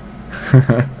even.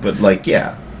 But like,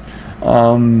 yeah.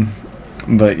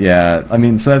 But yeah, I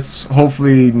mean, so that's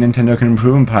hopefully Nintendo can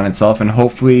improve upon itself, and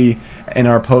hopefully in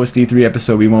our post E3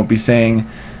 episode we won't be saying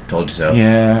told you so.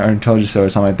 Yeah, or told you so, or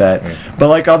something like that. Right. But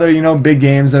like other, big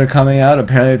games that are coming out,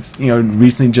 apparently it's,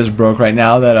 recently just broke right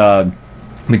now that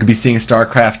we could be seeing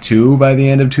StarCraft 2 by the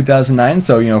end of 2009.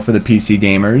 So, for the PC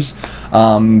gamers,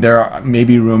 there are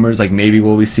maybe rumors like maybe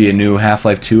will we see a new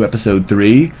Half-Life 2 Episode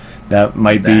 3? That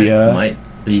might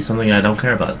be something I don't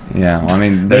care about. Yeah, well, I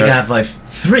mean, make Half-Life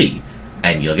 3,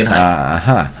 and you'll get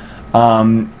hyped.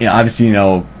 Obviously,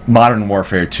 Modern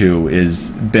Warfare 2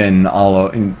 has been all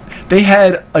over. They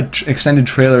had an extended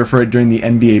trailer for it during the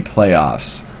NBA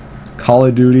playoffs. Call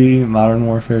of Duty Modern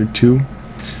Warfare 2.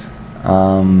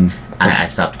 I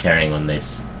stopped caring when they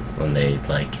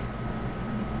like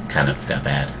kind of got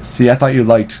bad. See, I thought you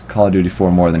liked Call of Duty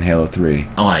 4 more than Halo 3.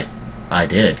 Oh, I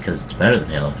did, because it's better than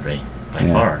Halo 3 by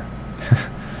far.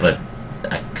 But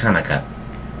I kind of got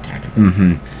tired of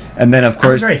it. And then, of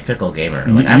course, I'm a very fickle gamer.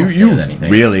 Like, I don't stay with anything.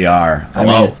 Really are.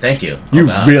 Thank you. You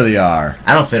really are.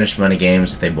 I don't finish many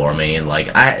games if they bore me, and like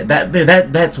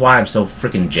that's why I'm so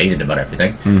freaking jaded about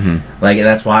everything. Like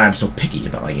that's why I'm so picky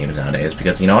about my games nowadays,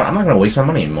 because you know what? I'm not gonna waste my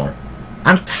money anymore.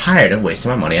 I'm tired of wasting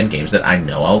my money on games that I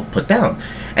know I'll put down.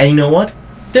 And you know what?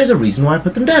 There's a reason why I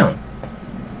put them down.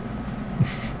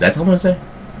 That's all I'm gonna say.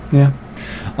 Yeah.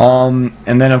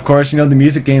 And then, of course, the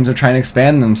music games are trying to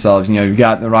expand themselves. You've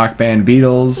got the rock band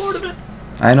Beatles.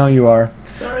 I know you are.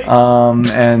 Sorry.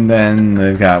 And then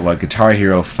they've got, Guitar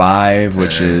Hero 5,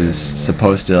 which is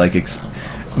supposed to,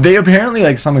 they apparently,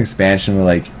 some expansion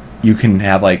where, you can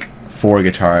have, 4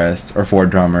 guitarists, or 4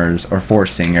 drummers, or 4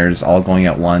 singers all going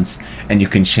at once, and you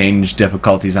can change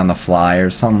difficulties on the fly,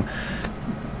 or some...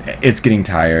 It's getting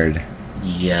tired.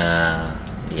 Yeah,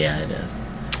 it is.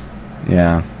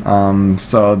 Yeah,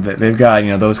 so they've got,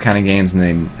 those kind of games, and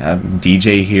they have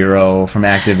DJ Hero from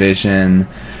Activision.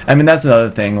 I mean, that's another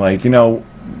thing, and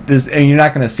you're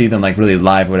not going to see them, really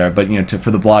live or whatever, but, for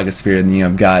the blogosphere,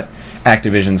 you've got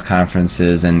Activision's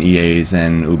conferences, and EA's,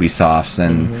 and Ubisoft's,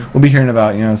 and we'll be hearing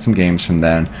about, some games from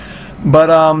them. But,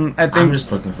 I think... I'm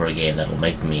just looking for a game that will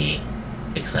make me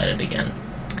excited again.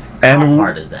 And how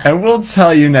hard is that? And we'll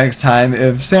tell you next time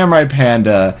if Samurai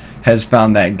Panda has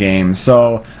found that game.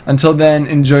 So until then,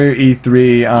 enjoy your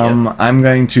E3. I'm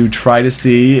going to try to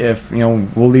see if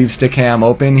we'll leave Stickam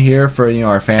open here for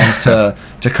our fans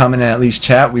to come in and at least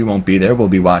chat. We won't be there. We'll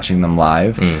be watching them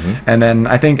live. And then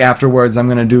I think afterwards I'm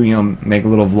going to do make a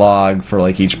little vlog for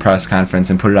each press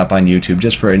conference and put it up on YouTube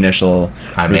just for initial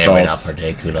results. I may or may not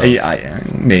partake. Who knows?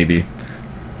 Maybe.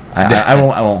 I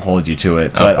won't hold you to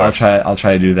it, but I'll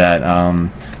try to do that.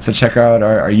 So check out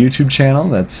our YouTube channel.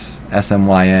 That's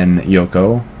SMYN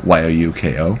Yoko,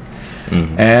 YOUKO.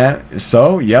 And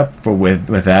so,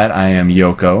 with that, I am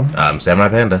Yoko. I'm Samurai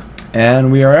Panda.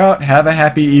 And we are out. Have a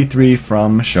happy E3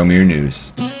 from Show Me Your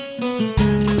News.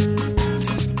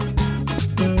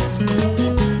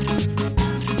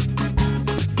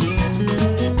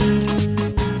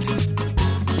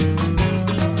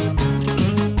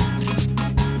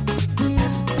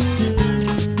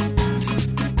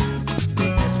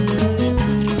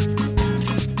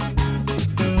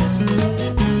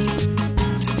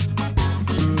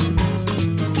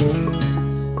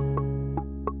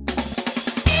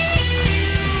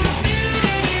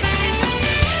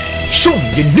 Show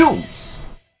Me Your News.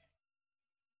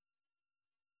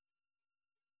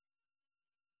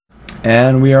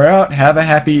 And we are out. Have a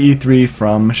happy E3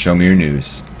 from Show Me Your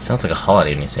News. Sounds like a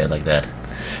holiday when you say it like that.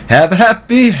 Have a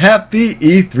happy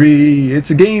E3.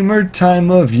 It's a gamer time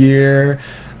of year.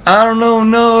 I don't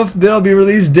know if there'll be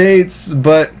release dates,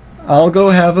 but I'll go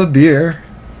have a beer.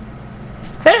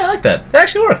 Hey, I like that. It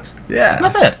actually worked. Yeah.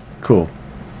 Not bad. Cool.